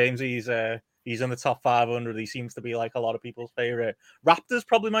 Like you, James, he's in the top 500. He seems to be like a lot of people's favorite. Raptor's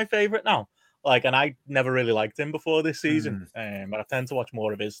probably my favorite now. And I never really liked him before this season. But I tend to watch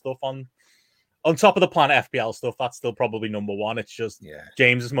more of his stuff on top of the Planet FPL stuff. That's still probably number one. It's just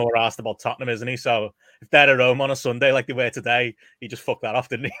James is more asked about Tottenham, isn't he? So if they're at home on a Sunday like they were today, he just fucked that off,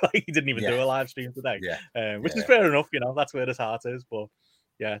 didn't he? He didn't even do a live stream today. Which is fair enough. That's where his heart is. But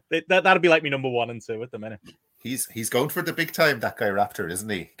yeah, that'd be like me number 1 and 2 at the minute. He's going for the big time, that guy Raptor, isn't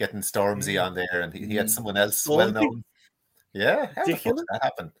he? Getting Stormzy on there, and he had someone else well known. Yeah, how the fuck did that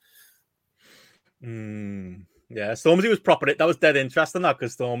happen? Yeah, Stormzy was proper. That was dead interesting, that,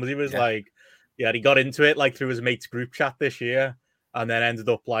 because Stormzy was he got into it through his mate's group chat this year, and then ended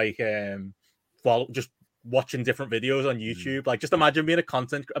up just watching different videos on YouTube. Just imagine being a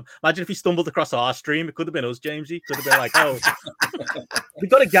content. Imagine if he stumbled across our stream. It could have been us, Jamesy. Could have been like, oh, we've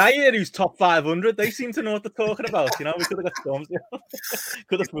got a guy here who's top 500. They seem to know what they're talking about. We could have got Stormzy.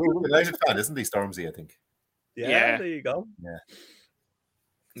 Could have fooled him. United fan, isn't he, Stormzy? I think. Yeah, there you go.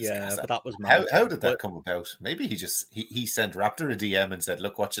 Yeah, but that was mad. How did that come about? Maybe he sent Raptor a DM and said,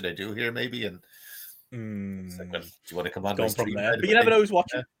 "Look, what should I do here?" Maybe, and like, well, do you want to come on my stream? But you never know who's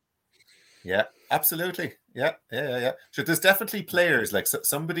watching. Yeah, absolutely. Yeah. So there's definitely players like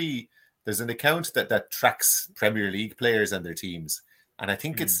somebody. There's an account that tracks Premier League players and their teams, and I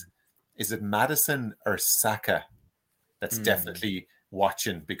think is it Madison or Saka that's definitely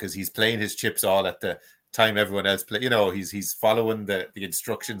watching because he's playing his chips all at the time everyone else play. He's following the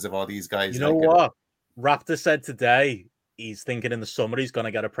instructions of all these guys. What Raptor said today? he's thinking in the summer he's going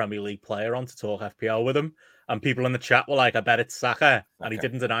to get a Premier League player on to talk FPL with him. And people in the chat were like, I bet it's Saka. And he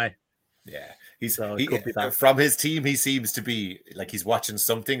didn't deny. Yeah. Could be that. From his team, he seems to be like he's watching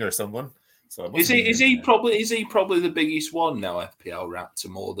something or someone. So is he probably the biggest one now, FPL Raptor,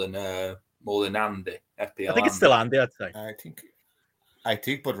 more than Andy? FPL I think it's still Andy, I'd say. I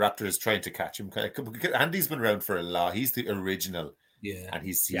think, but Raptor is trying to catch him. Andy's been around for a lot. He's the original. Yeah, and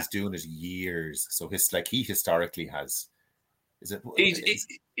he's doing it years. So he historically has. Is it?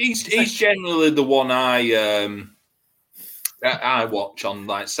 He's generally the one I watch on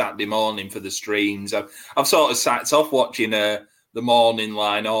like Saturday morning for the streams. I've sort of sacked off watching the morning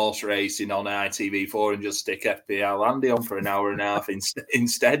line horse racing on ITV4 and just stick FPL Andy on for an hour and a half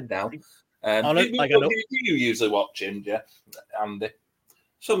instead now. Do you usually watch him, Jeff? Andy?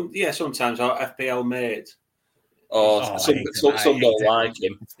 Sometimes our FPL mate. Some don't like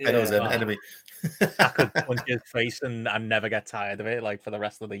him. I know he's an enemy. I could punch his face and never get tired of it, like for the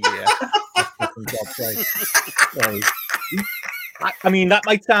rest of the year. I mean, that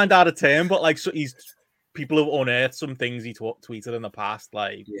might sound out of turn, but like, so people have unearthed some things he tweeted in the past,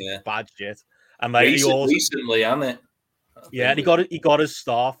 like bad shit, and like recently, hasn't it? Yeah, and he got his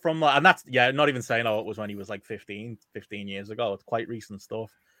start from like, and that's not even saying it was when he was like 15 years ago. It's quite recent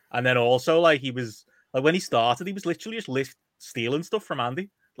stuff. And then also like he was. Like when he started, he was literally just stealing stuff from Andy,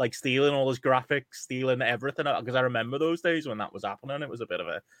 like stealing all his graphics, stealing everything. Because I remember those days when that was happening. It was a bit of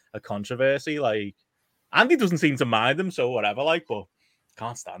a controversy. Like Andy doesn't seem to mind him, so whatever. Like, but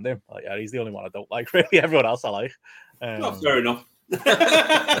can't stand him. Like, yeah, he's the only one I don't like. Really, everyone else I like. Fair enough.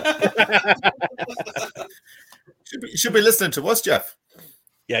 Should be listening to us, Jeff.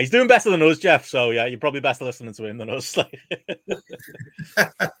 Yeah, he's doing better than us, Jeff. So yeah, you're probably better listening to him than us.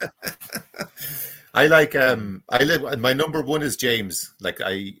 I like my number one is James. Like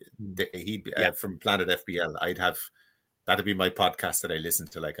from Planet FPL. That'd be my podcast that I listen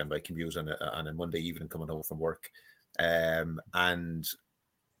to like on my commute on a Monday evening coming home from work. And I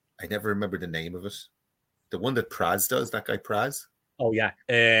never remember the name of it. The one that Praz does, that guy Praz. Oh yeah.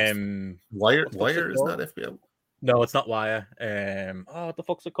 Wire is not FPL. No, it's not Wire. What the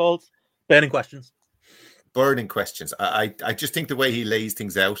fuck's it called? Burning Questions. Burning Questions. I just think the way he lays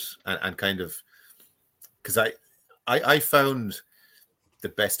things out and kind of, because I found the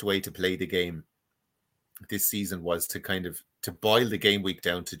best way to play the game this season was to boil the game week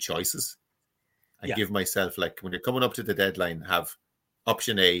down to choices and give myself, like, when you're coming up to the deadline, have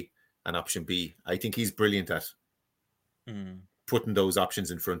option A and option B. I think he's brilliant at putting those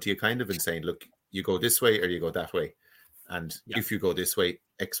options in front of you kind of and saying, look, you go this way or you go that way. And if you go this way,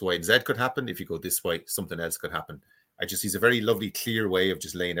 X, Y, and Z could happen. If you go this way, something else could happen. He's a very lovely, clear way of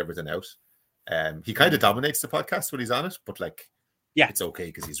just laying everything out. He kind of dominates the podcast when he's on it, but like, it's okay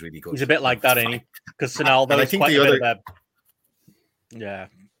because he's really good. He's a bit like that, ain't he? Because Sinaldo is quite a bit of that. Yeah.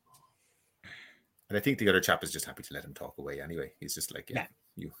 And I think the other chap is just happy to let him talk away anyway. He's just like,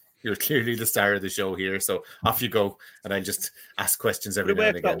 you're clearly the star of the show here, so off you go. And I'll just ask questions every now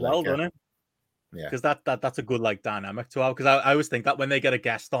and again. Well, doesn't it? Yeah, because that's a good like dynamic to have. Because I always think that when they get a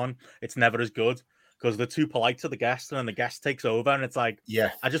guest on, it's never as good because they're too polite to the guest, and then the guest takes over, and it's like,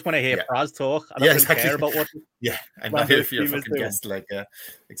 I just want to hear Praz talk. I don't really care about what. I'm not here for your fucking guest. Like,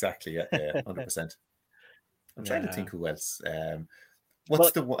 exactly. 100%. I'm trying to think who else.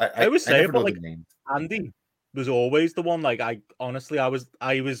 What's the one? I always say, but like Andy was always the one. Like, I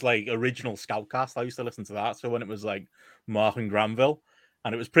was like original Scoutcast. I used to listen to that. So when it was like Mark and Granville.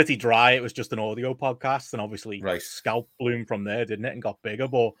 And it was pretty dry. It was just an audio podcast. And obviously, Scout bloomed from there, didn't it? And got bigger.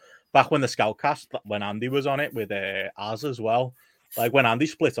 But back when the Scoutcast, when Andy was on it with Az as well, like when Andy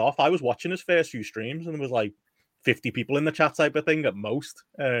split off, I was watching his first few streams and there was like 50 people in the chat type of thing at most.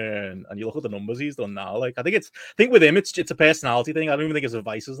 And you look at the numbers he's done now. Like, I think with him, it's a personality thing. I don't even think his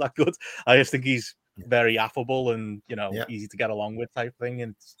advice is that good. I just think he's very affable and, easy to get along with type thing.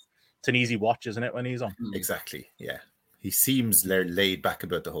 And it's an easy watch, isn't it, when he's on? Exactly. Yeah. He seems laid back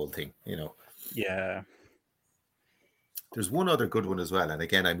about the whole thing, Yeah. There's one other good one as well. And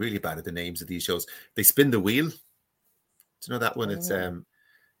again, I'm really bad at the names of these shows. They Spin the Wheel. Do you know that one? It's I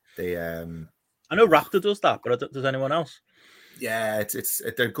know Raptor does that, but does anyone else? Yeah,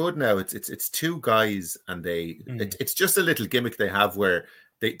 they're good now. It's two guys and it's just a little gimmick they have where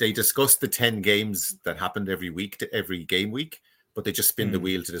they discuss the 10 games that happened every week to every game week. But they just spin the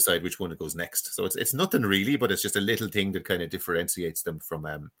wheel to decide which one goes next. So it's nothing really, but it's just a little thing that kind of differentiates them from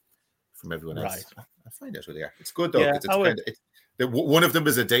everyone else. Right. I find out who they are. It's good though. Yeah, one of them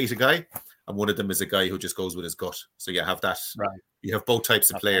is a data guy, and one of them is a guy who just goes with his gut. So you have that. Right. You have both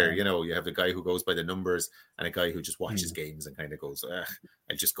types of player. You have the guy who goes by the numbers, and a guy who just watches games and kind of goes,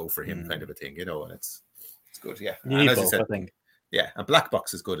 "I'll just go for him," kind of a thing. And It's good, yeah. You need both, I think. Yeah, and Black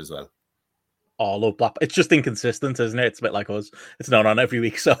Box is good as well. Oh, I love Black. It's just inconsistent, isn't it? It's a bit like us. It's not on every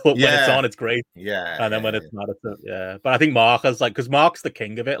week, so when it's on, it's great. Yeah, and then when it's not, it's But I think Mark has because Mark's the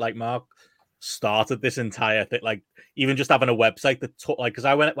king of it. Like Mark started this entire thing, like even just having a website that took because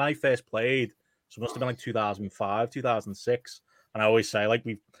when I first played, so it must have been like 2005, 2006. And I always say, like,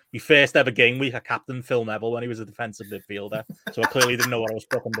 we first ever game week, I captained Phil Neville when he was a defensive midfielder. So I clearly didn't know what I was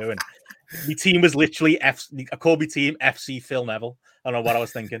fucking doing. My team was literally I called my team FC Phil Neville. I don't know what I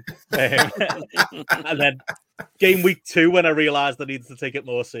was thinking. And then game week 2, when I realized I needed to take it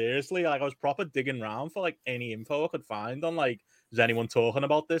more seriously, like I was proper digging around for like any info I could find on like, is anyone talking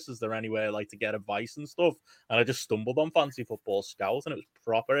about this? Is there anywhere like to get advice and stuff? And I just stumbled on Fantasy Football Scout, and it was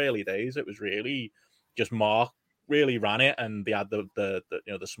proper early days. It was really just Mark really ran it, and they had the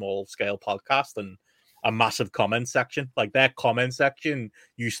small scale podcast and a massive comment section. Like their comment section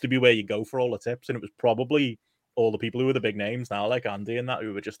used to be where you go for all the tips, and it was probably all the people who were the big names now, like Andy and that,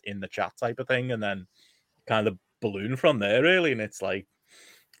 who were just in the chat type of thing, and then kind of balloon from there really. And it's like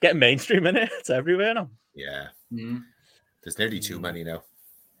getting mainstream in it. It's everywhere now. Yeah. There's nearly too many now.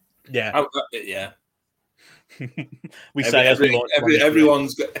 Yeah. Yeah. We say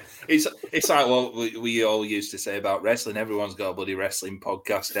everyone's got. It's like what we all used to say about wrestling. Everyone's got a bloody wrestling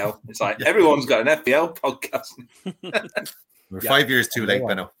podcast now. It's like everyone's got an FPL podcast. We're 5 years too late,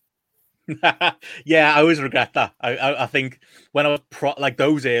 Benno. Yeah, I always regret that. I think when I was like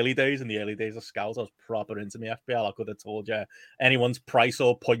those early days, in the early days of Scouts, I was proper into my FPL. I could have told you anyone's price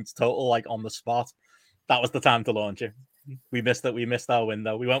or points total like on the spot. That was the time to launch it. We missed it. We missed our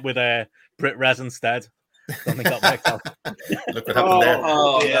window. We went with Brit Res instead. Something got picked up. Look what happened there.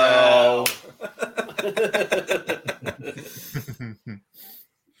 Oh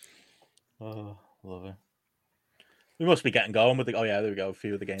no! Oh, love it. We must be getting going with the. Oh yeah, there we go. A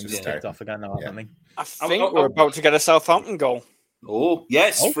few of the games just kicked off again now, haven't they? I think we're about to get a Southampton goal. Oh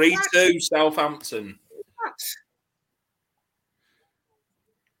yes, 3-2 Southampton.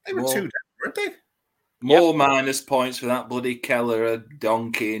 They were 2 down, weren't they? More minus points for that bloody Keller, a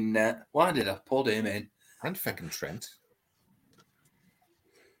donkey in net. Why did I put him in? And fucking Trent.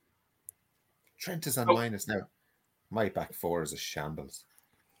 Trent is on minus now. My back 4 is a shambles.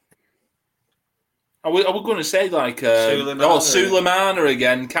 I was going to say like Sulemana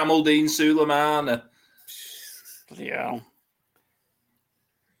again, Camaldine Sulemana. Yeah.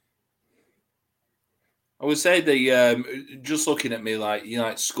 I would say just looking at me like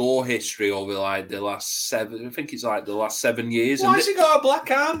score history over like the last 7. I think it's like the last 7 years. Why has he got a black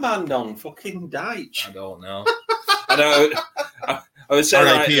armband on? Fucking Deitch. I don't know. I would say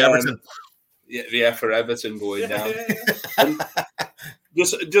R.I.P. Everton. Yeah, for Everton going down.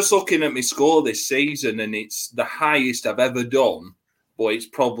 Just looking at my score this season, and it's the highest I've ever done, but it's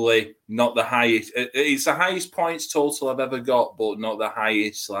probably not the highest. It's the highest points total I've ever got, but not the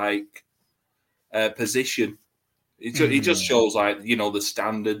highest like position. It just shows like the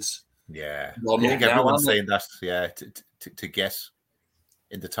standards. Yeah, I think everyone's saying that. Yeah, to get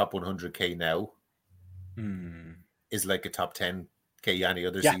in the top 100k now is like a top 10k any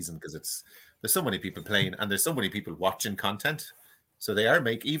other season, because there's so many people playing and there's so many people watching content. So they are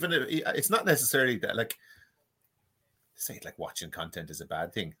it's not necessarily that like watching content is a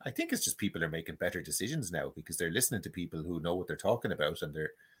bad thing. I think it's just people are making better decisions now because they're listening to people who know what they're talking about, and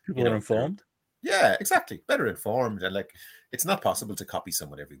they're informed. Yeah, exactly. Better informed, and like it's not possible to copy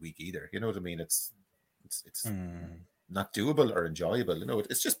someone every week either. You know what I mean? It's not doable or enjoyable.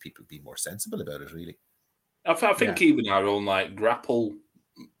 It's just people being more sensible about it, really. I think even our own like grapple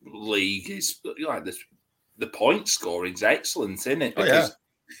league is like this. The point scoring is excellent, isn't it? Because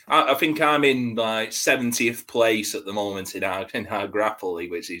I think I'm in like 70th place at the moment in our grapple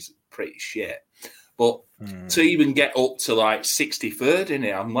league, which is pretty shit. But to even get up to like 63rd in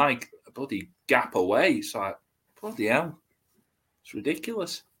it, I'm like a bloody gap away. It's like, bloody hell. It's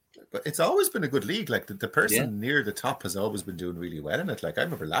ridiculous. But it's always been a good league. Like the person near the top has always been doing really well in it. Like I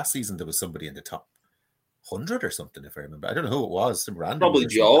remember last season there was somebody in the top 100 or something, if I remember. I don't know who it was. Some random. Probably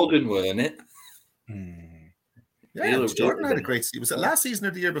Jordan, weren't it? Yeah, Jordan had a great season. Was it last season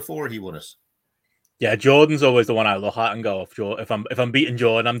or the year before he won it? Yeah, Jordan's always the one I look at and go, if I'm beating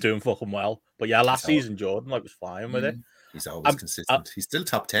Jordan, I'm doing fucking well. But yeah, last season Jordan was flying with it. He's always consistent. He's still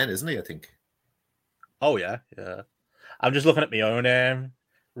top 10, isn't he? I think. Oh yeah. I'm just looking at my own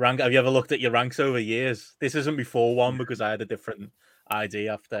rank. Have you ever looked at your ranks over years? This isn't before one because I had a different ID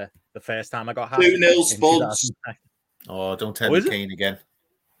after the first time I got hacked. 2-0 Spuds. Oh, don't tell me Kane again.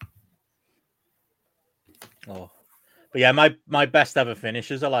 Oh, but yeah, my best ever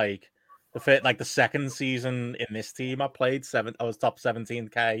finishes are like the second season in this team. I played 7. I was top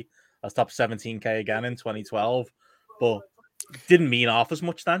 17k. I was top 17k again in 2012, but didn't mean half as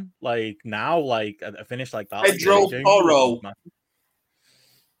much then. Like now, like I finished like that. Pedro Porro.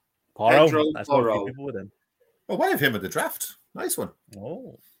 Porro. That's what people with him. Oh, why have him in the draft? Nice one.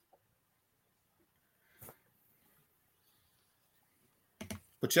 Oh.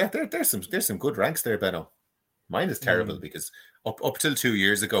 But yeah, there's some good ranks there, Benno. Mine is terrible because up till 2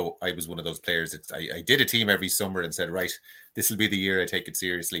 years ago, I was one of those players that I did a team every summer and said, right, this will be the year I take it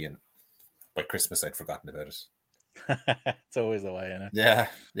seriously. And by Christmas, I'd forgotten about it. It's always the way, isn't it?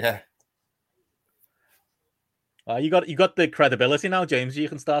 Yeah. You got the credibility now, James. You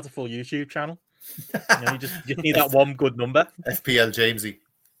can start a full YouTube channel. You just need that one good number. FPL Jamesy.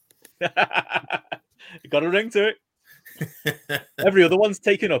 You got a ring to it. Every other one's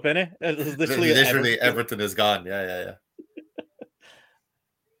taken up, innit? Literally everything is gone. Yeah.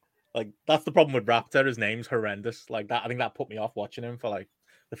 Like that's the problem with Raptor. His name's horrendous. Like that, I think that put me off watching him for like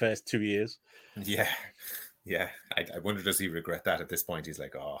the first 2 years. Yeah. I wonder, does he regret that at this point? He's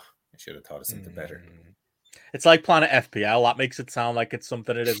like, oh, I should have thought of something better. It's like Planet FPL. That makes it sound like it's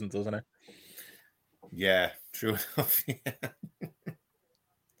something it isn't, doesn't it? Yeah, true enough. Yeah.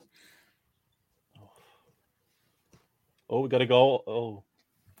 Oh, we got a goal. Oh,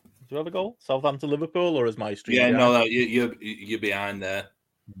 do you have a goal? Southampton, Liverpool, or is my stream? Yeah, behind? no, you're behind there.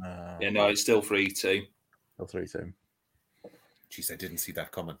 Yeah, no, it's still 3-2. Still 3-2. Jeez, I didn't see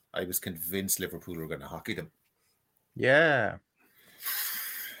that coming. I was convinced Liverpool were going to hockey them. Yeah.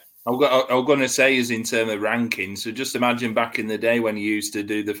 I'm going to say is in terms of rankings. So just imagine back in the day when you used to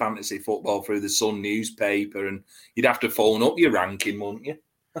do the fantasy football through the Sun newspaper, and you'd have to phone up your ranking, wouldn't you?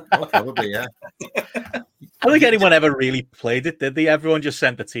 Oh, probably, yeah. I don't think anyone ever really played it, did they? Everyone just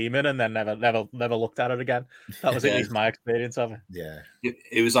sent the team in and then never looked at it again. That was at least my experience of it. Yeah.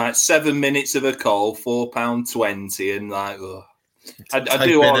 It was like 7 minutes of a call, £4.20, and like, oh. I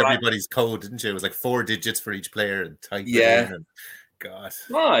do all everybody's code, didn't you? It was like 4 digits for each player and type it in. And God.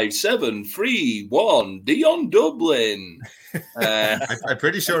 5, 7, 3, 1, Dion Dublin. I'm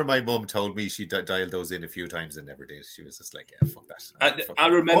pretty sure my mum told me she dialed those in a few times and never did. She was just like, yeah, fuck that. I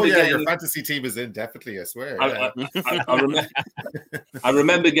remember your fantasy team is in, definitely, I swear. I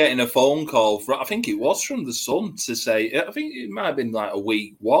remember getting a phone call from, I think it was from the Sun, to say, I think it might have been like a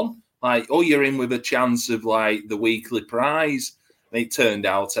week one, like, oh, you're in with a chance of like the weekly prize. And it turned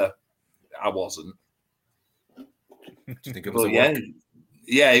out I wasn't. Do you think it was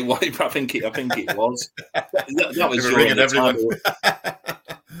Yeah, it was. I think it was. That was ringing everyone.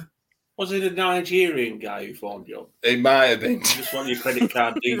 Was it a Nigerian guy who phoned you? It might have been. Just want your credit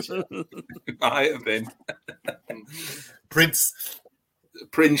card details. It might have been. Prince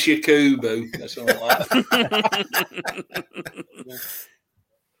Yakubu. Or something like that.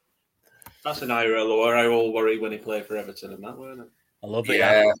 That's an IRL where I all worry when he played for Everton and that, weren't it? I love it.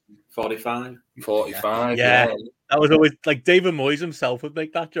 Yeah. 45. Yeah. That was always like David Moyes himself would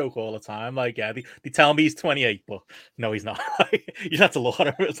make that joke all the time. Like, yeah, they tell me he's 28, but no, he's not. You just have to look at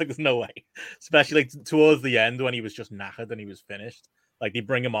him. It's like, there's no way. Especially like towards the end when he was just knackered and he was finished. Like, they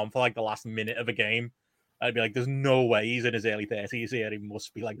bring him on for like the last minute of a game. I'd be like, there's no way he's in his early 30s here. He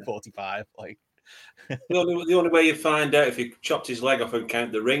must be like 45. Like, the only way you find out if he chopped his leg off and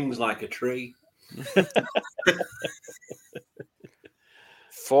count the rings like a tree.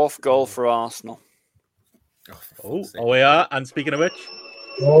 Fourth goal for Arsenal. Oh, we are. And speaking of which,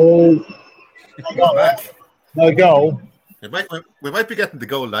 no goal. We might be getting the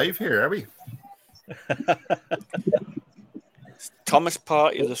goal live here, are we? Thomas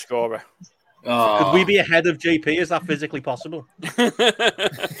Partey, the scorer. Oh. Could we be ahead of JP? Is that physically possible?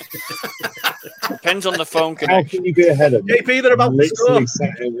 Depends on the phone connection. How can you be ahead of JP? They're about to score.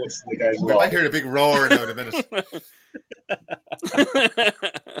 We might hear a big roar in a minute.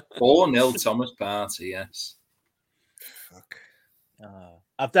 4-0 Thomas Partey, yes. Fuck.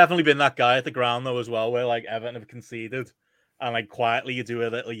 I've definitely been that guy at the ground though as well, where like Everton have conceded, and like quietly you do a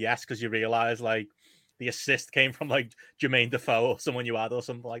little yes because you realise like the assist came from like Jermaine Defoe or someone you had or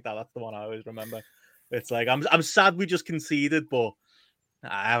something like that. That's the one I always remember. It's like I'm sad we just conceded, but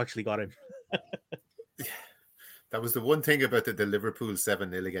I actually got him. That was the one thing about the Liverpool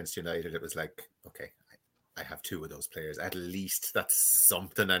 7-0 against United. It was like, okay, I have 2 of those players. At least that's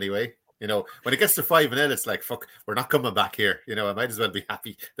something anyway. You know, when it gets to 5-0, it's like, fuck, we're not coming back here. You know, I might as well be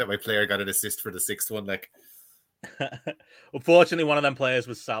happy that my player got an assist for the 6th one. Like, unfortunately, one of them players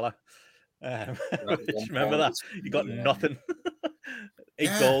was Salah. Remember that? You got nothing. 8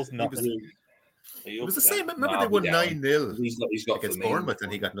 goals, nothing. It was the same. Remember they won 9-0 He's got against Bournemouth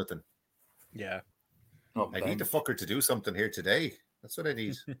and he got nothing. Yeah. I need the fucker to do something here today. That's what I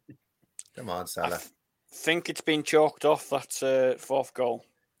need. Come on, Salah. I think it's been chalked off, that 4th goal.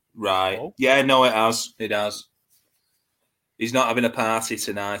 Right. Oh. Yeah, no, it has. It has. He's not having a party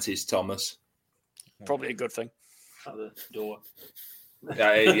tonight, is Thomas. Probably a good thing. At the door.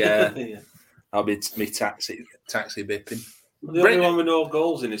 Yeah. I'll be me taxi bipping. The only one with no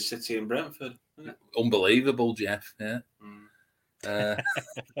goals in is City and Brentford. Unbelievable, Jeff. Yeah. That's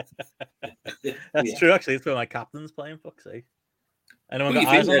true, actually. It's where my captain's playing, fuck's sake. Anyone Well,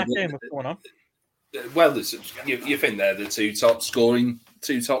 got eyes on that game? What's going on? Well, you think they're the two top scoring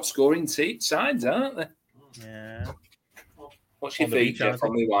sides, aren't they? Yeah. What's your On the feed, beach, Jeff, aren't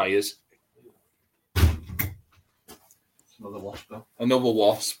on the wires? Another wasp. Another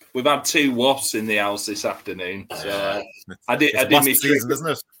wasp. We've had 2 wasps in the house this afternoon. So I did my trick, season, isn't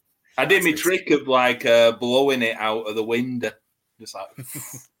it? I did my trick of like blowing it out of the window. Just like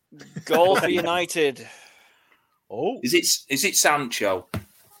Goal for United. Oh, is it Sancho?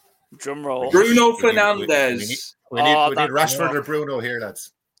 Drum roll. Bruno Fernandes. We need Rashford or Bruno here,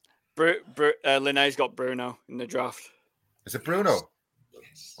 lads. Linnea's got Bruno in the draft. Is it Bruno?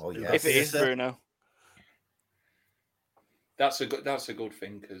 Oh yeah. If it is Bruno. That's a good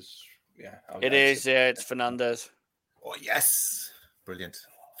thing because It is. It's Fernandes. Oh yes, brilliant.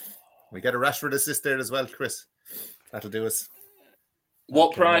 We get a Rashford assist there as well, Chris. That'll do us.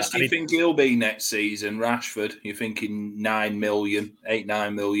 What price do you think he'll be next season, Rashford? You're thinking 9 million,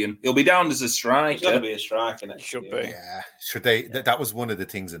 8-9 million. He'll be down as a striker. He's got to be a striker next Should year. be. Yeah. Should they? That was one of the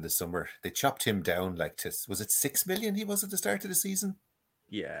things in the summer. They chopped him down was it 6 million? He was at the start of the season.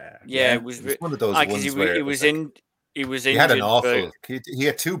 yeah. Yeah, it was one of those ones where he was in. He was injured. He had an awful. He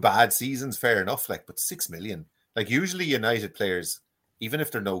had 2 bad seasons. Fair enough. But 6 million. Usually United players, even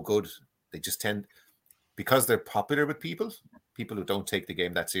if they're no good, they just tend, because they're popular with people who don't take the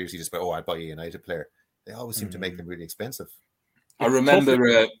game that seriously, just I'd buy a United player. They always seem to make them really expensive. I remember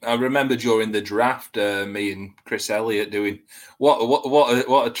during the draft, me and Chris Elliott doing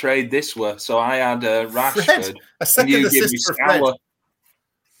what a trade this was. So I had Rashford, Fred, a second assist for Fred,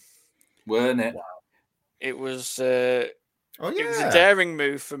 weren't it? Wow. It was. It was a daring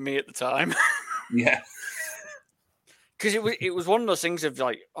move for me at the time. Yeah. Because it was one of those things of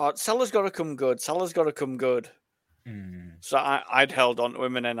Salah's got to come good. Salah's got to come good. So I'd held on to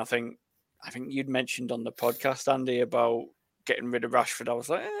him, and then I think you'd mentioned on the podcast, Andy, about getting rid of Rashford. I was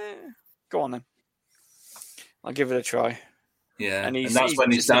like, go on then. I'll give it a try. Yeah, and that's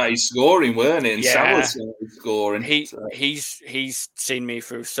when he started scoring, weren't it? And Salah started scoring. He's seen me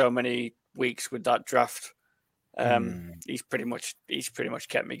through so many weeks with that draft. He's pretty much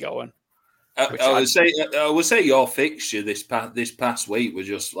kept me going. I would say your fixture this past week was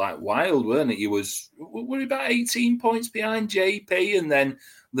just wild, weren't it? Were about 18 points behind JP, and then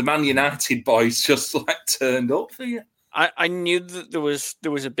the Man United boys just turned up for you. I knew that there was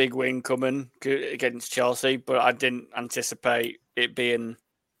a big win coming against Chelsea, but I didn't anticipate it being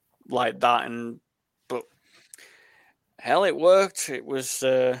like that. But hell, it worked. It was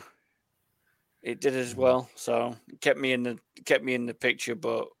it did as well. So it kept me in the picture.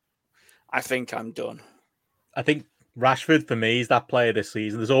 But I think I'm done. I think Rashford for me is that player this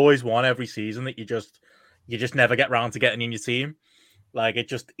season. There's always one every season that you just never get round to getting in your team.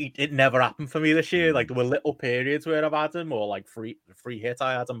 It never happened for me this year. There were little periods where I've had him, or free hit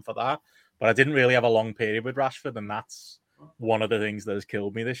I had him for that, but I didn't really have a long period with Rashford, and that's one of the things that has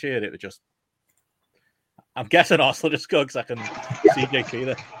killed me this year. It was just, I'm guessing Arsenal just go because I can CJC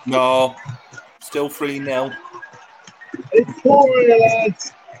there. No, still 3-0. It's 4,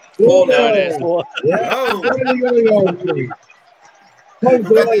 lads. 4 now it is.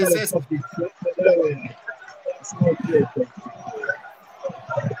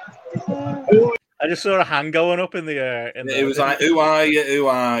 I just saw a hand going up in the air. It was like, who are you? Who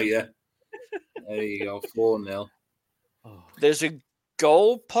are you? There you go, 4-0. There's a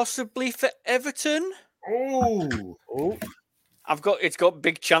goal possibly for Everton. Oh. It's got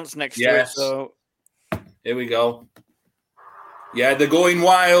big chance next to it. So here we go. Yeah, they're going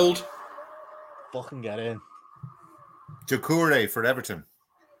wild. Fucking get in. Doucouré for Everton.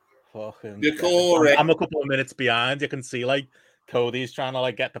 Fucking Doucouré. I'm a couple of minutes behind. You can see Cody's trying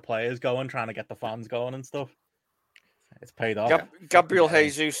to get the players going, trying to get the fans going and stuff. It's paid off. Gabriel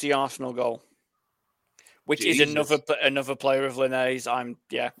Jesus, the Arsenal goal, which is another player of Linnea's. I'm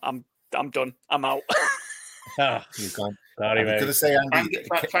done. I'm out. You've gone. Sorry, mate. I'm gonna say, Andy,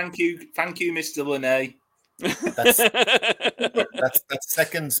 thank you, Mr. Linneay. That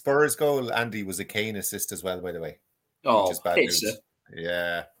second Spurs goal, Andy, was a Kane assist as well, by the way. Oh, which is bad news.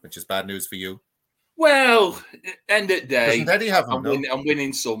 Yeah, which is bad news for you. Well, end of the day, doesn't Eddie have him? I'm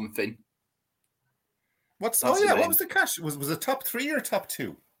winning something. What was the cash? Was it top 3 or top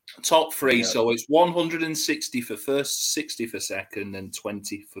 2? Top three. So it's 160 for first, 60 for second, and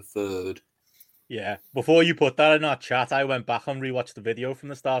 20 for third. Yeah. Before you put that in our chat, I went back and rewatched the video from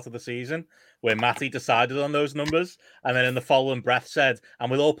the start of the season where Matty decided on those numbers, and then in the following breath said,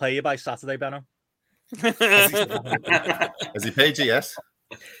 "And we'll all pay you by Saturday, Benno." Has he paid you yet?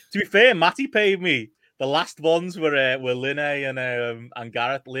 To be fair, Matty paid me. The last ones were Linne and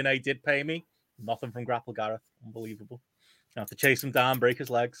Gareth. Linne did pay me. Nothing from Grapple Gareth. Unbelievable. I have to chase him down, break his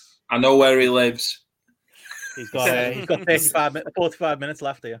legs. I know where he lives. He's got 45 minutes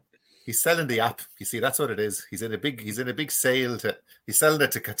left here. He's selling the app. You see, that's what it is. He's in a big sale he's selling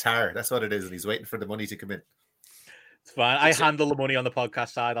it to Qatar. That's what it is, and he's waiting for the money to come in. It's fine. I handle the money on the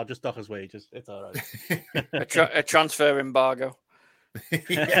podcast side. I'll just dock his wages. It's all right. a transfer embargo.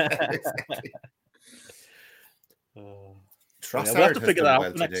 Yeah, exactly. We'll have to figure that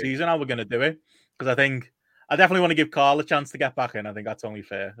out for next season, how we're going to do it. Because I definitely want to give Carl a chance to get back in. I think that's only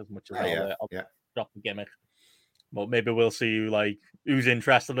fair, as much as I'll drop the gimmick. But maybe we'll see who's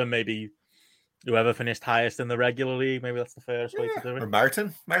interested in maybe whoever finished highest in the regular league. Maybe that's the fairest way to do it. Or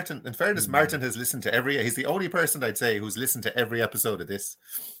Martin. In fairness, Martin has listened to he's the only person I'd say who's listened to every episode of this.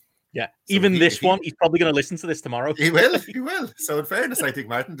 Yeah, so even he's probably going to listen to this tomorrow. He will. So in fairness, I think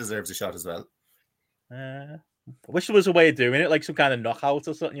Martin deserves a shot as well. I wish there was a way of doing it, like some kind of knockout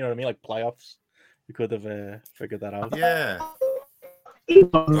or something, you know what I mean? Like playoffs. We could have figured that out. Yeah.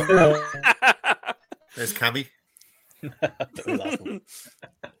 There's Cammy.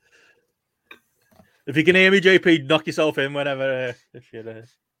 If you can hear me, JP, knock yourself in whenever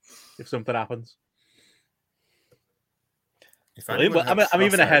if something happens. I'm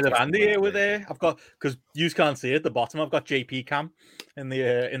even ahead of Andy here with I've got, because you can't see it at the bottom. I've got JP cam in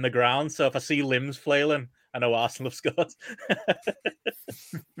the ground, so if I see limbs flailing, I know Arsenal have scored.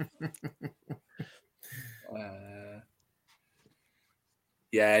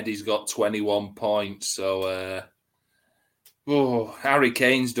 Yeah, Eddie's got 21 points, so Harry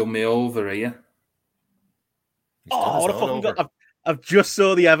Kane's done me over here. What a fucking goal. I've just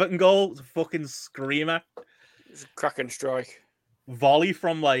saw the Everton goal. It's a fucking screamer. It's a cracking strike. Volley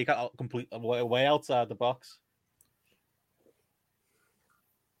from complete way outside the box.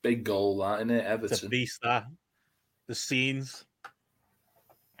 Big goal, that, isn't it, Everton? It's a beast, that. The scenes.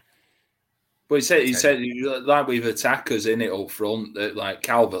 But he said like with attackers in it up front, that like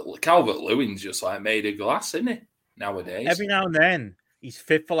Calvert-Lewin's just like made of glass, isn't he? Nowadays, every now and then he's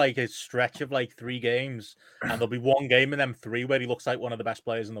fit for a stretch of 3 games, and there'll be one game in them 3 where he looks like one of the best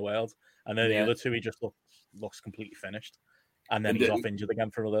players in the world, and then the other 2 he just looks completely finished, and then he's off injured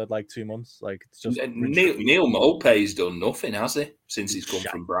again for another 2 months. It's just Neil Maupay's done nothing, has he, since he's come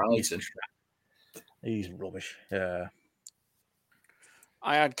from Brighton? He's rubbish. Yeah.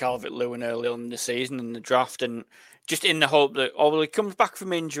 I had Calvert-Lewin early on in the season in the draft, and just in the hope that, he comes back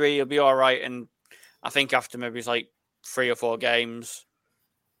from injury, he'll be all right. And I think after maybe 3 or 4 games,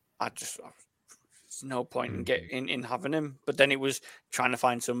 there's no point in having him. But then it was trying to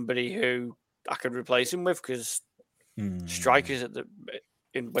find somebody who I could replace him with, because strikers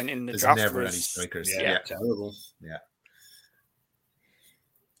when in the draft never any strikers. Yeah, terrible. Yeah.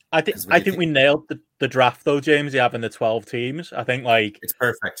 I think we nailed the draft though, James. You have in the 12 teams. I think it's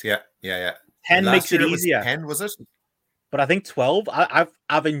perfect. Yeah. 10 makes it easier. 10 was it? But I think 12.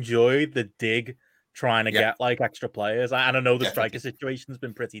 I've enjoyed the dig trying to get extra players. And I know the striker situation's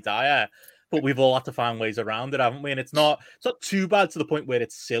been pretty dire, but we've all had to find ways around it, haven't we? And it's not too bad to the point where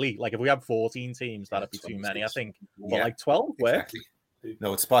it's silly. If we had 14 teams, that'd be too many, I think. But 12, exactly.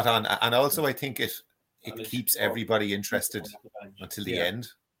 No, it's spot on. And also I think it keeps everybody interested until the end.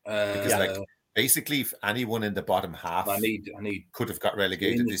 Because basically if anyone in the bottom half could have got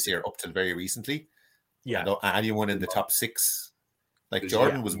relegated this year up till very recently. Yeah. Anyone in the top 6,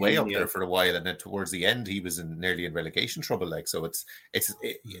 Jordan was way up there for a while, and then towards the end he was nearly in relegation trouble. So I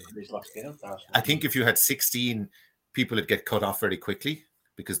think if you had 16 people, it'd get cut off very quickly,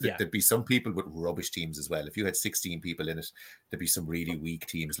 because there'd be some people with rubbish teams as well. If you had 16 people in it, there'd be some really weak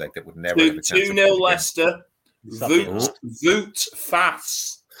teams that would never have a chance. 2-0 Leicester. Voot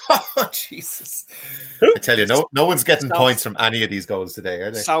fast. Oh, Jesus. I tell you, no one's getting points from any of these goals today,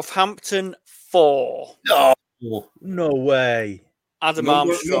 are they? Southampton 4. No way. Adam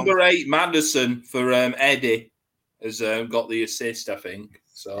Armstrong. Number 8, Madison for Eddie has got the assist, I think.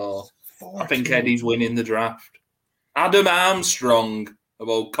 So I think Eddie's winning the draft. Adam Armstrong of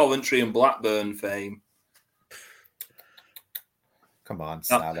old Coventry and Blackburn fame. Come on,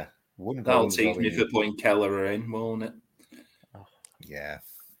 Salah. That'll teach me for putting Keller in, won't it? Yeah.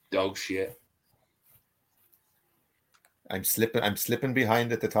 Dog shit. I'm slipping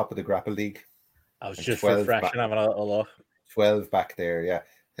behind at the top of the Grapple League. I was just refreshing, having a look. 12 back there, yeah.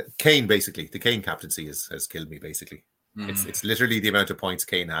 Kane, basically. The Kane captaincy has killed me, basically. It's literally the amount of points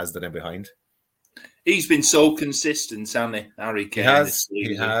Kane has that I'm behind. He's been so consistent, hasn't he, Harry Kane?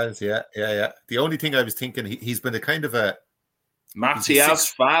 He has, yeah. The only thing I was thinking, he's been a kind of a...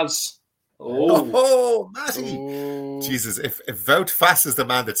 Matthias Faz. Oh, Matty. Oh. Jesus, if Wout Fass is the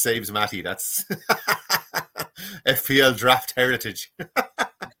man that saves Matty, that's FPL draft heritage.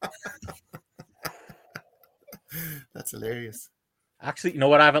 That's hilarious. Actually, you know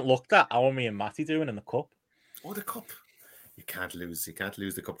what I haven't looked at? How are me and Matty doing in the cup? Oh, the cup. You can't lose. You can't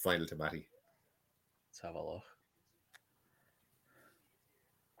lose the cup final to Matty. Let's have a look.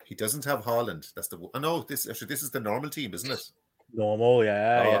 He doesn't have Haaland. That's the... Oh, no, this is the normal team, isn't it? Normal,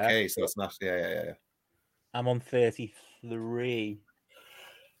 yeah. Oh, okay, so it's not... Yeah. I'm on 33.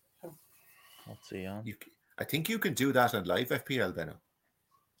 Let's see, I think you can do that on live FPL, Benno.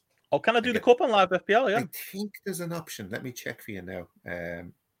 Oh, can I do the cup on live FPL? Yeah. I think there's an option. Let me check for you now.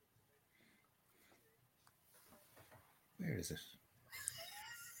 Where is it?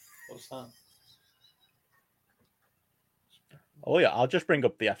 What's that? Oh yeah, I'll just bring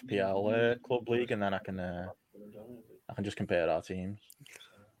up the FPL club league, and then I can just compare our teams.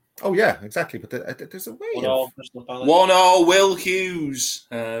 Oh yeah, exactly. But there's a way. 1-0 Will Hughes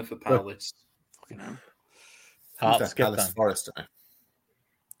for Palace. Hearts Palace Forest.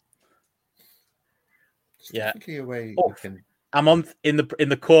 Yeah. Away I'm on in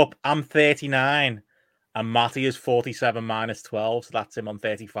the cup. I'm 39, and Matty is 47 minus 12, so that's him on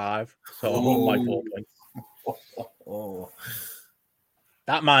 35. So I'm on my 4 points.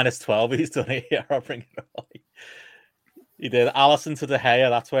 That minus 12 he's done here. I'll bring it up. He did Alisson to De Gea.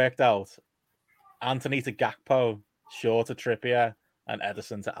 That's worked out. Anthony to Gakpo, Shaw to Trippier, and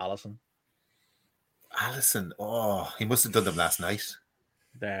Ederson to Alisson. Alisson, he must have done them last night.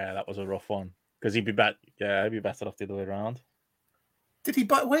 Yeah, that was a rough one. Because he'd be better. Yeah, he'd be better off the other way around. Did he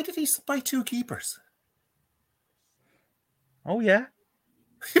buy? Why did he buy 2 keepers? Oh yeah,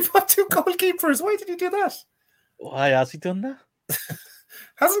 he bought 2 goalkeepers. Why did he do that? Why has he done that?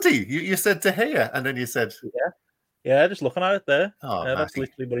 Hasn't he? You said De Gea, and then you said yeah. Just looking at it there. Oh, yeah, that's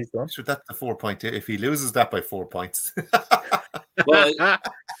literally what he's done. So that's the 4 point. If he loses that by 4 points, well,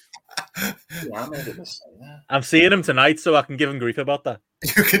 I'm seeing him tonight, so I can give him grief about that.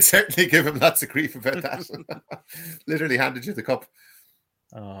 You can certainly give him lots of grief about that. Literally handed you the cup.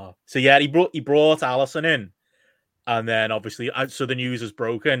 So yeah, he brought Alisson in, and then obviously, so the news is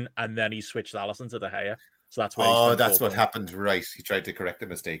broken, and then he switched Alisson to De Gea. So that's why. That's what happened. Right, he tried to correct the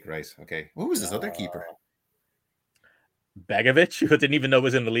mistake. Right, okay. Who was his other keeper? Begovic, who I didn't even know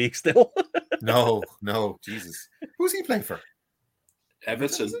was in the league still. No, Jesus. Who's he playing for?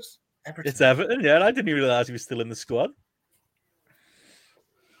 Everton. It's Everton, yeah. I didn't even realize he was still in the squad.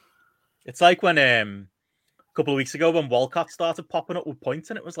 It's like when a couple of weeks ago when Walcott started popping up with points,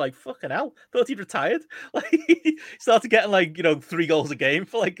 and it was like, fucking hell, thought he'd retired. Like he started getting 3 goals a game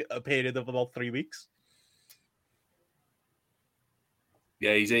for a period of about 3 weeks.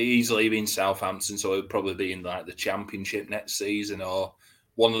 Yeah, he's leaving Southampton, so he'll probably be in the Championship next season or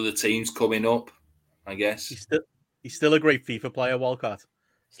one of the teams coming up, I guess. He's still a great FIFA player, Walcott.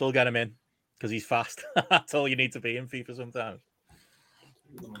 Still get him in because he's fast. That's all you need to be in FIFA sometimes.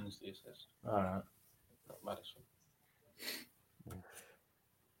 All right. Not Madison.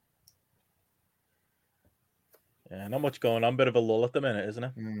 Yeah, not much going on. Bit of a lull at the minute, isn't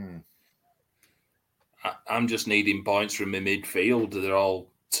it? I'm just needing points from my midfield. They're all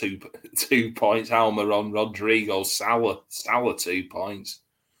 2 points. Almiron, Rodrigo, Salah 2 points.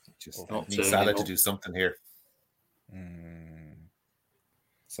 Just need Salah to do something here.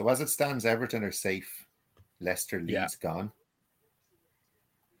 So as it stands, Everton are safe. Leicester, Leeds gone.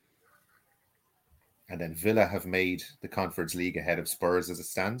 And then Villa have made the Conference League ahead of Spurs as it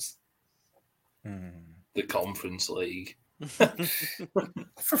stands. The Conference League.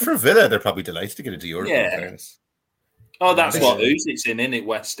 For Villa, they're probably delighted to get into Europe. Yeah. In fairness. Oh, that's what Uzic's in it,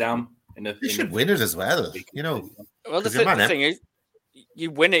 West Ham. They should win it as well. Well, the thing is,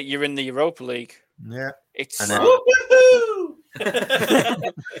 you win it, you're in the Europa League. Yeah. It's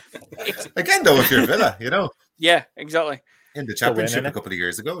again, though, if you're Villa, Yeah, exactly. In the Championship a couple of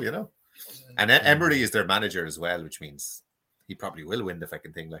years ago, And Emery is their manager as well, which means he probably will win the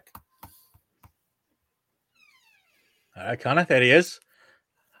fucking thing. All right, Connor, there he is.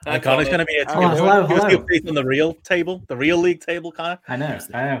 Connor's going to be hello. On the real table, the real league table, Connor. I know.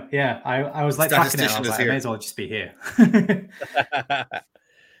 Yeah, I was packing it. I was I may as well just be here.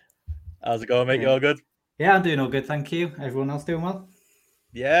 How's it going, mate? You all good? Yeah, I'm doing all good, thank you. Everyone else doing well?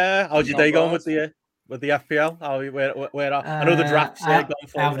 Yeah. How's your day going with the FPL? I know the draft's gone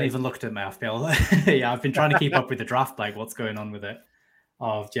for. I haven't even looked at my FPL. Yeah, I've been trying to keep up with the draft, what's going on with it.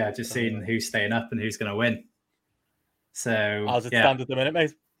 of just seeing who's staying up and who's going to win. So how's it stand at the minute,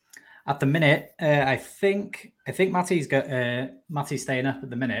 mate? At the minute, I think Matty's staying up at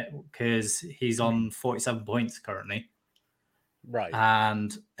the minute because he's on 47 points currently. Right.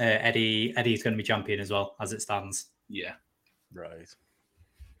 And Eddie's going to be champion as well as it stands. Yeah. Right.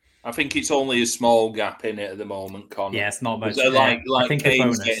 I think it's only a small gap in it at the moment, Connor. Yeah, it's not much. Like I think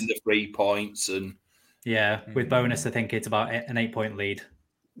Kane's getting the 3 points and with bonus, I think it's about an 8-point lead.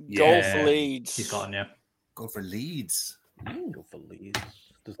 Go for Leeds. He's gotten Go for Leeds. Go for Leeds.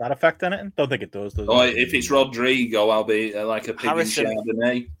 Does that affect anything? Don't think it does. Does it? It? If it's Rodrigo, I'll be like a pig in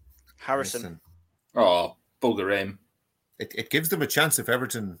Chardonnay. Harrison. Oh, bugger him. It gives them a chance if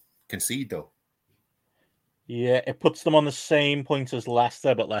Everton concede, though. Yeah, it puts them on the same points as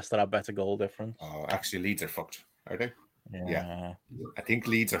Leicester, but Leicester have better goal difference. Oh, actually, Leeds are fucked, are they? Yeah. I think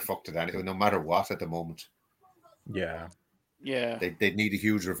Leeds are fucked at that, no matter what at the moment. Yeah. Yeah. They'd need a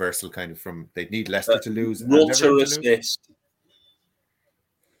huge reversal they'd need Leicester to lose. Rutter assist.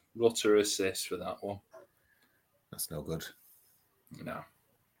 Rutter assist for that one. That's no good. No.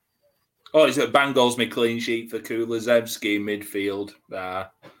 Oh, he's got Bangol's me clean sheet for Kulazevsky in midfield.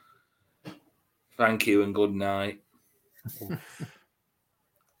 Thank you and good night.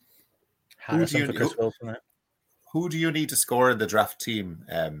 Harrison for Chris Wilson. Who do you need to score in the draft team,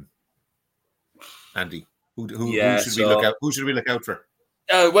 Andy? Who should we look out? Who should we look out for?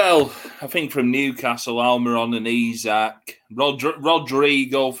 Well, I think from Newcastle, Almiron and Isak,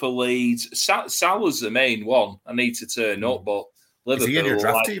 Rodrigo for Leeds. Salah's the main one. I need to turn up, but Liverpool. Is he in your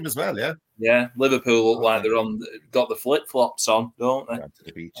draft team as well? Yeah. Yeah, Liverpool look like they're got the flip flops on, don't they? To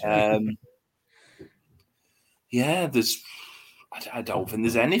the beach. I don't think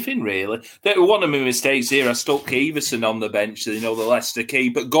there's anything really. One of my mistakes here, I stuck Everson on the bench, the Leicester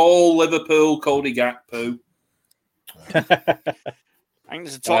keeper. Goal, Liverpool, Cody Gakpo. I think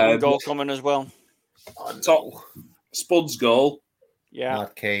there's a Tottenham goal coming as well. Spud's goal. Yeah.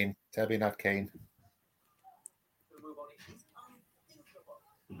 Not Kane. Tebby, not Kane.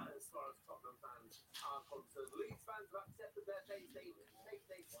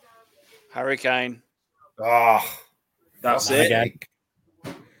 Harry Kane. Oh, that's it. Again.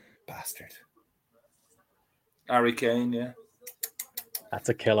 Bastard. Harry Kane, yeah. That's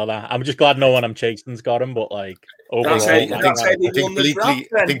a killer. That I'm just glad no one I'm chasing's got him, but like overall, I think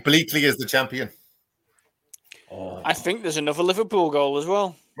Bleakley is the champion. Oh. I think there's another Liverpool goal as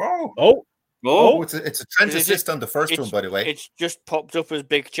well. Oh, it's a Trent assist on the first one, by the way. It's just popped up as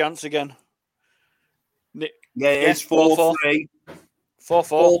big chance again. Yeah, it's 4-3.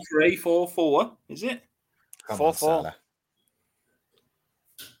 4-4. 4-3, 4-4, is it? 4-4.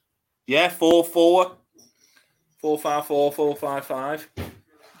 Yeah, 4-4. 4-5-4,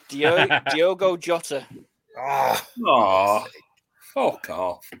 4-5-5. Diogo Jota. Oh, fuck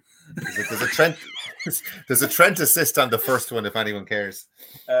off. There's a Trent assist on the first one, if anyone cares.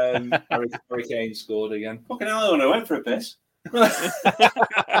 Harry Kane scored again. Fucking hell, I went for a piss.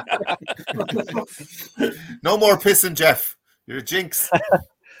 No more pissing, Jeff. You're a jinx.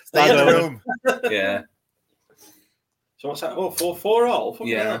 Stay in the room. Yeah. So what's that? 4-4 all?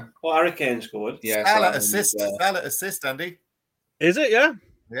 Yeah. Well, Harry Kane scored. Yeah. Salah assist, Andy. Is it? Yeah.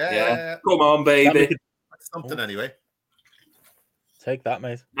 Yeah. Come on, baby. Something anyway. Take that,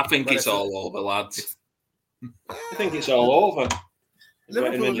 mate. I think it's all over, lads. I think it's all over.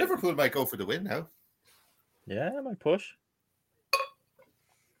 Liverpool might go for the win now. Yeah, I might push.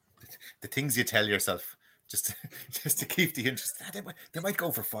 The things you tell yourself just to keep the interest. They might go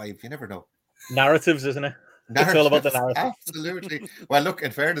for 5. You never know. Narratives, isn't it? It's all about the narrative. Absolutely. Well, look,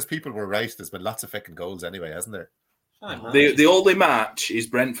 in fairness, people were right. There's been lots of fucking goals anyway, hasn't there? The only match is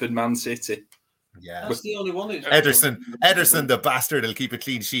Brentford-Man City. Yeah, that's the only one. Ederson, the bastard, will keep a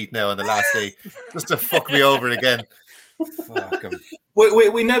clean sheet now on the last day, just to fuck me over again. Fuck him.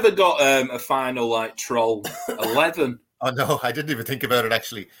 We never got a final like troll 11. Oh no, I didn't even think about it.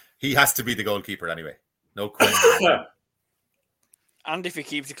 Actually, he has to be the goalkeeper anyway. No question. And if he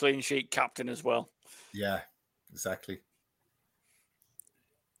keeps a clean sheet, captain as well. Yeah, exactly.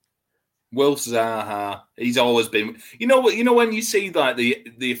 Wilf Zaha, he's always been. You know when you see like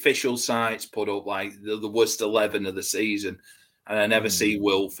the official sites put up like the worst 11 of the season, and I never see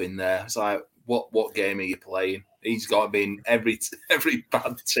Wilf in there. It's like, what game are you playing? He's got to be in every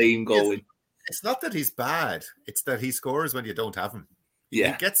bad team going. It's not that he's bad; it's that he scores when you don't have him.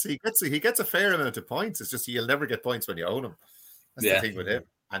 Yeah, he gets a fair amount of points. It's just you'll never get points when you own him. That's the thing with him.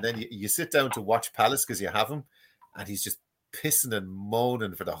 And then you sit down to watch Palace because you have him, and he's just pissing and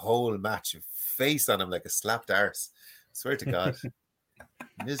moaning for the whole match, face on him like a slapped arse. I swear to God.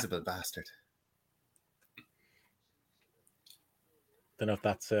 Miserable bastard. Don't know if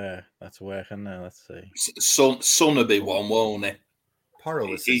that's working now. Let's see. Son will be one, won't he?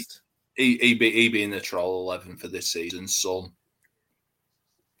 Porro assist. He'd be in the troll 11 for this season, Son.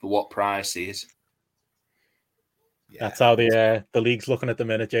 For what price he is? Yeah. That's how the league's looking at the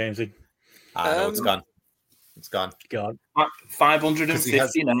minute, Jamesy. No, it's gone. It's gone.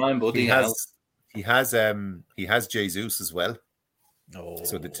 559, but he has Jesus as well. Oh.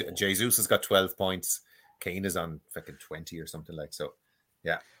 So Jesus has got 12 points. Kane is on fucking 20 or something like so.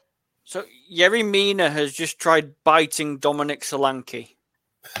 Yeah. So Yerry Mina has just tried biting Dominic Solanke.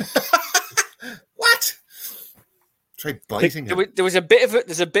 What? Tried biting him. There's a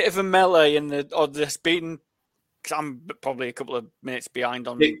bit of a melee in there's been. Cause I'm probably a couple of minutes behind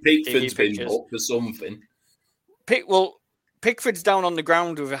on Pickford's been up for something. Pickford's down on the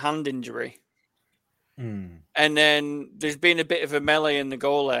ground with a hand injury. And then there's been a bit of a melee in the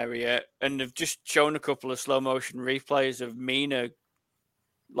goal area, and they've just shown a couple of slow motion replays of Mina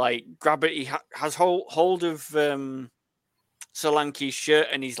like grab it. He has hold of Solanke's shirt,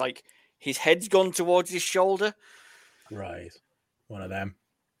 and he's like his head's gone towards his shoulder. Right, one of them.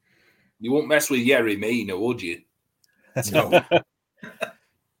 You won't mess with Yerry Mina, would you? No.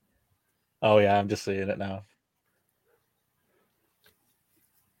 Oh yeah, I'm just seeing it now.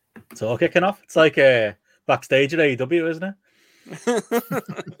 It's all kicking off. It's like backstage at AEW, isn't it?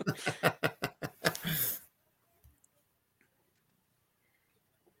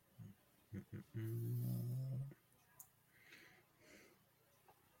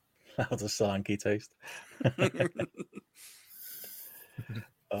 How does Solanke taste?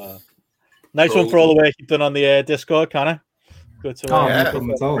 Nice one for all the work you've done on the Discord, Connor. Good to no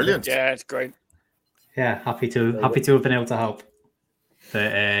problem at all. Brilliant. Yeah, it's great. Yeah, happy to have been able to help.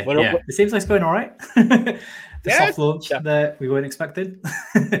 But it seems like it's going all right. The soft launch that we weren't expecting.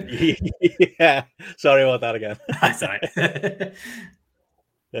 Yeah, sorry about that again. That's all right.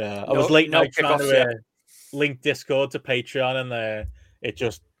 Yeah, I was late night trying to link Discord to Patreon, and it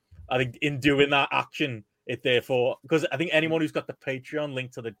just, I think in doing that action, it therefore, because I think anyone who's got the Patreon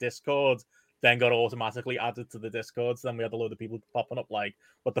linked to the Discord then got automatically added to the Discord. So then we had a load of people popping up like,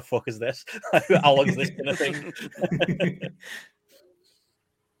 what the fuck is this? How long is this kind of thing?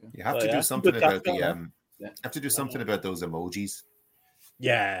 You have to do something about have to do something about those emojis.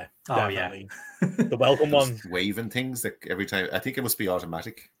 Yeah. Oh, definitely. Yeah. The welcome one. Waving things like every time. I think it must be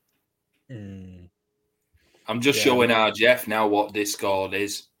automatic. I'm just showing our Jeff now what Discord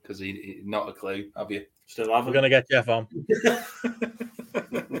is, because he not a clue. Have you? Still haven't. We're going to get Jeff on.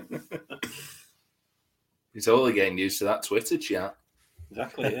 He's only getting used to that Twitter chat.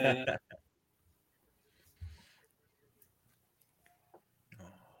 Exactly, yeah.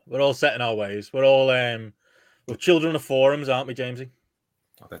 We're all set in our ways. We're all we're children of forums, aren't we, Jamesy?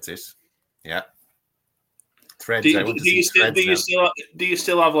 Oh, that's it. Yeah. Threads. Do you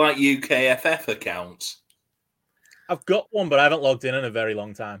still have like UKFF accounts? I've got one, but I haven't logged in a very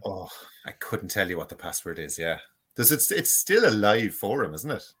long time. Oh, I couldn't tell you what the password is. Yeah, it's still a live forum,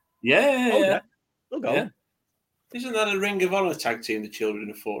 isn't it? Yeah. We'll go. Yeah. Isn't that a Ring of Honor tag team, the Children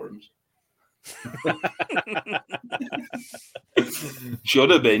of Forums?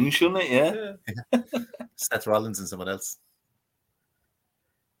 Should have been, shouldn't it? Yeah. Seth Rollins and someone else.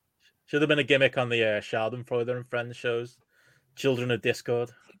 Should have been a gimmick on the Schadenfreude and Friends shows. Children of Discord.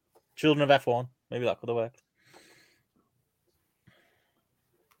 Children of F1. Maybe that could have worked.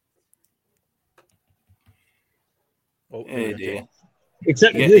 Oh, dear.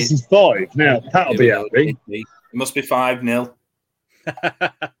 Except this is 5 now. That'll be happy. It must be 5-0.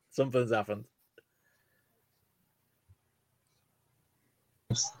 Something's happened.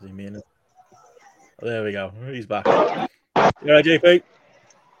 Oh, there we go. He's back. You all right, JP?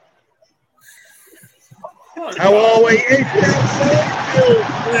 How are we? There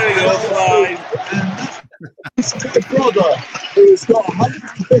we go. 5. This is the brother who's got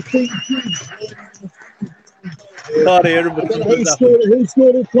 115 kids. Can't hear him, but who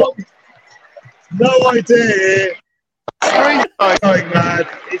scored a clock? No idea. Going mad.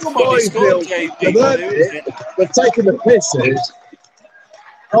 It's 5-0. They're taking the pisses.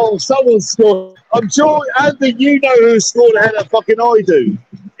 Oh, someone scored. I'm sure, Andy, you know who scored ahead of fucking I do.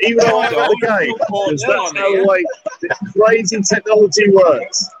 Even though I'm at the game. Because that's how the way this crazy technology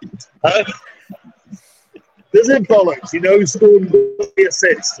works. There's in bollocks. You know who scored the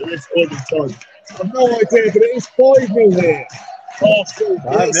assist at this point in time. I've no idea, but it is 5-0 here. Arsenal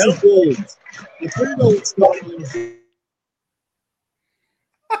versus Wolves. If we know what's going on.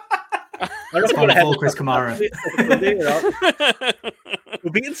 Chris Kamara.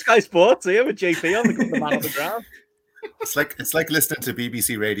 We're beating Sky Sports here with JP on the man on the ground. It's like listening to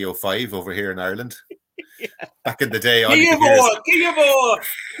BBC Radio 5 over here in Ireland. Back in the day,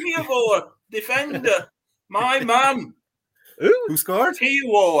 Kiyavor, defender, my man. Who scored?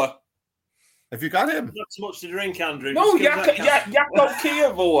 Kiyavor. Have you got him? Not so much to drink, Andrew. No, Jakub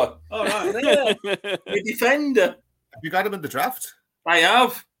Kiyavor. All right. The defender. Have you got him in the draft? I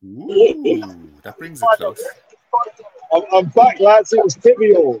have. Ooh, that brings it close. I'm back, lads. It was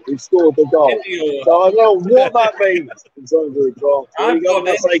Kivior who scored the goal. So I know what that means in terms of the goal. I've got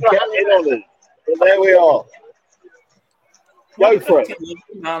it. Say get in on it. But there we are. Go for it.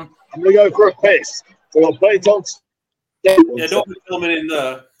 Man. I'm going to go for a piss. So I'll play it on. Yeah, don't be filming in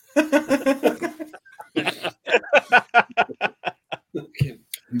there.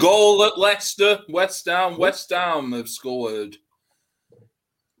 Goal at Leicester. West Ham have scored.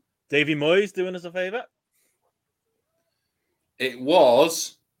 Davy Moyes doing us a favour. It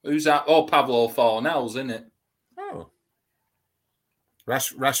was. Who's that? Oh, Pablo Fornells, isn't it? Oh.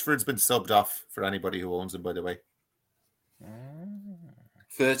 Rashford's been subbed off for anybody who owns him, by the way.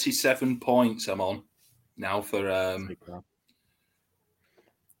 37 points I'm on now for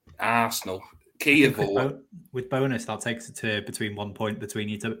Arsenal. Kiyavor. With bonus, that takes it to between 1 point between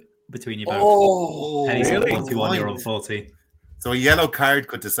you both. Oh, Eddie's on really? 41, you're on 40. So a yellow card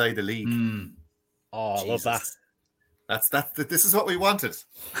could decide the league. Oh, I love that. This is what we wanted.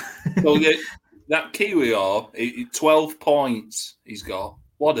 So that Kiwior, 12 points he's got.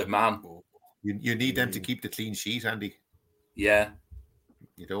 What a man. You need them to keep the clean sheet, Andy. Yeah.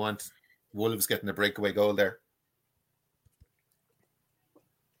 You don't want Wolves getting a breakaway goal there.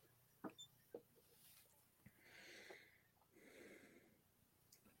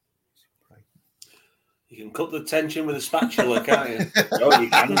 You can cut the tension with a spatula, can't you? Oh, you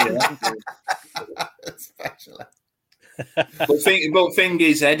can. Yeah. Spatula. But thing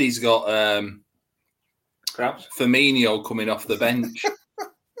is, Eddie's got Crabs. Firmino coming off the bench.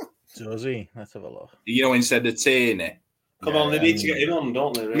 Does he? Let's have a look. You know, instead of Tierney. Come on, they need to get him on,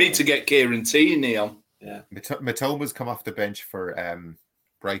 don't they? Really? Need to get Kieran Tierney on. Yeah. Matoma's come off the bench for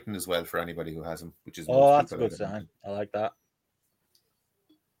Brighton as well, for anybody who has him, which is that's a good sign. I like that.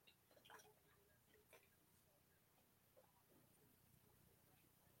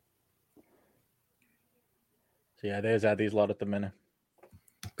 So yeah, there's Eddie's lot at the minute.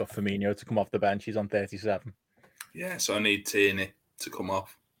 Got Firmino to come off the bench. He's on 37. Yeah, so I need Tierney to come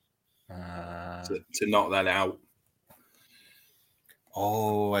off to knock that out.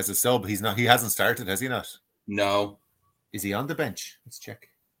 Oh, as a sub, he's not. He hasn't started, has he not? No. Is he on the bench? Let's check.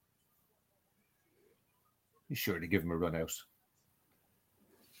 He's sure to give him a run out.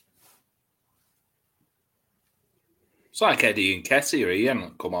 It's like Eddie and Nketiah. He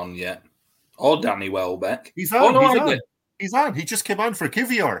hasn't come on yet. Or Danny Welbeck. He's on. He's on. He just came on for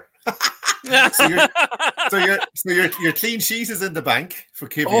Kivior. so your clean sheet is in the bank for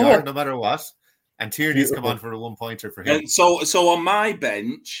Kivior, no matter what. And Tierney's come on for a 1-pointer for him. So on my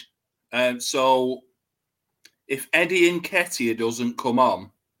bench, so if Eddie Nketiah doesn't come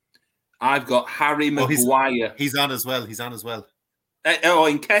on, I've got Harry Maguire. He's on as well.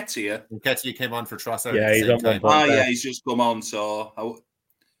 Nketiah. Nketiah came on for Trossard. Yeah, he's on 1 point. Yeah, he's just come on. So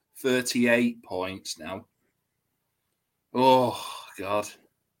 38 points now. Oh God!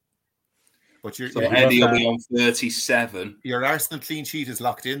 But Eddie will be on 37. Your Arsenal clean sheet is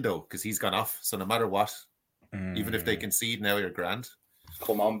locked in though, because he's gone off. So no matter what, even if they concede now, you're grand.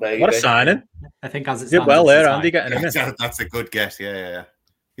 Come on, baby! What a signing! I think as it's did well there, Andy, getting him in. That's a good get. Yeah.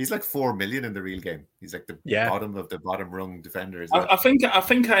 He's like 4 million in the real game. He's like the bottom of the bottom rung defender. I think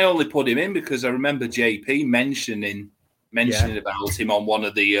I only put him in because I remember JP mentioning about him on one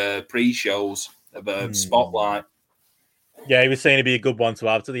of the pre-shows of Spotlight. Yeah, he was saying he'd be a good one to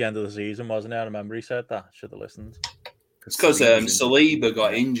have to the end of the season, wasn't he? I remember he said that. Should have listened. It's because Saliba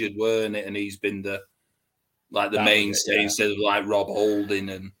got injured, weren't it? And he's been the mainstay instead of like Rob Holding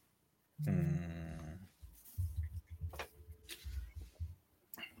and.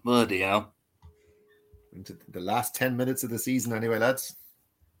 Bloody hell! Into the last 10 minutes of the season, anyway, lads.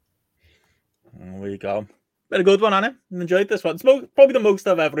 There you go. Been a good one, Annie. Enjoyed this one. It's probably the most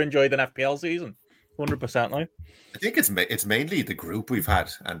I've ever enjoyed an FPL season. 100%. Like. I think it's mainly the group we've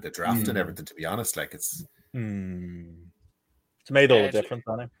had and the draft and everything. To be honest, like it's made all the difference,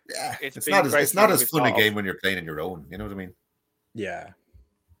 Annie. Yeah, it's not as fun a game when you're playing on your own. You know what I mean? Yeah.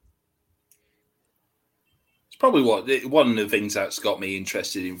 It's probably one of the things that's got me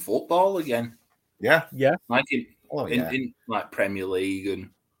interested in football again. Yeah. Like in like Premier League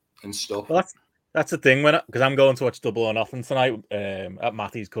and stuff. Well, that's the thing because I'm going to watch Double or Nothing tonight at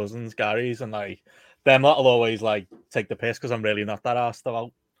Matty's cousins, Gary's, and like them that'll always like take the piss because I'm really not that arsed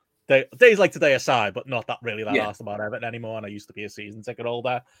about days like today aside, but not that really that arsed about Everton anymore. And I used to be a season ticket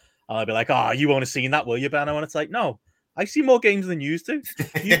holder, And I'll be like, "Oh, you won't have seen that, will you, Benno?" And it's like, no, I see more games than you used to.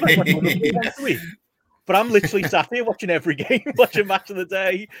 You play once a week. But I'm literally sat here watching every game, watching match of the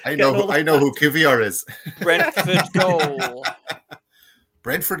day. I know who Kivior is. Brentford goal.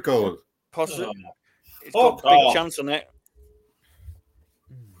 Brentford goal. Possibly. It's got a big chance on it.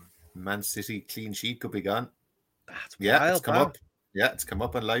 Man City clean sheet could be gone. That's wild, wild, it's come up. Yeah, it's come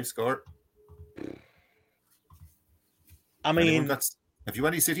up on live score. I mean, have you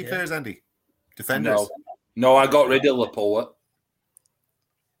any City players, Andy? Defenders? No, I got rid of Laporte.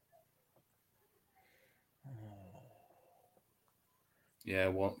 Yeah,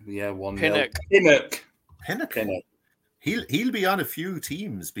 one. Pinnock. He'll be on a few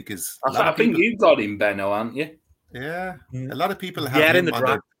teams because I think you've got him, Benno, haven't you? Yeah, a lot of people have him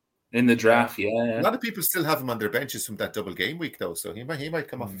in the draft. Yeah, a lot of people still have him on their benches from that double game week, though. So he might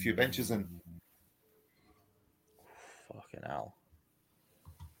come off a few benches and fucking hell.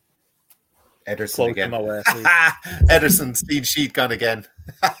 Ederson again. Ederson's clean sheet gone again.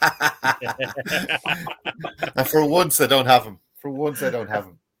 And for once, I don't have him.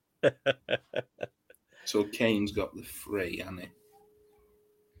 So Kane's got the 3, hasn't he?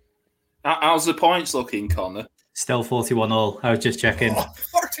 How's the points looking, Connor? Still 41 all. I was just checking.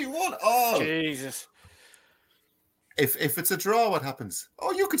 41 all. Jesus. If it's a draw, what happens?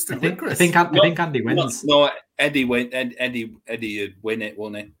 Oh, you could still win, Chris. I think Andy wins. No, Eddie would win it,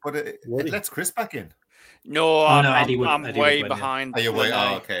 wouldn't he? But it lets Chris back in. No, Eddie would. I'm Eddie way would win, behind. Are you way?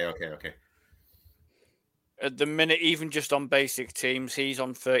 Oh, okay. At the minute, even just on basic teams, he's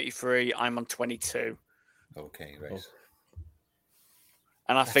on 33. I'm on 22. Okay, right.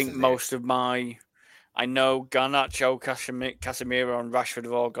 And I think most of I know Garnacho, Casemiro, and Rashford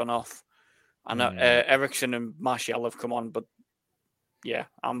have all gone off. I know Eriksen and Martial have come on, but yeah,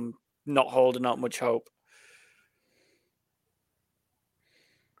 I'm not holding out much hope.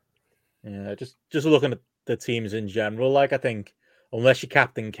 Yeah, just looking at the teams in general, like I think unless you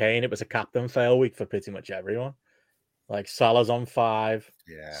captain Kane, it was a captain fail week for pretty much everyone. Like Salah's on 5,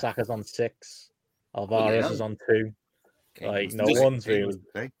 Saka's on 6, Alvarez is on 2. Kane like no one's really.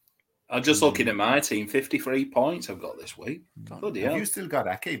 I'm just looking at my team. 53 points I've got this week. Have you still got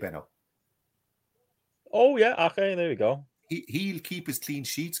Ake, Benno? Oh yeah, okay, there we go. He'll keep his clean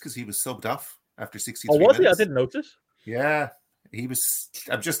sheets because he was subbed off after 63 Oh, was minutes. he? I didn't notice. Yeah, he was.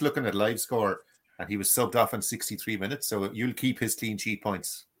 I'm just looking at live score, and he was subbed off in 63 minutes. So you'll keep his clean sheet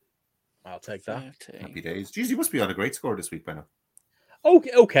points. I'll take that. Happy days. Jeez, you must be on a great score this week, Benno.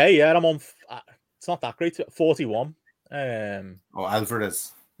 Okay, yeah, I'm on. It's not that great. 41.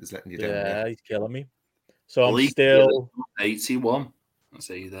 Alvarez is letting you down. Yeah, he's killing me. So I'm still 81. I'll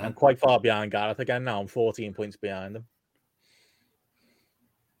see you there. I'm quite far behind Gareth again now. I'm 14 points behind him.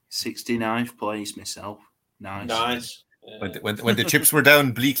 69th place myself. Nice. Yeah. When the chips were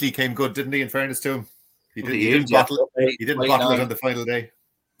down, Bleakley came good, didn't he? In fairness to him, he didn't bottle it on the final day.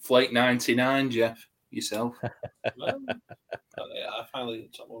 Flake 99, Jeff. Yourself. I finally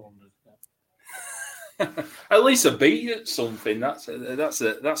top 100. At least I beat you at something.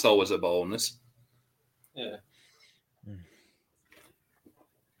 That's always a bonus. Yeah.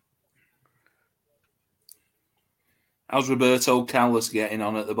 How's Roberto Carlos getting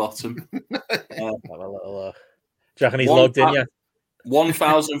on at the bottom? Have a little. Do you reckon he's logged in yet?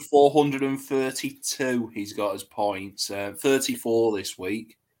 1,432 he's got as points. 34 this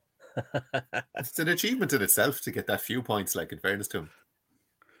week. It's an achievement in itself to get that few points, like in fairness to him.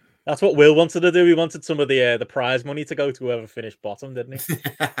 That's what Will wanted to do. He wanted some of the prize money to go to whoever finished bottom, didn't he?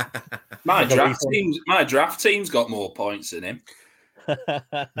 My draft team's got more points than him.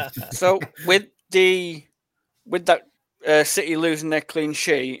 So with that City losing their clean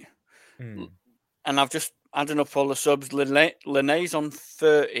sheet, and I've just added up all the subs. Linne's on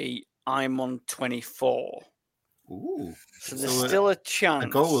 30. I'm on 24. Ooh! So there's still a chance. A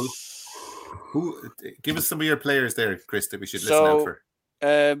goal. Give us some of your players there, Chris, that we should listen out for.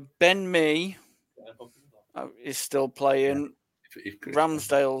 Ben Mee is still playing.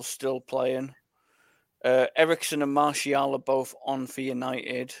 Ramsdale's still playing. Eriksen and Martial are both on for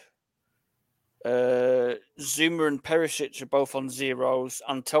United. Zuma and Perisic are both on 0s.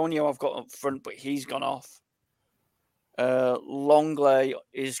 Antonio I've got up front, but he's gone off. Longley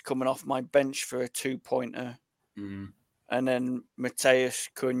is coming off my bench for a 2-pointer. And then Mateus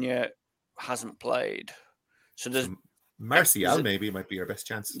Cunha hasn't played. So there's Martial maybe might be your best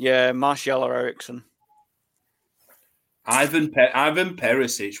chance. Yeah, Martial or Eriksen. Ivan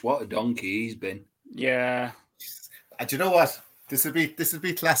Perisic, what a donkey he's been. Yeah. And do you know what? This would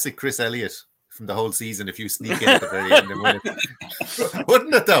be classic Chris Elliott from the whole season if you sneak in at the very end and win it.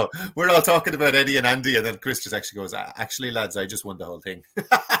 Wouldn't it, though? We're all talking about Eddie and Andy, and then Chris just actually goes, actually, lads, I just won the whole thing.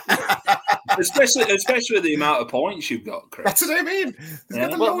 especially with the amount of points you've got, Chris. That's what I mean. He's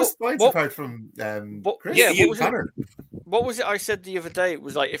got the lowest points apart from Chris. Yeah, what was it I said the other day? It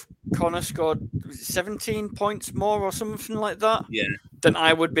was like if Connor scored 17 points more or something like that, then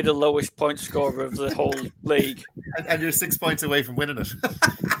I would be the lowest point scorer of the whole league. And you're 6 points away from winning it.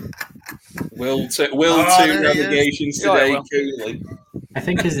 Will two relegations today, Cooley. I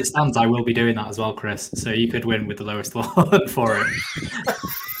think as it stands, I will be doing that as well, Chris. So you could win with the lowest one for it.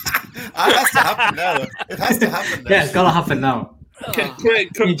 It has to happen now. It has to happen now. Yeah, it's got to happen now.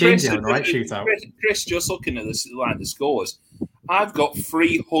 Chris, just looking at this line of scores, I've got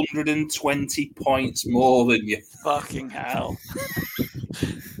 320 points more than you. Fucking hell.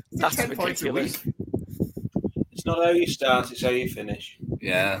 That's ridiculous. It's not how you start, it's how you finish.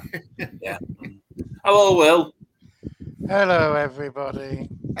 Yeah. Hello, Will. Hello, everybody.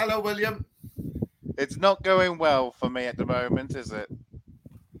 Hello, William. It's not going well for me at the moment, is it?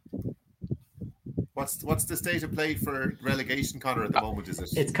 What's the state of play for relegation, Connor, at the moment? Is it?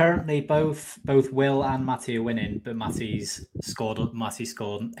 It's currently both Will and Matty are winning, but Matty scored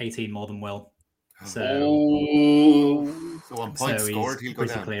 18 more than Will. So on points scored, he'll go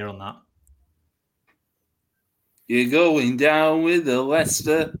pretty down. clear on that. You're going down with the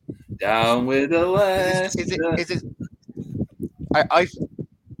Leicester. Down with the Leicester. Is it?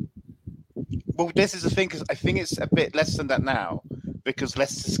 Well, this is the thing, because I think it's a bit less than that now, because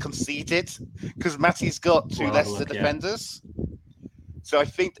Leicester's conceded, because Matty's got two Leicester defenders. So I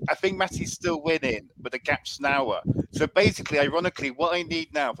think Matty's still winning, but the gap's narrower. So basically, ironically, what I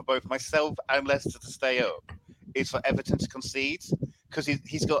need now for both myself and Leicester to stay up is for Everton to concede, because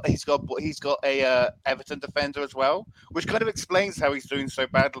he's got a Everton defender as well, which kind of explains how he's doing so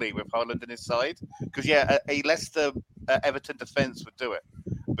badly with Haaland in his side. Because a Leicester Everton defense would do it.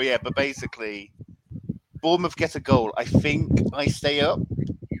 But basically, Bournemouth get a goal. I think I stay up,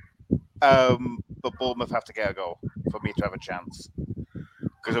 but Bournemouth have to get a goal for me to have a chance,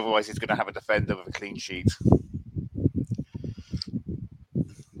 because otherwise he's going to have a defender with a clean sheet.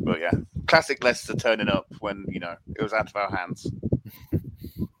 But yeah, classic Leicester turning up when it was out of our hands.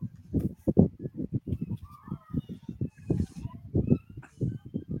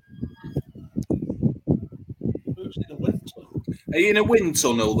 Are you in a wind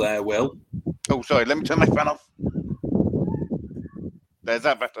tunnel there, Will? Oh, sorry. Let me turn my fan off. There's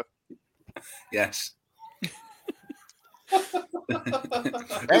that better. Yes.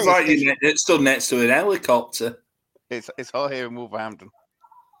 It's like you're stood next to an helicopter. It's hot here in Wolverhampton.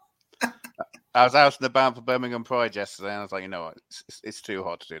 I was out and about for Birmingham Pride yesterday, and I was like, you know what? It's too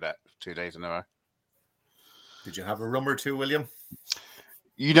hot to do that 2 days in a row. Did you have a rum or two, William?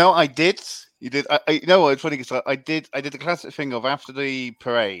 I did. You did. You know what? It's funny because I did the classic thing of after the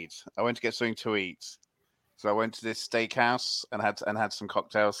parade, I went to get something to eat. So I went to this steakhouse and had some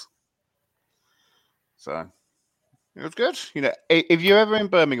cocktails. So it was good. If you're ever in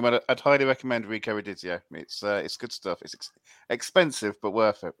Birmingham, I'd highly recommend Rico Redizio. It's good stuff. It's expensive but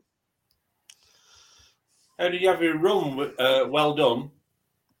worth it. How did you have your rum? Well done.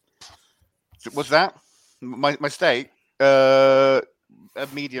 What's that? My steak. A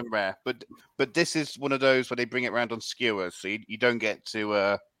medium rare, but this is one of those where they bring it around on skewers, so you don't get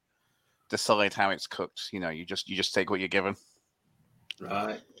to decide how it's cooked. You just take what you're given.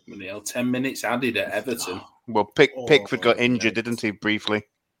 Right. 10 minutes added at Everton. Well, Pickford got injured, didn't he? Briefly.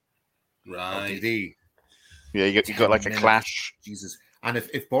 Right. Did he? Yeah, you got like a clash. Jesus. And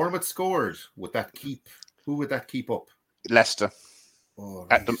if Bournemouth scored, would that keep? Who would that keep up? Leicester. Oh,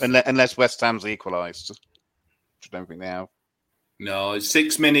 nice. Unless West Ham's equalised, which I don't think they have. No,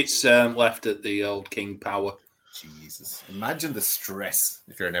 6 minutes left at the old King Power. Jesus. Imagine the stress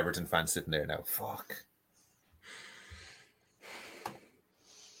if you're an Everton fan sitting there now. Fuck.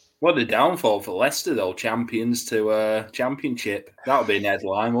 What a downfall for Leicester, though. Champions to championship. That'll be an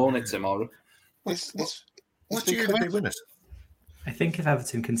headline, won't it, tomorrow? What year did they win it? I think if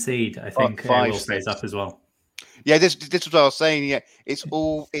Everton concede, I think Will stays up as well. Yeah, this is what I was saying. Yeah, it's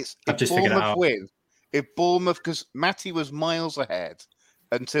I've just figured it out. Win. If Bournemouth, because Matty was miles ahead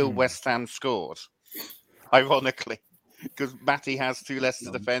until West Ham scored, ironically, because Matty has two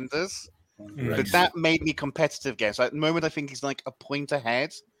Leicester defenders. But that made me competitive again. So at the moment, I think he's like a point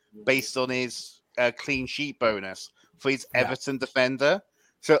ahead based on his clean sheet bonus for his Everton defender.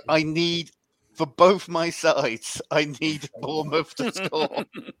 So I need, for both my sides, I need Bournemouth to score.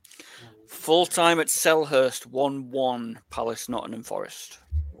 Full time at Selhurst, 1-1, Palace, Nottingham Forest.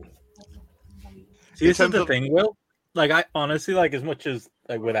 See, this is the thing, Will. Like, I honestly, like, as much as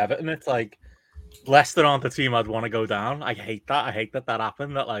like with Everton, it's like Leicester aren't the team I'd want to go down. I hate that. I hate that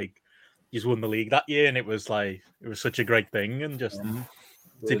happened. That like you just won the league that year, and it was such a great thing, and just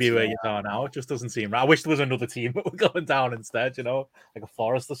to be where you are now, it just doesn't seem right. I wish there was another team that were going down instead. Like a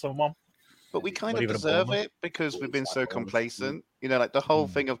Forest or someone. But we kind of deserve it because we've been so complacent. Like the whole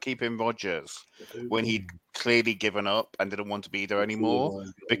thing of keeping Rodgers when he'd clearly given up and didn't want to be there anymore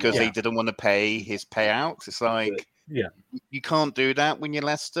because he didn't want to pay his payouts. It's like, you can't do that when you're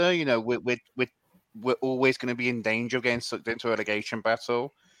Leicester. We're always going to be in danger of getting sucked into a relegation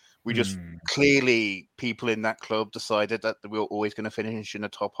battle. We just clearly, people in that club decided that we were always going to finish in the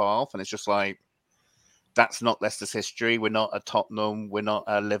top half, and it's just like, that's not Leicester's history. We're not a Tottenham. We're not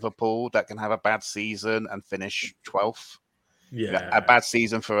a Liverpool that can have a bad season and finish 12th. Yeah, a bad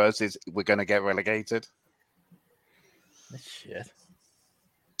season for us is we're going to get relegated. Shit.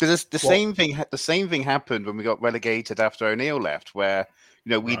 Because the same thing happened when we got relegated after O'Neill left, where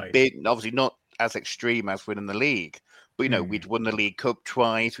we'd been obviously not as extreme as winning the league, but we'd won the League Cup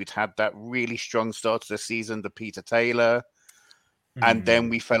twice. We'd had that really strong start to the season to Peter Taylor. And then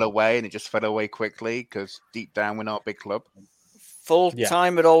we fell away, and it just fell away quickly because deep down we're not a big club. Full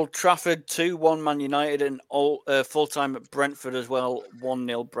time at Old Trafford, 2-1 Man United, and full time at Brentford as well,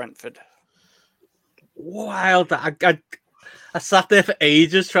 1-0 Brentford. Wild. I sat there for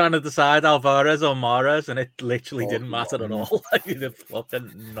ages trying to decide Alvarez or Mahrez, and it literally didn't matter at all. You did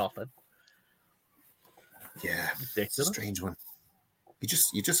fucking nothing. Yeah, ridiculous. It's a strange one. You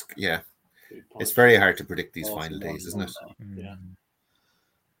just It's very hard to predict these final days, isn't it? Yeah.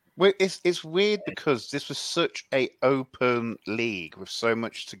 Well, it's weird because this was such a open league with so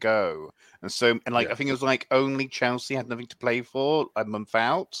much to go, I think it was like only Chelsea had nothing to play for a month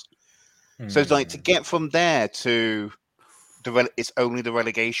out. So it's like to get from there to it's only the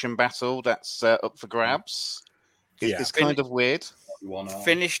relegation battle that's up for grabs. It's kind of weird.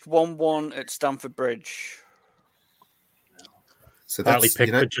 Finished 1-1 at Stamford Bridge. So apparently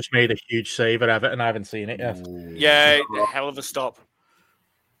Pickford just made a huge save at Everton. I haven't seen it yet. Yeah, a hell of a stop.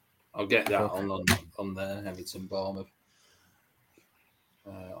 I'll get that on there, Everton Bournemouth.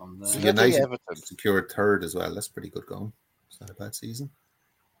 On there. So United secured third as well. That's pretty good going. It's not a bad season.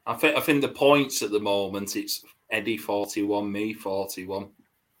 I think the points at the moment, it's Eddie 41, me 41.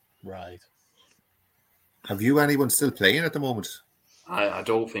 Right. Have you anyone still playing at the moment? I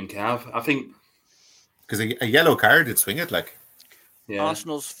don't think I have. I think because a yellow card would swing it like. Yeah.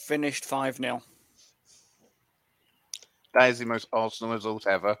 Arsenal's finished 5-0. That is the most Arsenal result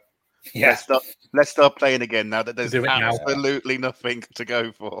ever. Yeah. Let's start playing again now that there's absolutely nothing to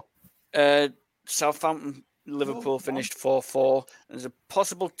go for. Southampton, Liverpool finished 4-4. There's a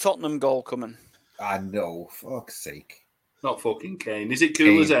possible Tottenham goal coming. No, fuck's sake. Not fucking Kane. Is it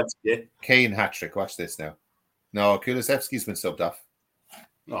Kulusevski? Kane hat-trick. Watch this now. No, Kulusevski's been subbed off.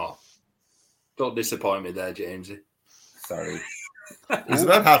 Oh. Don't disappoint me there, Jamesy. Sorry. It was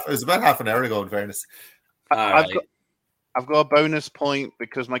about half an hour ago, in fairness. I've got a bonus point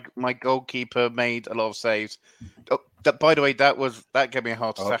because my goalkeeper made a lot of saves. Oh, by the way, that gave me a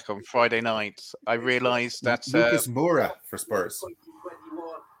heart attack on Friday night. I realised that Lucas Moura for Spurs.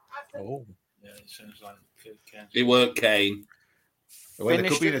 Oh, yeah, it sounds like it weren't Kane. Well,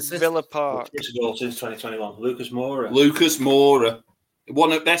 finished it could be at Villa Park. It's goal since 2021. Lucas Moura. Lucas Moura,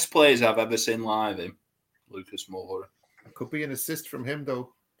 one of the best players I've ever seen live. Him, Lucas Moura. It could be an assist from him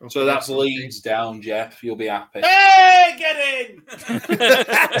though. So that's Leeds down, Jeff. You'll be happy. Hey, get in!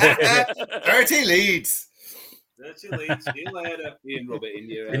 30 Leeds. 30 Leeds. See you later. You rub it in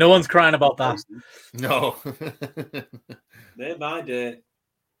your head. No one's crying about that. No. Day by day.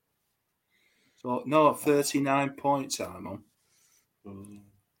 So, no, 39 points I'm on.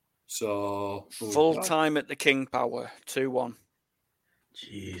 So... Full time at the King Power, 2-1.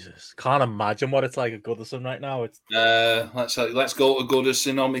 Jesus. Can't imagine what it's like at Goodison right now. It's let's go to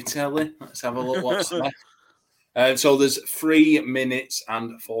Goodison on my telly. Let's have a look what's left. So there's 3 minutes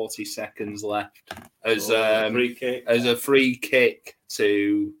and 40 seconds left as a free kick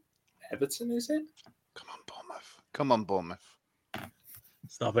to Everton, is it? Come on, Bournemouth.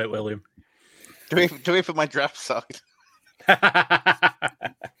 Stop it, William. Do it for my draft side.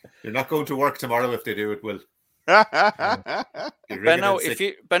 You're not going to work tomorrow if they do it, Will. Benno,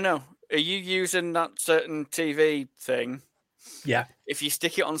 are you using that certain TV thing? Yeah. If you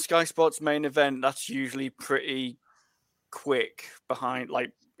stick it on Sky Sports main event, that's usually pretty quick behind.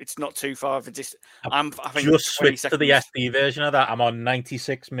 Like it's not too far of a distance. I think just switched to the SD version of that. I'm on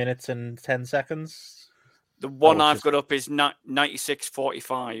 96 minutes and 10 seconds. The one I've got up is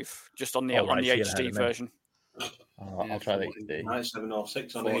 96:45, just on the HD version. I'll try the HD.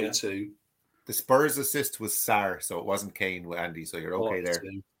 97.06 on 42. The Spurs assist was Sarr, so it wasn't Kane with Andy, so you're okay there.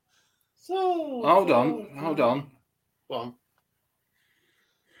 Hold on. Go on.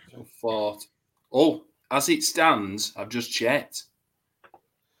 So fourth. Oh, as it stands, I've just checked.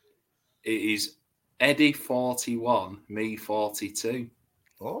 It is Eddie 41, me 42.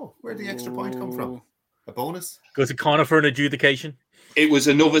 Oh, where'd the extra point come from? A bonus? Goes to Connor for an adjudication. It was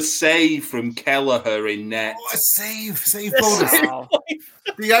another save from Kelleher in net. Oh, a save bonus. Wow.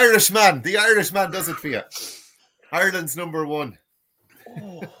 The Irishman does it for you. Ireland's number one.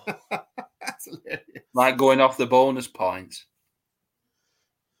 Oh. That's hilarious. Like going off the bonus points.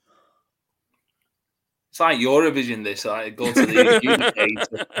 It's like Eurovision, this. I go to the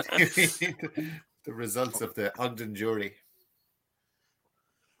adjudicator. The results of the Ogden jury.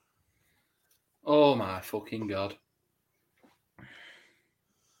 Oh my fucking God.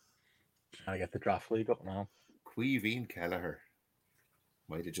 Trying to get the draft league up now. Queeveen Kelleher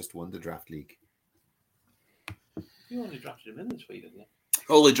might have just won the draft league. You only drafted him in this week, didn't you?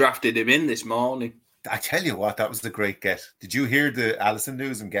 Only drafted him in this morning. I tell you what, that was the great get. Did you hear the Allison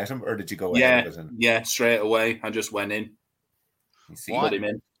news and get him, or did you go ahead of it? Yeah, straight away. I just went in. You see, put him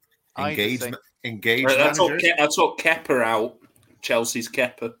in. Engaged I took Kepper out. Chelsea's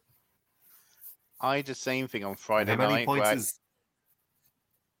Kepper. I did the same thing on Friday How many night. points is...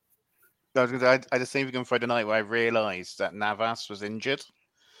 I did the same thing on Friday night where I realised that Navas was injured.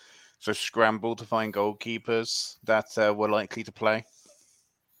 So scrambled to find goalkeepers that were likely to play.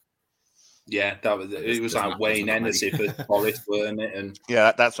 Yeah, it was like Wayne Hennessy for Forest, weren't it? And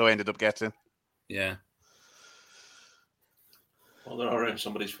yeah, that's what I ended up getting. Yeah. Well, they're already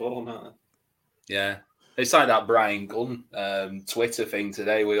somebody's phone, aren't they? Yeah. It's like that Brian Gunn Twitter thing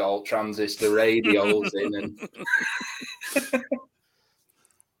today with all transistor radios in and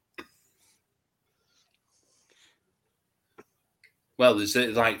well, there's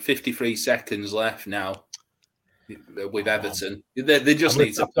like 53 seconds left now with Everton. They just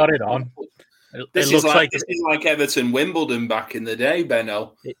need to got it on. This is like Everton Wimbledon back in the day,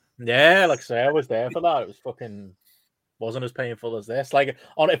 Benno. Yeah, like I say, I was there for that. It was fucking wasn't as painful as this. Like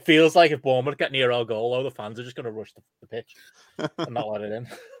it feels like if Bournemouth get near our goal, all the fans are just going to rush the pitch and not let it in.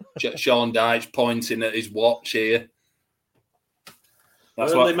 Sean Dyche pointing at his watch here.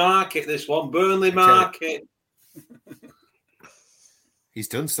 That's Burnley market. This one, Burnley market. He's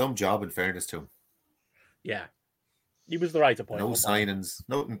done some job, in fairness to him. Yeah, he was the right appointment. No signings,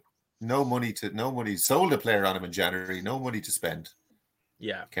 no money. Sold a player on him in January. No money to spend.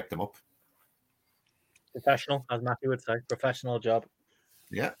 Yeah, kept him up. Professional, as Matthew would say. Professional job.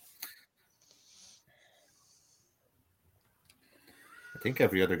 Yeah. I think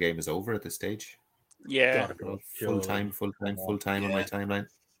every other game is over at this stage. Yeah. Full time on my timeline.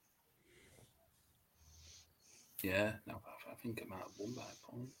 Yeah. No, I think I might have won by a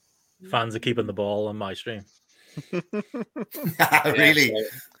point. Fans are keeping the ball on my stream. Really?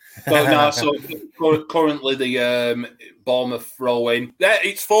 So currently the Bournemouth throw-in.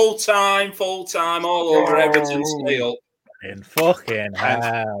 It's full time all over Everton still. In fucking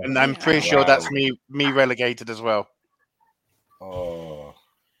hell. And I'm pretty sure that's me relegated as well. Oh,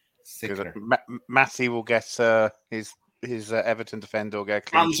 Matty will get his Everton defender will get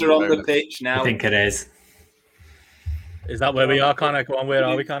clean. Hands are on the pitch now. I think it is. Is that where we are, Connor? Come on, where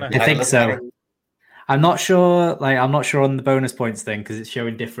are we, Connor? I think so. I'm not sure. I'm not sure on the bonus points thing because it's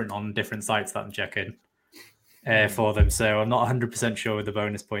showing different on different sites that I'm checking for them. So I'm not 100% sure with the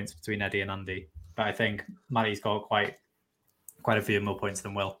bonus points between Eddie and Andy. But I think Matty's got quite a few more points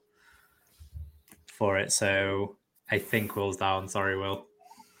than Will for it. So I think Will's down. Sorry, Will.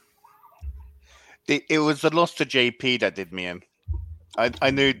 It was the loss to JP that did me in. I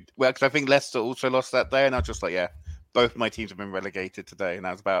knew because I think Leicester also lost that day, and I was just like, yeah, both my teams have been relegated today, and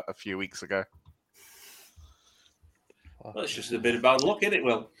that was about a few weeks ago. Well, it's just a bit of bad luck, isn't it,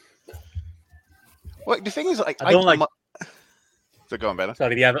 Will? Well, the thing is, I don't like. So go on, Ben.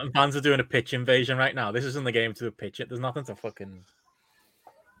 Sorry, the Everton fans are doing a pitch invasion right now. This isn't the game to pitch it. There's nothing to fucking.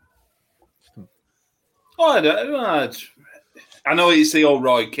 Oh, I know it's the old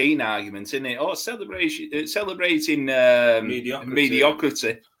Roy Keane argument, isn't it? Oh, celebrating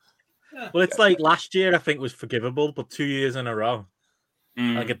mediocrity. Yeah. Well, it's like last year, I think, was forgivable, but 2 years in a row.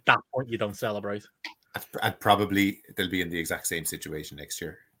 Like at that point, you don't celebrate. I'd probably they'll be in the exact same situation next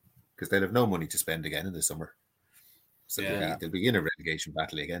year because they'll have no money to spend again in the summer. So they'll be in a relegation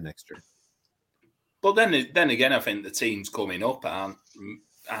battle again next year. But then again, I think the teams coming up aren't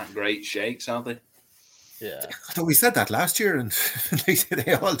great shakes, are they? Yeah. I thought we said that last year, and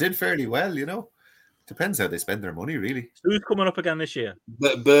they all did fairly well. Depends how they spend their money, really. Who's coming up again this year?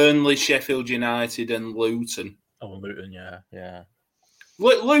 Burnley, Sheffield United, and Luton. Oh, Luton, yeah.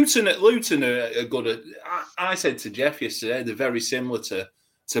 Luton are good. I said to Jeff yesterday, they're very similar to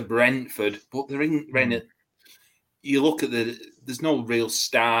to Brentford, but they're in Rennet. You look at there's no real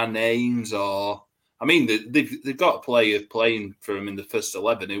star names or. I mean, they've got a player playing for him in the first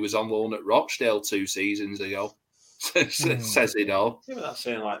 11 who was on loan at Rochdale 2 seasons ago. Says it all. Yeah, but that's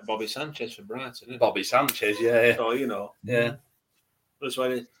saying like Bobby Sanchez for Brighton, isn't it? Bobby Sanchez, yeah. So, Yeah. That's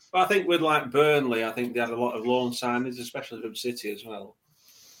why. But I think with like Burnley, I think they had a lot of loan signings, especially from City as well.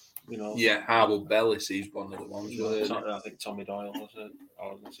 Yeah, Harwood Bellis, he's one of the ones. I think Tommy Doyle was it,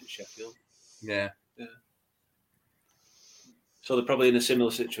 or was it Sheffield? Yeah. So they're probably in a similar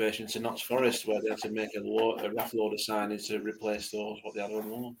situation to Notts Forest, where they had to make a raft load of signings to replace what they had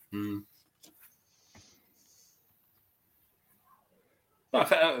on loan.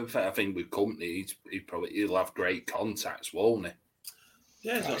 I think with company, he'll have great contacts, won't he?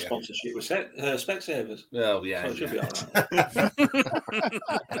 Yeah, he's got sponsorship with Specsavers. Well, yeah. So it should be all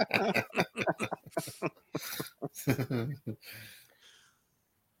right.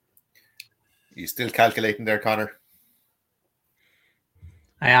 You still calculating there, Connor?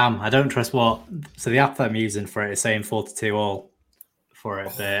 I am. I don't trust what. So the app that I'm using for it is saying 4-2 all for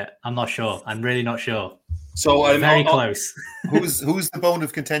it, but I'm not sure. I'm really not sure. So very close. Who's the bone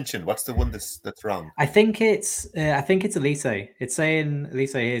of contention? What's the one that's wrong? I think it's Elise. It's saying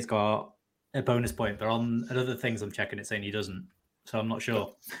Elise here's got a bonus point, but on other things I'm checking, it's saying he doesn't. So I'm not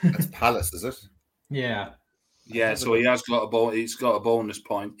sure. That's Palace, is it? Yeah. Yeah. So he has got He's got a bonus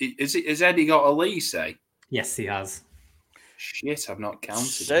point. Has Eddie got Elise? Yes, he has. Shit, I've not counted.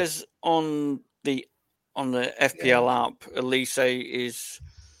 It says on the FPL app, Elise is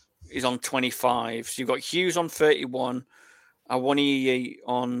on 25. So you've got Hughes on 31, Awoniyi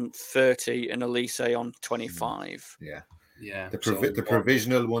on 30, and Elise on 25. Yeah. Yeah. The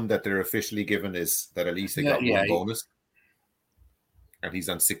provisional one that they're officially given is that Elise got one bonus. And he's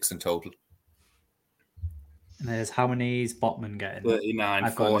on 6 in total. And there's how many is Botman getting? 39,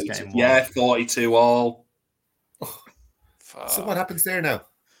 42. Yeah, 42 all. So what happens there now?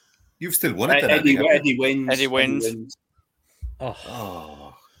 You've still won it then, Eddie wins. Eddie wins.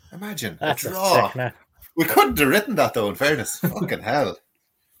 Oh, imagine that's a draw. We couldn't have written that though, in fairness. Fucking hell.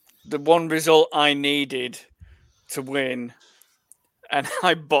 The one result I needed to win, and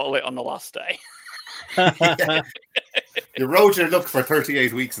I bottle it on the last day. You rode your luck for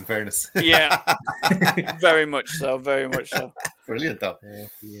 38 weeks, in fairness. Yeah, very much so. Very much so. Brilliant, though.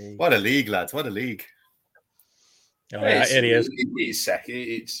 What a league, lads. What a league. Oh, yeah, it is. It's second.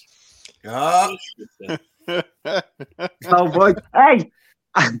 It's. Oh, boy. Hey,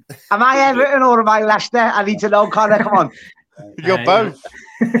 am I Everton or am I Leicester? I need to know, Connor. Come on. You're both.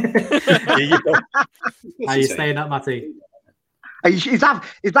 Are you saying that, Matty? Is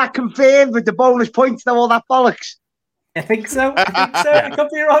that confirmed with the bonus points and all that bollocks? I think so. I could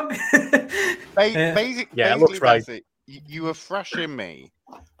be wrong. Basically, it looks right. You were thrashing me.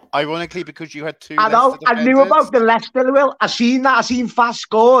 Ironically, because you had 2. I know. I knew about the Leicester, Will. I seen that. I seen Fast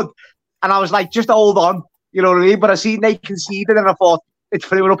scored. And I was like, just hold on. You know what I mean? But I seen they conceded and I thought, it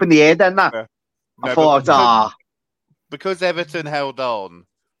flew up in the air then. I thought, because Everton held on,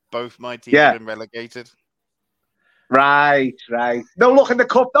 both my teams have been relegated. Right. No, look in the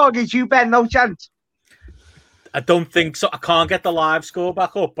cup, doggies. You, Ben, no chance. I don't think so. I can't get the live score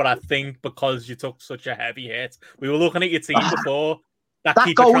back up, but I think because you took such a heavy hit, we were looking at your team before. That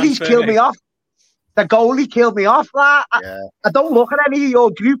goalie's killed me off. The goalie killed me off. I don't look at any of your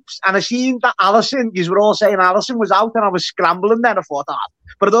groups, and I seen that Allison. You were all saying Allison was out, and I was scrambling. Then I thought,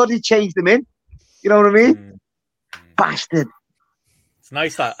 but I'd already changed him in. You know what I mean? Bastard. It's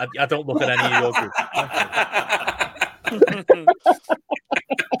nice that I don't look at any of your groups.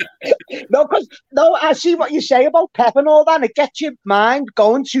 No, I see what you say about Pep and all that. And it gets your mind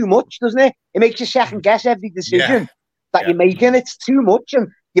going too much, doesn't it? It makes you second guess every decision that you're making. It's too much, and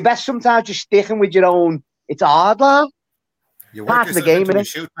you best sometimes just sticking with your own. It's hard, lad. You part of the game, innit?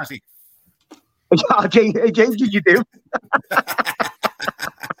 Shoot, Matty. James, did you do?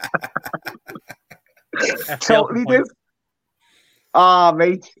 Totally do.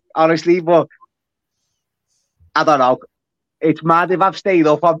 Mate, honestly, but I don't know. It's mad if I've stayed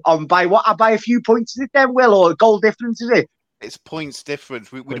up on by what? I buy a few points, is it then, Will, or goal difference, is it? It's points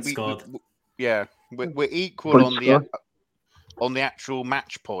difference. We're equal on the actual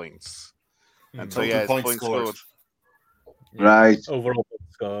match points. And so it's points scored. Right. Overall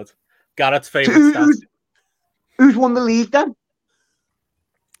points scored. Garrett's favourite stat. Who's won the league then?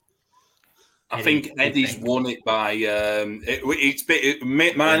 I think Eddie's won it by.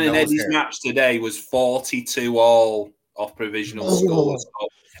 Mine and Eddie's match today was 42 all off provisional scores. So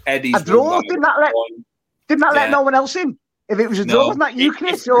Eddie's a draw. Didn't that let no one else in? If it was a draw, wasn't that you,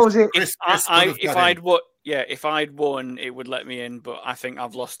 Chris, or was it? If I'd if I'd won, it would let me in, but I think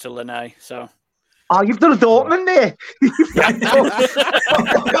I've lost to Linnae, so. Oh, you've done a Dortmund there.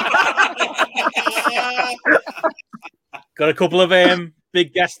 Got a couple of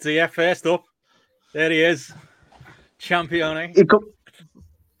big guests here. First up, there he is, Champione.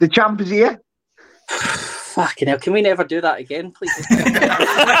 The champ is here. Fucking hell! Can we never do that again, please?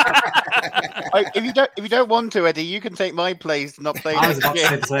 If you don't want to, Eddie, you can take my place. Not play. I was about to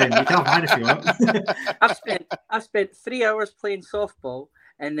say the same. You can't mind if you want. I've spent 3 hours playing softball,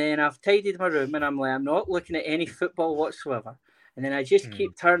 and then I've tidied my room, and I'm like, I'm not looking at any football whatsoever. And then I just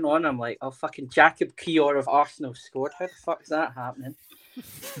keep turning on. I'm like, oh, fucking Jacob Kior of Arsenal scored. How the fuck is that happening?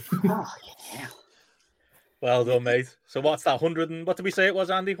 Oh, yeah. Well done, mate. So what's that? 100 and what did we say it was,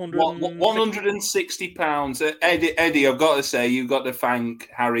 Andy? £160. Eddie, I've got to say, you've got to thank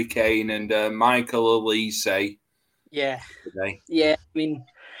Harry Kane and Michael Elise. Yeah. Today. Yeah, I mean,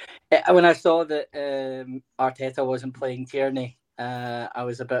 when I saw that Arteta wasn't playing Tierney, I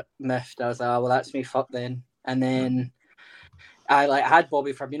was a bit miffed. I was like, oh, well, that's me fucked then. And then I had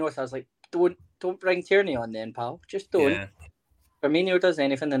Bobby Firmino, so I was like, don't bring Tierney on then, pal. Just don't. Yeah. Firmino does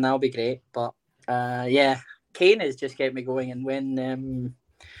anything, then that'll be great. But Kane has just kept me going. And when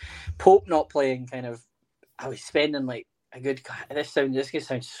Pope not playing, I was spending like a good. This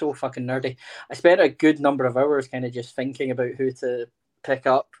sounds so fucking nerdy. I spent a good number of hours kind of just thinking about who to pick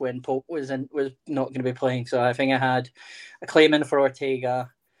up when Pope was not going to be playing. So I think I had a claim in for Ortega.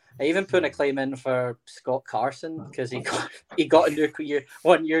 I even put a claim in for Scott Carson because he got a new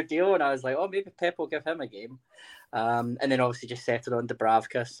 1-year deal, and I was like, oh, maybe Pep will give him a game. And then obviously just settled on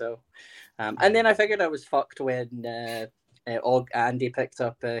Dubravka. So, and then I figured I was fucked when Andy picked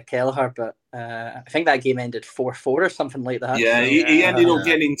up Kelleher, but I think that game ended 4-4 or something like that. Yeah, so, he ended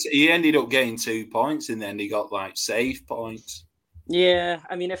up getting 2 points, and then he got like save points. Yeah,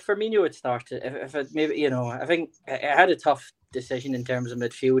 I mean, if Firmino had started, if it maybe I think I had a tough decision in terms of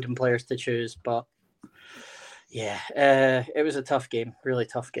midfield and players to choose, but yeah, it was a tough game, really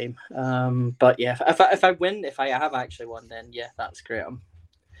tough game. But yeah, if I win, if I have actually won, then yeah, that's great. I'm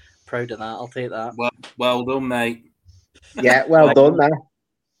proud of that. I'll take that. Well done, mate. Yeah, well done, man.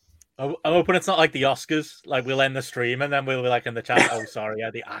 I'm hoping it's not like the Oscars. Like we'll end the stream and then we'll be like in the chat. Oh, sorry,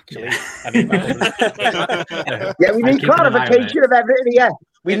 Eddie. Actually, yeah, we need clarification of everything. Yeah,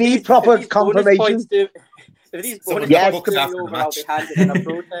 we need proper confirmation. If these bonus points do over, I'll be handed in a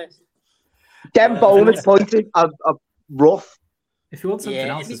protest. Them bonus points are rough. If you want something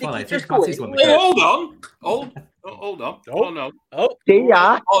else as well, I think Patty's one. Hold on. Oh no. Oh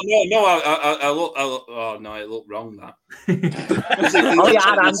yeah. Oh no. I look. Oh no, it looked wrong. That. Oh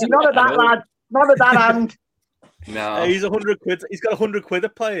yeah, Andy. None of that, lad. None of that, and. No. He's 100 quid. He's got 100 quid a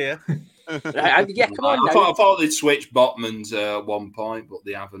player. Yeah, come on. I thought they'd switch Botman's 1 point, but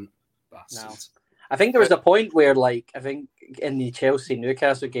they haven't. Bastards. No. I think there was a point where, like, I think in the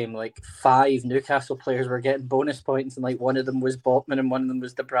Chelsea-Newcastle game, like 5 Newcastle players were getting bonus points, and like one of them was Botman and one of them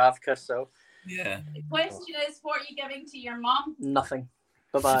was Dubravka. So yeah. The question is, what are you giving to your mum? Nothing.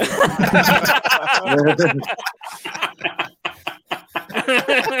 Bye-bye.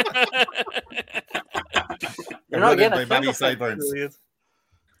 You're not getting Mammy Sideburns.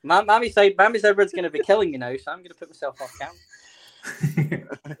 Mammy Sideburns going to be killing me now, so I'm going to put myself off camera.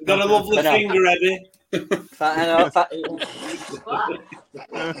 Got a lovely finger, Eddie. One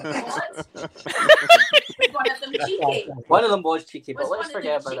of them cheeky. One of them was cheeky, but let's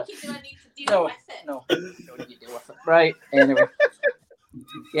forget about it. Do I need to deal with it? No, don't need to deal with it. Right, anyway.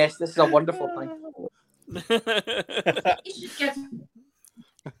 Yes, this is a wonderful thing. You should give...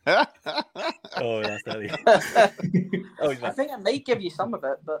 Oh, that's Eddie. I think I might give you some of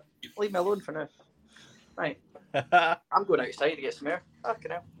it, but leave me alone for now. Right. I'm going outside to get some air.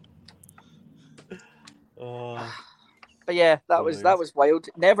 Fucking hell. But yeah, that was wild.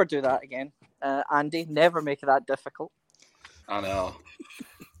 Never do that again, Andy. Never make it that difficult. I know.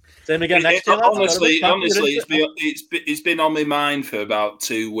 Same again next year. Honestly, it's been on my mind for about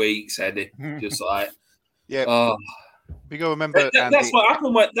 2 weeks, Eddie. Just like, yeah. Oh. We go remember. That's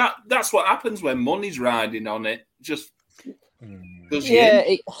what happens when money's riding on it. Just. Yeah,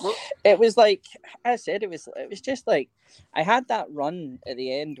 it was like I said. It was just like I had that run at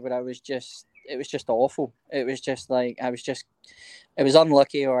the end where it was just awful. It was just like it was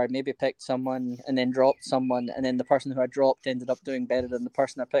unlucky, or I maybe picked someone and then dropped someone, and then the person who I dropped ended up doing better than the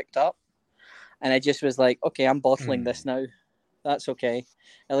person I picked up, and I just was like, okay, I'm bottling this now. That's okay.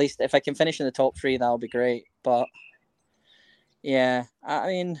 At least if I can finish in the top 3, that'll be great. But yeah, I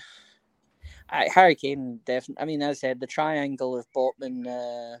mean. Harry Kane, definitely. I mean, as I said, the triangle of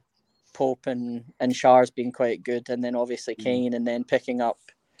Botman, Pope, and Schär's been quite good, and then obviously Kane, and then picking up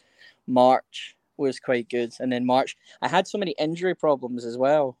March was quite good, and then March I had so many injury problems as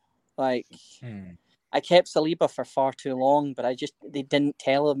well. Like I kept Saliba for far too long, but they didn't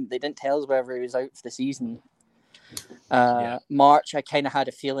tell us whether he was out for the season. March, I kind of had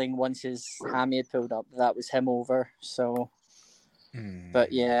a feeling once his hammy had pulled up that was him over. So,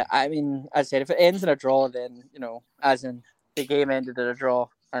 but yeah, I mean, as I said, if it ends in a draw, then as in the game ended in a draw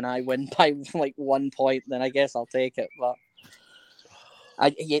and I win by like 1 point, then I guess I'll take it. But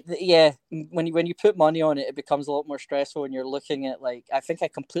when you put money on it, it becomes a lot more stressful when you're looking at I think I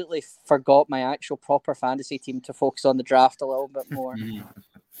completely forgot my actual proper fantasy team to focus on the draft a little bit more.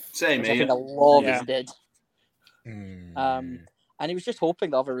 Same here. I think a lot of us did. And he was just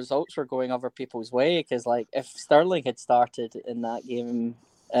hoping the other results were going other people's way, because if Sterling had started in that game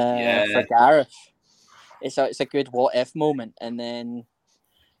for Gareth, it's a good what if moment, and then.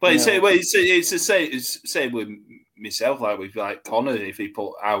 But it's the same with myself. With Connor, if he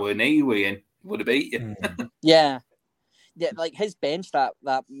put our Niwi in, would have beat you. Yeah, his bench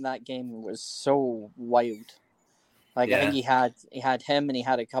that game was so wild. I think he had him, and he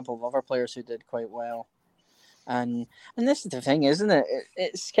had a couple of other players who did quite well. And this is the thing, isn't it?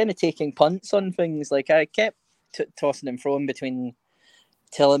 It's kind of taking punts on things. I kept tossing and throwing between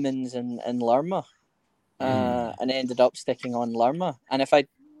Tielemans and Lerma, and ended up sticking on Lerma. And if I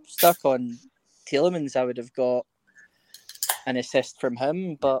stuck on Tielemans, I would have got an assist from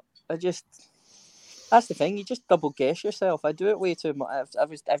him. But that's the thing. You just double guess yourself. I do it way too much. I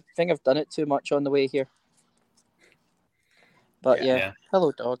think I've done it too much on the way here. But yeah.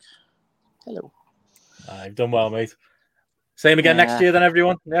 Hello, dog. Hello. You've done well, mate. Same again next year, then,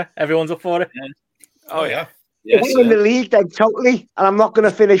 everyone. Yeah, everyone's up for it. Oh yeah. Yes, we win the league, then totally, and I'm not going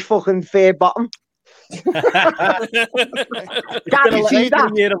to finish fucking fair bottom. Guarantee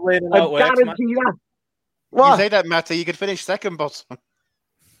that. I guarantee that. What? You say that, Matty, you could finish second bottom.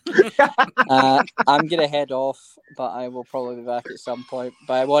 I'm going to head off, but I will probably be back at some point.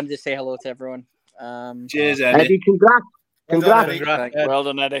 But I wanted to say hello to everyone. Cheers, Eddie. Eddie, congrats. Well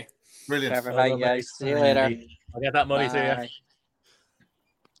done, Eddie. Brilliant. Perfect. Bye, guys. See you later. I'll get that money to you.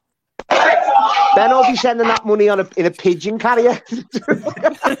 Then I'll be sending that money in a pigeon carrier.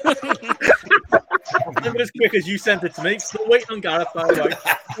 Never as quick as you sent it to me. Still waiting on Gareth, by the way.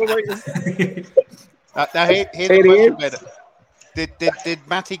 Still waiting. Now, here's the question, Did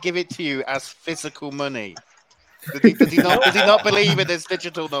Matty give it to you as physical money? Does he not believe in this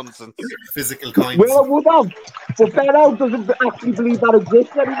digital nonsense? Physical coins. Well, I would have. But Benno doesn't actually believe that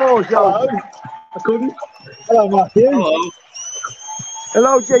exists anymore, so I couldn't. Hello, Matthew.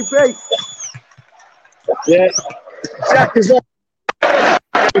 Hello, JP. Yeah. Jack is up.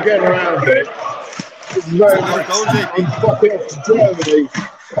 We're getting around it. This is very much I'm fucking up to Germany.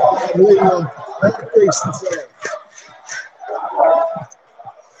 I'm leaning on decent sales.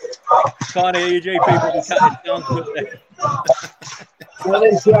 Can't hear you, JP, but we can't get down to it. Hello,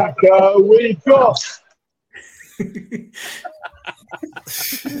 Jack. We've got.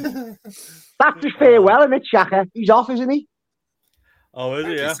 That's his farewell, isn't it, Shaka? He's off, isn't he? Oh, is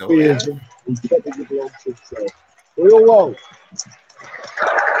he? Yeah. He is. He's getting the belongs to himself. We all well.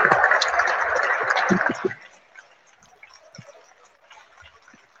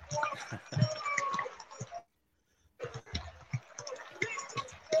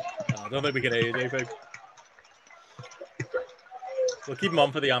 I don't think we can hear you, JP. We'll keep him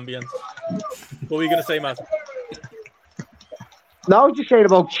on for the ambience. What were you going to say, Matt? No, just saying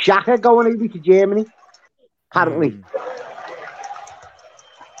about Shaka going over to Germany. Apparently.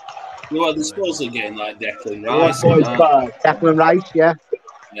 Well, they're supposed to get like Declan Rice. Declan Rice, yeah.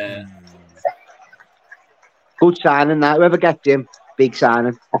 Yeah. Good signing, that. Whoever gets him, big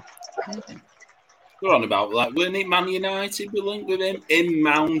signing. We're on about weren't it Man United? We linked with him in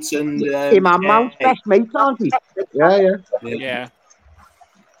Mount and him and Mount, best mates, aren't he? Yeah.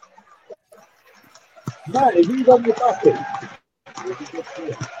 Matt, have you done your bucket?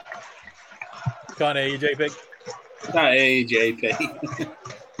 Can't hear you, JP. Can't hear you, JP.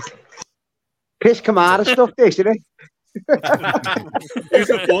 Chris Kamara stuff, this, isn't it? I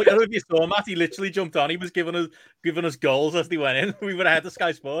don't know if you saw Matt, he literally jumped on. He was giving us goals as they went in. We were ahead of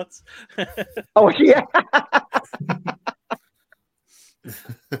Sky Sports. Oh, yeah.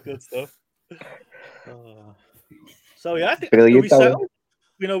 Good stuff. So, yeah, I think we settled.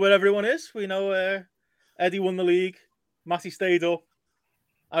 We know where everyone is. We know Eddie won the league. Matty stayed up.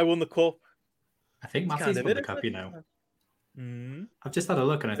 I won the cup. I think Matty's won the cup, you know. I've just had a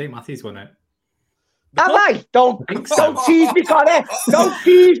look and I think Matty's won it. Am I? Don't tease me, Connor. Don't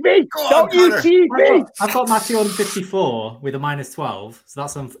tease me. Don't you tease me. I've got Matty on 54 with a -12, so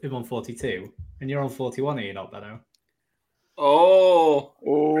that's him on 42. And you're on 41, are you not, Benno? Oh.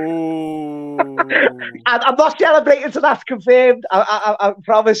 I'm not celebrating, so that's confirmed. I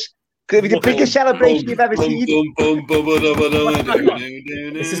promise. It'll be the biggest celebration you've ever seen.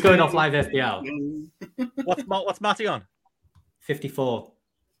 This is going off live FPL. What's Matty on? 54.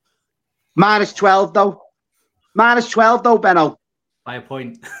 Minus 12, though. Minus 12, though, Benno. By a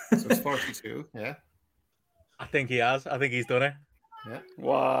point. So it's 42, yeah. I think he has. I think he's done it. Yeah.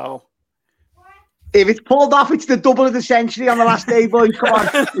 Wow. If it's pulled off, it's the double of the century on the last day, boys. Come on.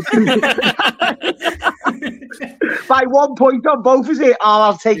 By 1 point on both, is it? Oh,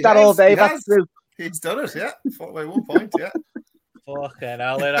 I'll take that all day. That's true. He's done it, yeah. By 1 point, yeah. Fucking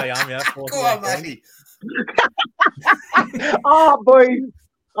hell, there I am, yeah. Go on, Matty. Oh, boys.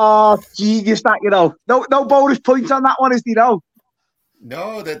 Oh, genius, that, No bonus points on that one, is there,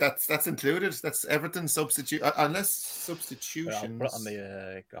 No, that's included. That's everything substitute, unless substitutions. I'll put it on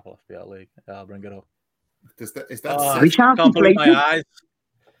the Grapple FPL League. I'll bring it up. Is that can't believe my eyes.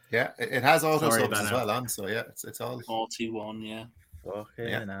 Yeah, it has auto Sorry, subs as Benno. well on, so yeah, it's all 41, yeah.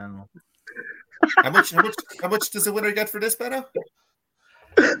 Okay, Yeah. now. How much does the winner get for this, Benno?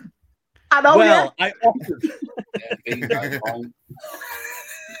 I know, Well, I opted.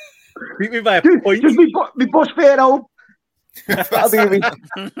 Beat me by a point. Just me bus fare home. That'll be me.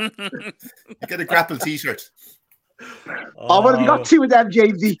 You get a grapple t-shirt. Oh, well, have you got two of them,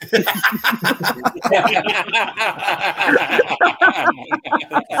 Jamesy?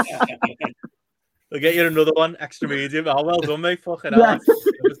 We'll get you another one, extra medium. Oh, well done, mate. Fucking Yeah. hell.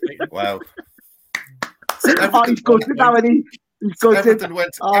 Wow. Oh, he's gutted now, isn't he? He's gutted.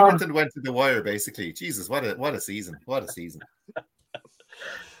 Everything went to the wire, basically. Jesus, what a season! What a season!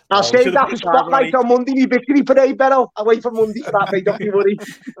 I'll save that for spotlight on Monday. Me victory parade, Benno. I'll wait for Monday for that, mate. Don't you worry.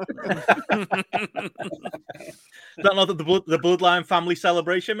 Is that not the Bloodline family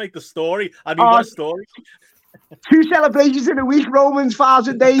celebration, mate? The story. I mean, what a story. 2 celebrations in a week, Romans,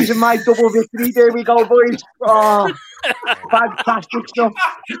 1,000 days, and my double victory. There we go, boys. Oh, fantastic stuff.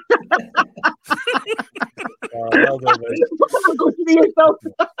 Well done, mate. I'm good to hear, though.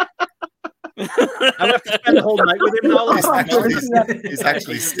 I'll have to spend the whole night with him now. He's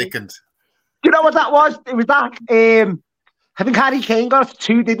actually sticking. Do you know what that was? It was that. I think Harry Kane got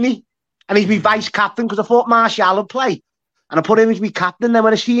 2, didn't he? And he's my vice captain because I thought Martial would play. And I put him as my captain. Then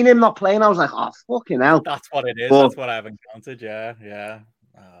when I seen him not playing, I was like, oh, fucking hell. That's what it is. But, that's what I've encountered. Yeah.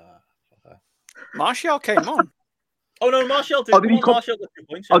 Martial came on. Oh, no, Martial did. Did he come? Martial got 2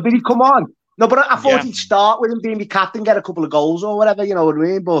 points. Oh, did he come on? No, but I thought he'd start with him being my captain, get a couple of goals or whatever, you know what I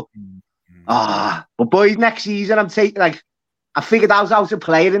mean? But, but boys, next season, I'm taking, I figured out how to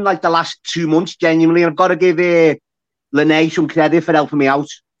play it in, the last 2 months, genuinely. And I've got to give Lene some credit for helping me out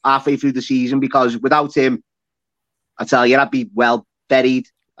halfway through the season, because without him, I tell you, I'd be well buried.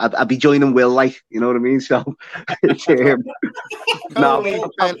 I'd be joining Will, you know what I mean? So, fellow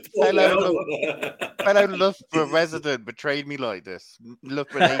Loughborough resident betrayed me like this.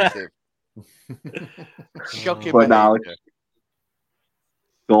 Loughborough native. Shocking behaviour. behaviour.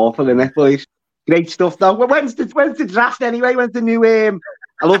 It's awful, isn't it, boys? Great stuff, though. When's the draft anyway? When's the new I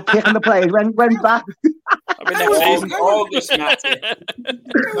love picking the players. When's that? August, Matty.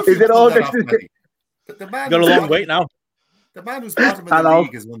 Is it August? The man got a long wait now. The man who's bottom of the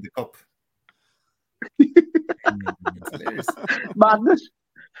league has won the cup. Madness.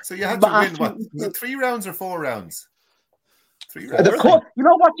 So you had to win, what? Was it 3 rounds or 4 rounds? 3 rounds. You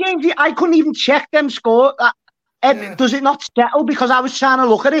know what, Jamesy? I couldn't even check them score. Does it not settle? Because I was trying to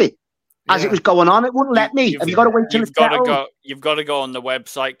look at it as it was going on. It wouldn't let me. Have you got to wait till it settles? You've got to go on the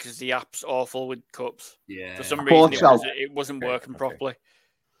website because the app's awful with cups. Yeah. For some reason, it wasn't working properly.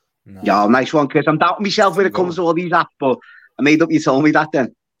 No. Yeah, nice one, Chris. I'm doubting myself when it comes to all these apps, but I made up you told me that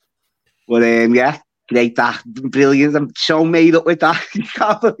then. But yeah, great, that brilliant. I'm so made up with that. You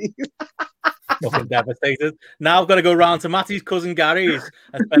can't believe it. Fucking devastated. Now I've got to go round to Matty's cousin Gary's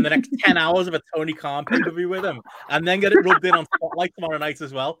and spend the next 10 hours of a Tony Khan pay-per-view with him, and then get it rubbed in on Spotlight tomorrow night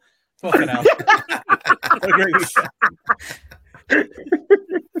as well. Fucking hell. What a great weekend.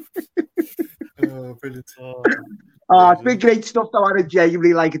 Oh, brilliant. It's been great stuff though. I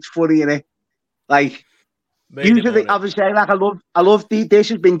genuinely it's funny, innit? Usually, I was saying, I love this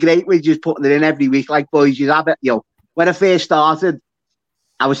has been great with just putting it in every week. Boys, you have it, when I first started,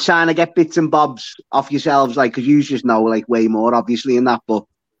 I was trying to get bits and bobs off yourselves, because you just know, way more, obviously, in that. But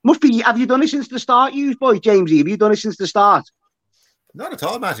must be, have you done it since the start, you boys, Jamesy? Have you done it since the start? Not at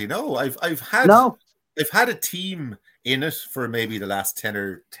all, Matty. No, I've had a team in it for maybe the last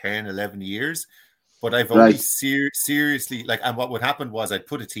 10, 11 years, but I've only seriously, and what would happen was I'd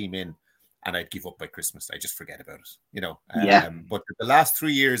put a team in and I'd give up by Christmas. I just forget about it, But the last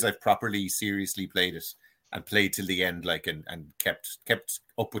 3 years I've properly, seriously played it. and played till the end, like, and kept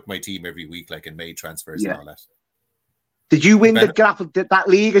up with my team every week, like, and made transfers and all that. Did you win that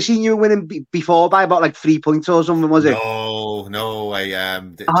league? I seen you winning before by about like 3 points or something, was it? No,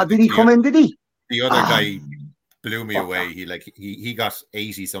 I did he come in, did he? The other guy blew me away. He got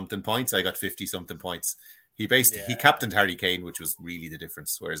 80 something points. I got 50 something points. He captained Harry Kane, which was really the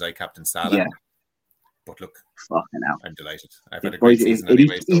difference, whereas I captained Salah. Yeah. But look, I'm delighted. I've had a great season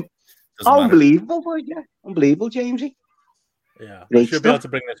anyway. Unbelievable, boy, yeah. Unbelievable, Jamesy. Yeah, we should be able to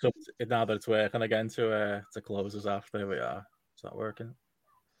bring this up now that it's working again to close us off. There we are. Is that working?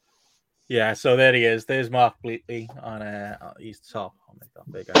 Yeah, so there he is. There's Mark Bleakley on he's top. I'll make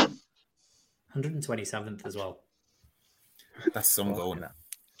that bigger. 127th as well. That's some going.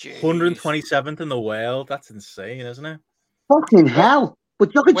 127th in the world. That's insane, isn't it? Fucking hell.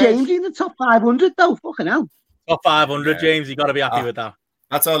 But look at Jamesy in the top 500 though. Fucking hell. Top 500, James. You got to be happy with that.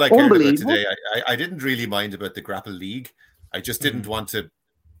 That's all I cared about today. I didn't really mind about the Grapple League. I just didn't want to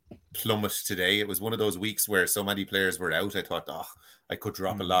plummet today. It was one of those weeks where so many players were out. I thought, I could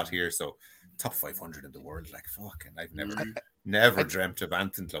drop a lot here. So top 500 in the world, like fucking, I've never dreamt of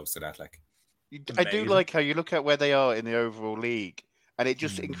anything close to that. Like, I do like how you look at where they are in the overall league, and it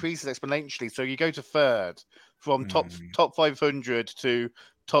just increases exponentially. So you go to third from top 500 to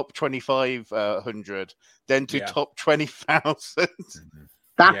top 2,500, then to top 20,000.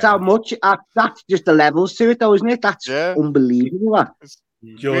 That's how much. That's just the levels to it, though, isn't it? That's unbelievable.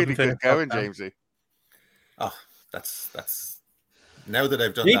 Really good going, Jamesy. Oh, that's. Now that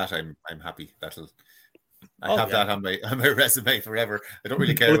I've done that, I'm happy. I have that on my resume forever. I don't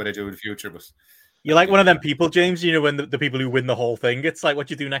really care what I do in the future, but you're like one of them people, James. You know, when the people who win the whole thing, it's like, what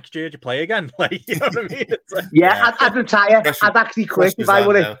do you do next year? Do you play again? Like, you know what I mean? It's like, I'd retire. I'd actually quit if I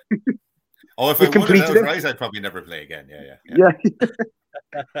would have. Oh, if I won it outright, I'd probably never play again. Yeah.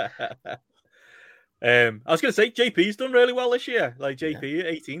 I was going to say JP's done really well this year. Like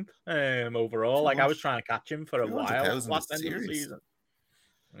JP 18th overall. Like I was trying to catch him for a while last end of the season.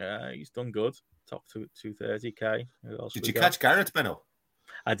 Yeah, he's done good. Top 230k. Did you catch Garrett, Benno?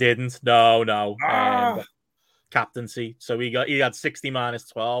 I didn't. No. Captaincy. So he had 60 minus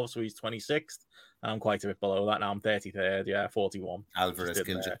 12, so he's 26th. I'm quite a bit below that now. I'm 33rd. Yeah, 41. Alvarez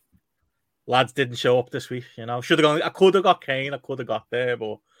killed you. Lads didn't show up this week, you know. Should have gone. I could have got Kane. I could have got there,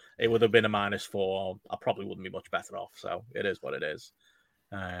 but it would have been a -4. I probably wouldn't be much better off. So it is what it is.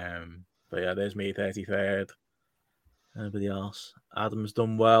 But yeah, there's me 33rd. Anybody else? Adam's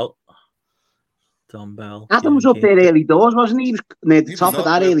done well. Tom Bell. Adam was up there early doors, wasn't he? He was near the top of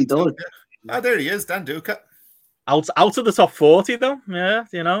that early doors. There he is, Dan Duca. Out of the top 40 though. Yeah,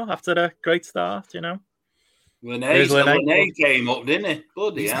 you know, after a great start, you know. Linnae came up, didn't he?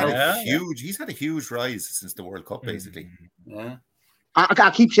 Bloody hell. He's had a huge rise since the World Cup, basically. Yeah.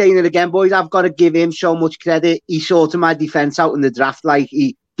 I keep saying it again, boys. I've got to give him so much credit. He sorted my defence out in the draft. Like,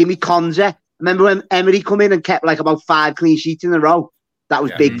 he give me Konza. Remember when Emery come in and kept like about 5 clean sheets in a row? That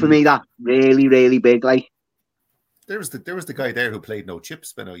was big for me. That really, really big. Like, there was the guy there who played no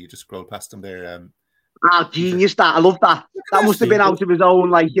chips, Benno. You just scrolled past him there. Genius! That I love that. That must have been out of his own,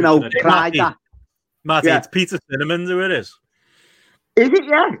 like, you know, pride. That. Matty, it's Peter Cinnamon who it is. Is it?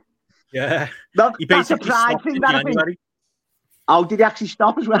 Yeah. Yeah. He that's a pride thing. That I think. Oh, did he actually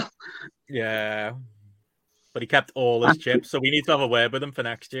stop as well? Yeah. But he kept all his chips, so we need to have a word with him for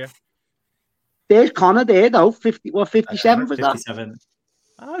next year. There's Connor there, though. 57 was that? 57.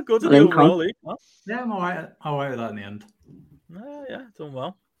 Good in the overall league. Yeah, I'm all right with that in the end. Yeah, done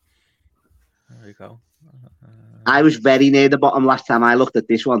well. There you go. I was very near the bottom last time I looked at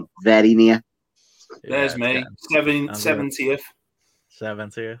this one. Very near. There's me. 70th.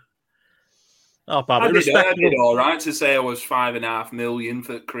 70th. Oh, Bob, I did all right to say I was 5.5 million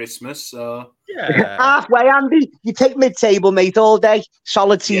for Christmas. So yeah, halfway, Andy. You take mid-table, mate, all day.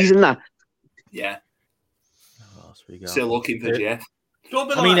 Solid season, that. Yeah. Still looking for Jeff.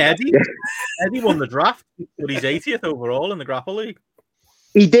 I mean, Eddie won the draft, but he's 80th overall in the Grapple League.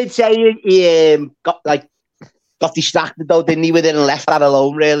 He did say he got distracted though, didn't he? With it and left that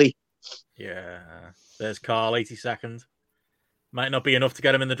alone, really. Yeah. There's Carl, 82nd. Might not be enough to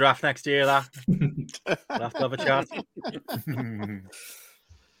get him in the draft next year, that. We'll have to have a chat. So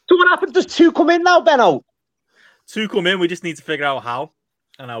what happened? Does 2 come in now, Benno? 2 come in. We just need to figure out how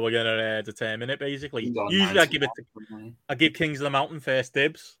and how we're going to determine it, basically. Usually I give Kings of the Mountain first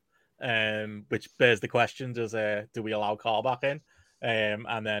dibs, which bears the question, do we allow Carl back in?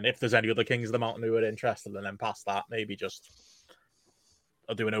 And then if there's any other Kings of the Mountain who are interested, and then past that, maybe just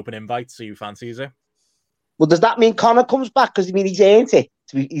I'll do an open invite, see who fancies it. Well, does that mean Connor comes back? Because, I mean, he's earned it.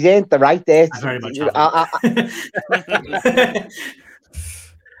 He's earned the right there. Very much.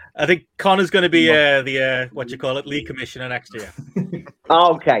 I think Connor's going to be the what you call it, league commissioner next year.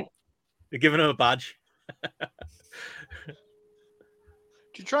 Okay. They're giving him a badge. Do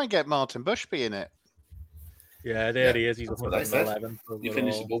you try and get Martin Bushby in it? Yeah, there he is. He's That's what I said. 111. You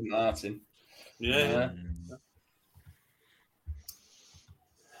finished above Martin. Yeah.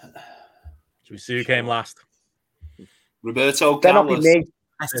 Should we see who came last? Roberto That'll be Carlos. me.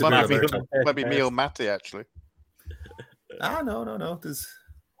 Maybe me or Matty, actually. No. There's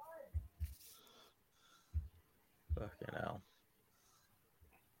Fucking hell.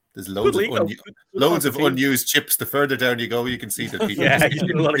 There's loads of unused chips. The further down you go, you can see that people. Yeah, you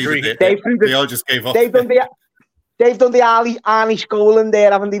see a lot of green. They all just gave up. They've done the Arnie Scolan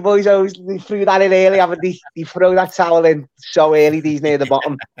there, haven't they, boys? They threw that in early, haven't they? They throw that towel in so early, these near the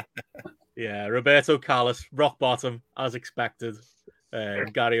bottom. Yeah, Roberto Carlos, rock bottom, as expected.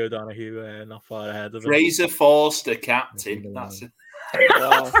 Gary O'Donoghue, not far ahead of him. Fraser Forster, captain. That's it.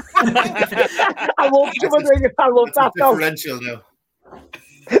 I love someone doing it. I love that, though. Differential now.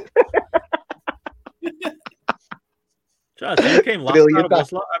 Who came last? Brilliant, I haven't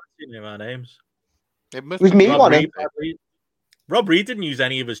seen any of our names. It was me, Rob wasn't Reed. Rob Reed didn't use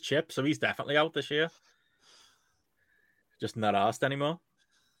any of his chips, so he's definitely out this year. Just not asked anymore.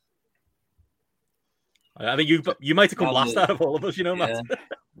 I think you might have come last out of all of us, Matt.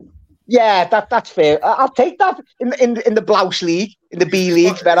 Yeah, that's fair. I'll take that in the Blouse League, in the B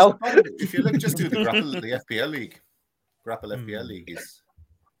League, Vero. If you look, just do the FPL League. Grapple FPL League is.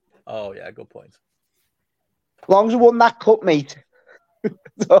 Oh yeah, good point. As long as I won that cup, mate.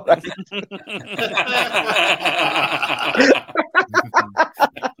 It's all right.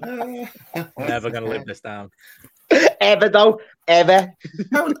 Never gonna live this down. Ever though, ever.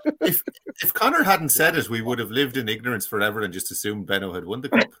 If Connor hadn't said it, we would have lived in ignorance forever and just assumed Benno had won the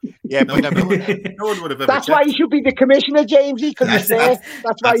cup. Yeah, but no one would have ever. That's why you should be the commissioner, Jamesy, because he's there.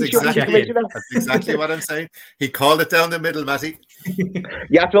 That's why you should be the commissioner. That's exactly what I'm saying. He called it down the middle, Matty.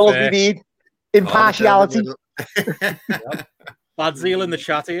 Yeah, that's all we need. Impartiality. Bad Zeal in the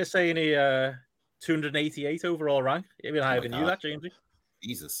chat here saying he 288 overall rank. Even higher than you, that, Jamesy.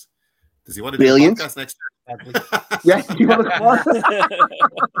 Jesus. Does he want to do a podcast next year? Yes, he want to.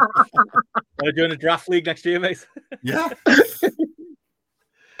 Are doing a draft league next year, mate? Yeah.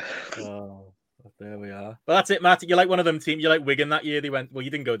 Oh, there we are. But that's it, Matt. You're like one of them teams. You're like Wigan that year. They went, well, you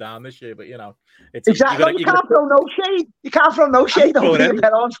didn't go down this year, but it's exactly. You can't throw no shade. You can't throw no shade over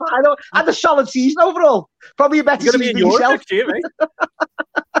there on final. And a solid season overall. Probably a better season than yourself. Next year, mate.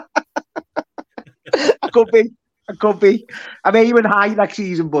 I could be. I'm aiming high next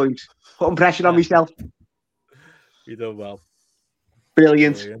season, boys. Putting pressure on myself. You done well.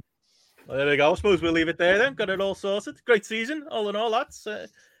 Brilliant. Well, there we go. I suppose we'll leave it there then. Got it all sorted. Great season, all in all, lads.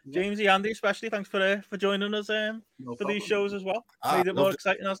 Jamesy, Andy, especially, thanks for joining us for these shows as well. Made it more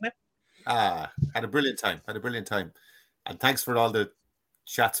exciting, hasn't it? Had a brilliant time. And thanks for all the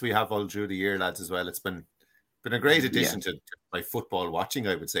chats we have all through the year, lads, as well. It's been a great addition to my football watching,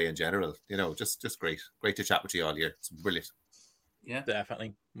 I would say, in general. Just great. Great to chat with you all year. It's brilliant. Yeah,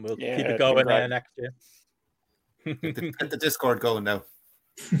 definitely. We'll keep it going next year. Get the Discord going now.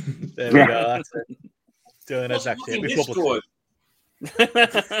 There we go. That's it. Doing it next year. Discord.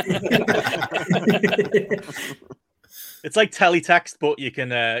 It's like teletext, but you can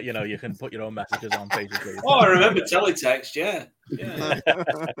you can put your own messages on basically. Oh, I remember teletext. Yeah.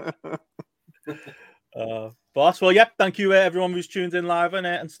 Boss. Well, thank you everyone who's tuned in live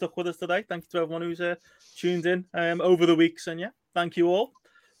and stuck with us today. Thank you to everyone who's tuned in over the weeks, and thank you all.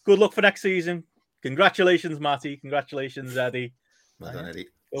 Good luck for next season. Congratulations, Matty. Congratulations, Eddie. Well done, Eddie.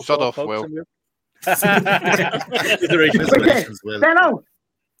 Shut off, Will. Benno,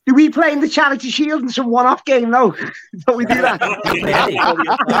 do we play in the Charity Shield in some one-off game? No. Don't we do that?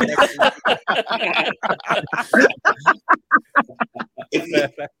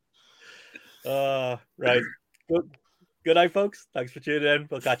 Perfect. Right. Good night, folks. Thanks for tuning in.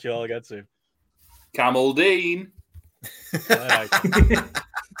 We'll catch you all again soon. Camel Dean. All right.